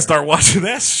on. I had to there. start watching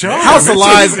that show. House of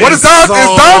Lies. What is so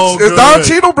Don good.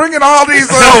 Cheadle bringing all these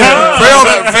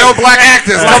failed black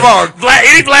actors? Come on.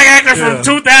 Any black actor from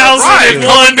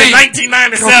 2001 to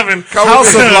 1997.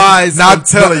 House of Lies. I'm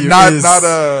telling you, not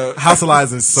House of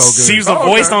Lies is so good. She was a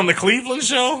voice on the Cleveland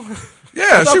show. yeah,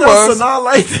 I she thought was.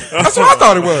 Sanaa Lathan. That's what I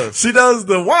thought it was. She does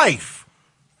the wife.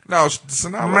 No,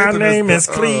 Sanaa My Lathan name the, is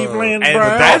Cleveland Brown.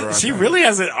 Brown. That, she really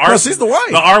has No, she's the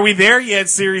wife. The Are We There Yet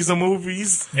series of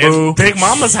movies. Boo. And Big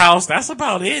Mama's House. That's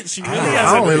about it. She really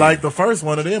has I only liked the first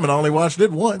one of them and I only watched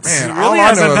it once. Man, She all really I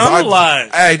hasn't know is done a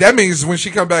lot. Hey, that means when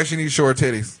she come back, she needs short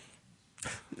titties.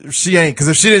 She ain't, because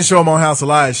if she didn't show them on House of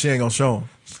Lies, she ain't gonna show them.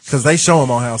 Because they show them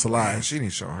on House of Man, Lies. she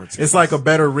needs to show her titties. It's like a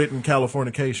better written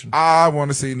Californication. I want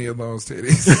to see Nia Long's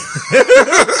titties.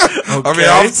 I mean,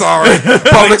 I'm sorry.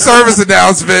 Public service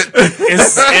announcement.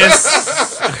 It's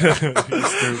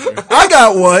I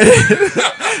got one.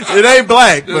 It ain't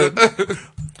black, but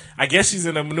I guess she's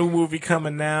in a new movie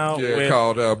coming out. Yeah, with,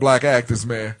 called Black Actors,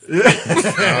 man. no,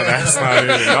 that's not it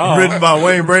at all. written by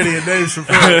Wayne Brady and Dave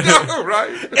Chappelle. Right?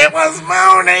 It was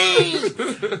Mooney.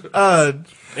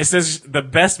 It says The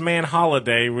Best Man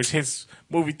Holiday, which hits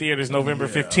movie theaters November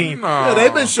 15th. Yeah,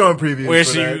 they've been showing previews Where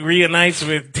for she that. reunites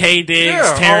with Taye Diggs,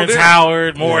 Yeah, Terrence all day.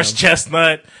 Howard, Morris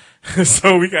Chestnut.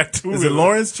 So we got two. Is of it them.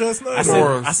 Lawrence Chestnut? I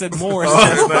said Morris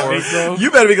Chestnut. Negro. You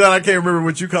better be glad I can't remember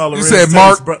what you call Lorenz. said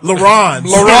Mark- Laurence.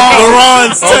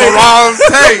 Laurence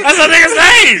Tate. That's a nigga's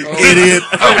name. Idiot.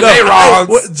 Hey, Ron.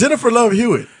 What, Jennifer Love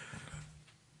Hewitt.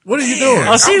 What are you doing?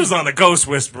 Oh, she was on the Ghost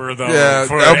Whisperer though. Yeah,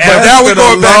 for but forever. now we're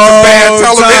going back to bad Long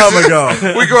television.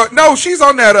 time ago. We go. No, she's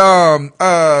on that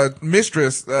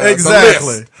Mistress. The Exactly.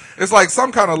 list. It's like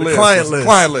some kind of list. client It's list.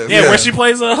 Client list. Yeah, where she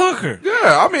plays a hooker.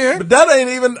 Yeah, I'm in. But that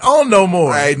ain't even on no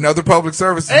more. Hey, another public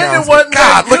service And it announcement. wasn't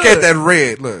that God, look good. at that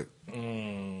red. Look.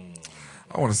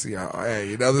 I want to see how.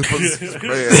 Hey, another public service.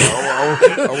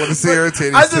 I want to see her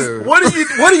titties too. What are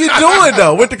you doing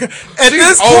though? With the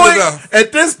She's old enough.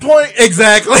 At this point,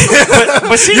 exactly.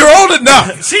 But she, You're old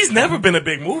enough. She's never been a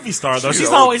big movie star though. She's She's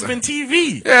old always enough. been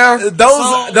TV. Yeah,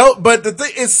 But the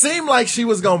thing, it seemed like she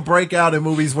was gonna break out in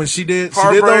movies when she did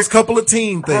Heartbreak. those couple of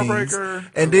teen things, Heartbreaker.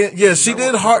 and then she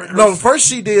did first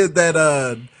she did that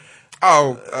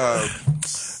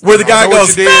where the guy know what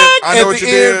goes you did. I know at what the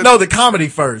you end. did. No, the comedy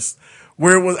first.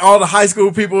 Where it was all the high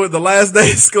school people at the last day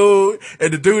of school,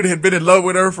 and the dude had been in love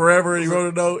with her forever, and he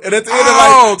wrote a note. And at the end,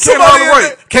 Oh, of Can't somebody Hardly in Wait.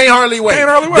 there- Can't Hardly Wait. Can't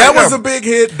Hardly Wait, That was yeah. a big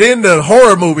hit. Then the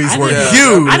horror movies were Yeah.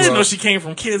 huge. I didn't know she came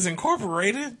from Kids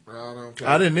Incorporated.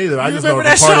 I didn't either. I You just know remember the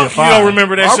that Party show? of You Five. don't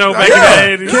remember that show back Yeah.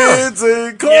 in the 80s? Kids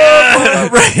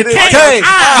Incorporated.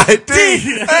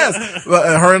 K-I-D-S.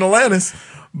 Her and Alanis.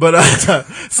 But,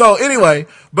 so anyway,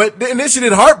 and then she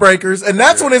did Heartbreakers, and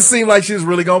that's when it seemed like she was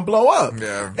really gonna blow up.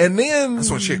 Yeah. And then.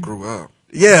 that's when shit grew up.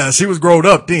 Yeah, she was grown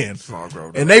up then. all grown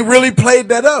up. And they really played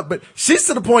that up. But she's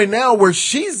to the point now where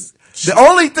the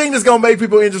only thing that's gonna make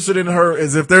people interested in her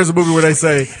is if there's a movie where they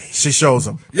say she shows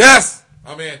them. Yes,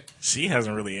 I'm in. She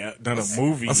hasn't really done a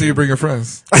movie I see you bring your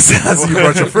friends. I see you a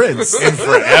bunch of friends. in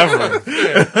forever.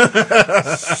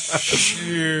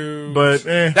 But,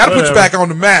 That'll put you back on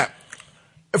the map.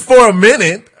 for a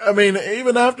minute. I mean,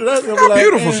 even after that, Look how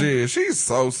beautiful she is. She's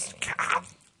so.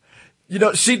 You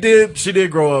know, she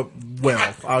did grow up well.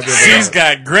 I'll give her She's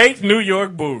that. got great New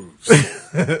York boobs.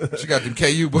 She got them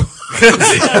KU boobs.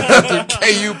 Them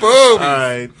KU boobs. All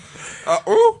right.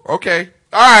 Ooh, okay.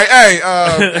 All right. Hey.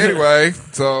 Anyway,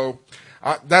 so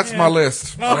that's my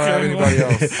list. I don't have anybody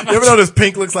else. You ever notice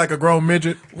Pink looks like a grown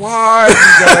midget? Why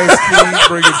you guys keep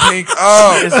bringing Pink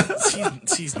up?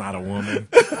 She's not a woman.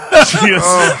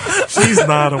 She's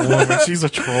not a woman. She's a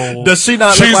troll. Does she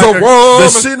not She's look like a woman.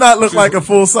 Does she not look like a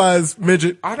full size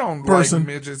midget? I don't person. like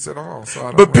midgets at all. So I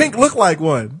don't But Pink looked like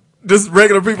one. Just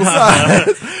regular people size.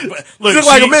 Look, Just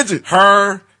like a midget.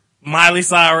 Her, Miley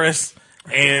Cyrus,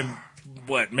 and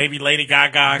maybe Lady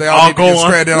Gaga. They all need to get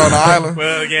stranded on the island.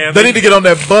 Well, yeah, They need to get on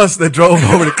that bus that drove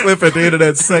over the cliff at the end of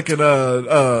that second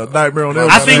Nightmare on Elm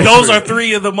I Street. think those are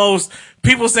three of the most.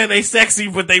 People say they sexy,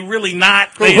 but they really not.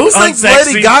 They Who thinks unsexy.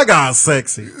 Lady Gaga's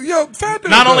sexy? Yo, Fat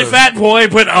Dude Not only does. Fat Boy,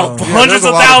 but hundreds there's a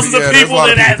of lot of thousands people- of there's a people lot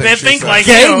of that people think she's like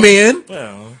Gay him. men.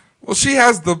 Well, she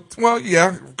has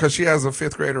because she has a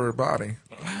 5th grader body.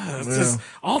 It's just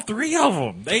all three of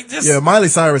them. They just Yeah, Miley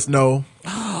Cyrus, no.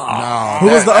 No, Who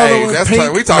was the other one? That's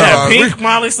Pink? we talking Yeah, about Pink,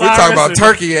 Miley we talking Cyrus about and-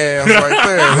 turkey ass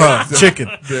right there. Chicken.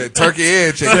 The turkey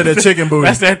head Yeah, chicken. that chicken booty.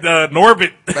 that's that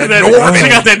Norbit. That That- Norbit. She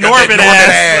got that Norbit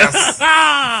ass.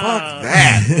 Fuck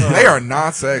that. They are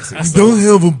not sexy. Don't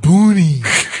have a booty.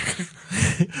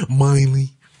 Miley.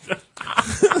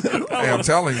 Hey, I'm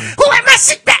telling you. Who am I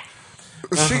sick back?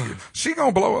 She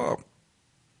gonna blow up.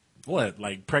 What,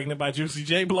 like Pregnant by Juicy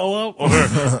J blow up? Or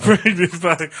Pregnant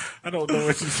by, I don't know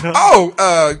what you're talking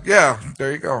Oh, yeah.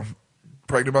 There you go.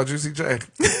 Pregnant by Juicy J.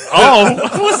 Oh,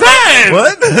 what was that?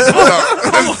 What?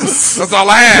 That's all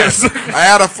I had. I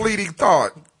had a fleeting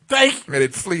thought, Thank and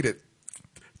it fleeted.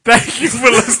 you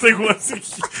for listening once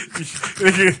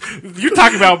again. You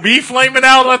talking about me flaming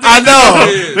out? I know.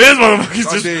 This motherfucker's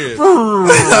I just. did.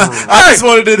 I just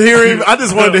wanted to hear him. I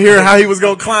just wanted to hear how he was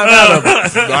going to climb out of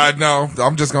it. I know.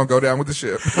 I'm just gonna go down with the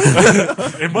ship.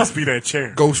 It must be that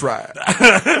chair. Ghost ride.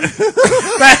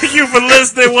 Thank you for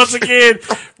listening once again.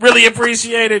 Really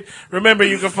appreciate it. Remember,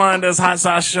 you can find us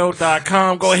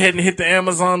hotsauceshow.com. Go ahead and hit the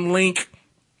Amazon link.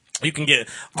 You can get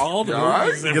all the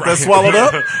movies. Get that swallowed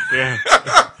up? Yeah.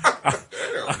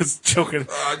 I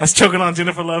was choking on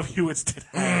Jennifer Love Hewitt's tit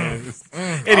ass.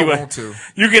 Anyway, I want to.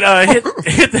 you can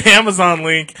hit the Amazon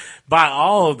link, buy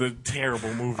all of the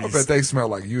terrible movies. I bet they smell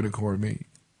like unicorn meat.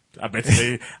 I bet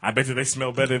you they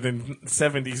smell better than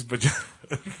 70s, but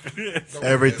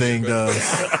Everything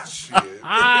does.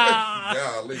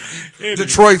 Golly.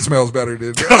 Detroit smells better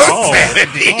than I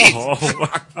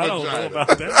don't know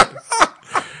about that.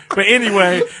 But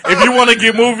anyway, if you want to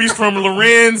get movies from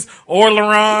Lorenz or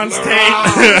Laron's take,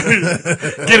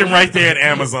 get them right there at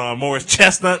Amazon. Morris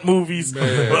Chestnut movies.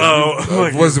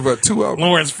 Was it what, 2 of them?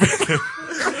 Lawrence.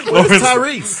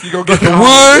 Tyrese. You gonna get the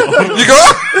wood? You go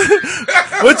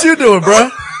What you doing, bro?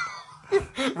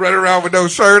 run around with no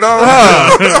shirt on?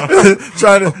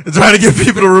 trying to get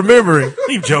people to remember him.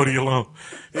 Leave Jody alone.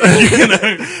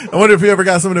 I wonder if he ever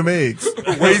got some of them eggs.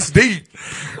 Waist deep.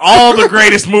 All the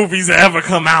greatest movies that ever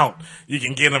come out, you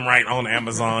can get them right on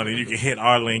Amazon, and you can hit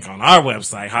our link on our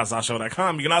website,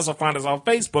 hotsauceshow.com. You can also find us on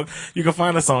Facebook. You can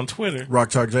find us on Twitter. Rock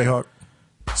Chalk Jayhawk.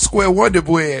 Square Wonder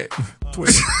Boy.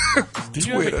 Did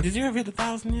you ever hit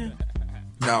 1,000 yet?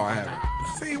 No, I haven't.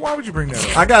 See, why would you bring that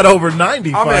up? I got over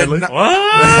 90 finally. What?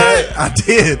 I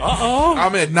did.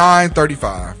 I'm at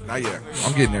 935. Not yet.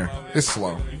 I'm getting there. It's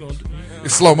slow.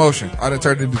 It's slow motion. I done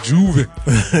turned into Juve.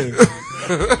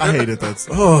 I hated that.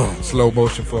 Slow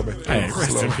motion for me. Hey,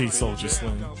 rest Slow. in peace, Soldier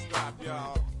Slim.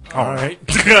 All right.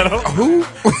 Who? Who?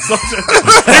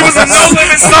 He was a No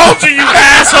Limit Soldier, you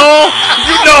asshole.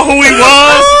 You know who he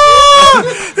was.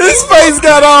 His face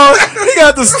got on. He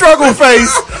got the struggle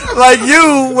face like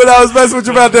you when I was messing with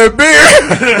you about that beer.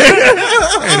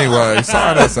 Anyway,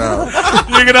 sign us out.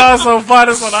 You can also find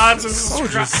us on iTunes.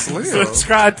 Soldier Slim.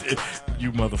 Subscribe to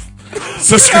you motherfucker. His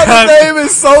Subscribe. name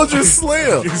is Soldier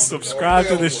Slim. Subscribe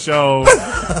to the show.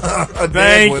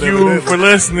 Thank you for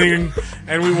listening,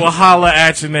 and we will holla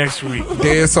at you next week.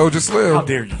 Dead Soldier How Slim.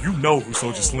 dare you? You know who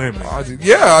Soldier Slim is.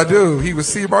 Yeah, I do. He was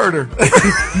C Murder.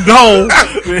 No.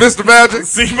 Mr. Magic.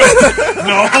 See,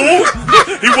 no,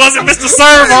 he wasn't Mr.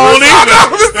 Servon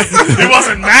either. He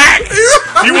wasn't Mac.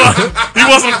 He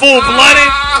wasn't full blooded.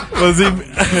 Was he?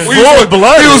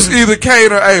 He was either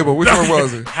Cain or Abel. Which one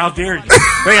was it? How dare you?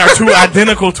 They are two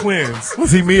identical twins.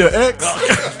 Was he Mia X?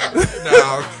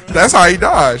 No, that's how he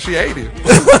died. She ate him.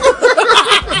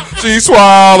 She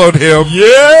swallowed him.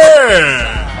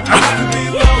 Yeah.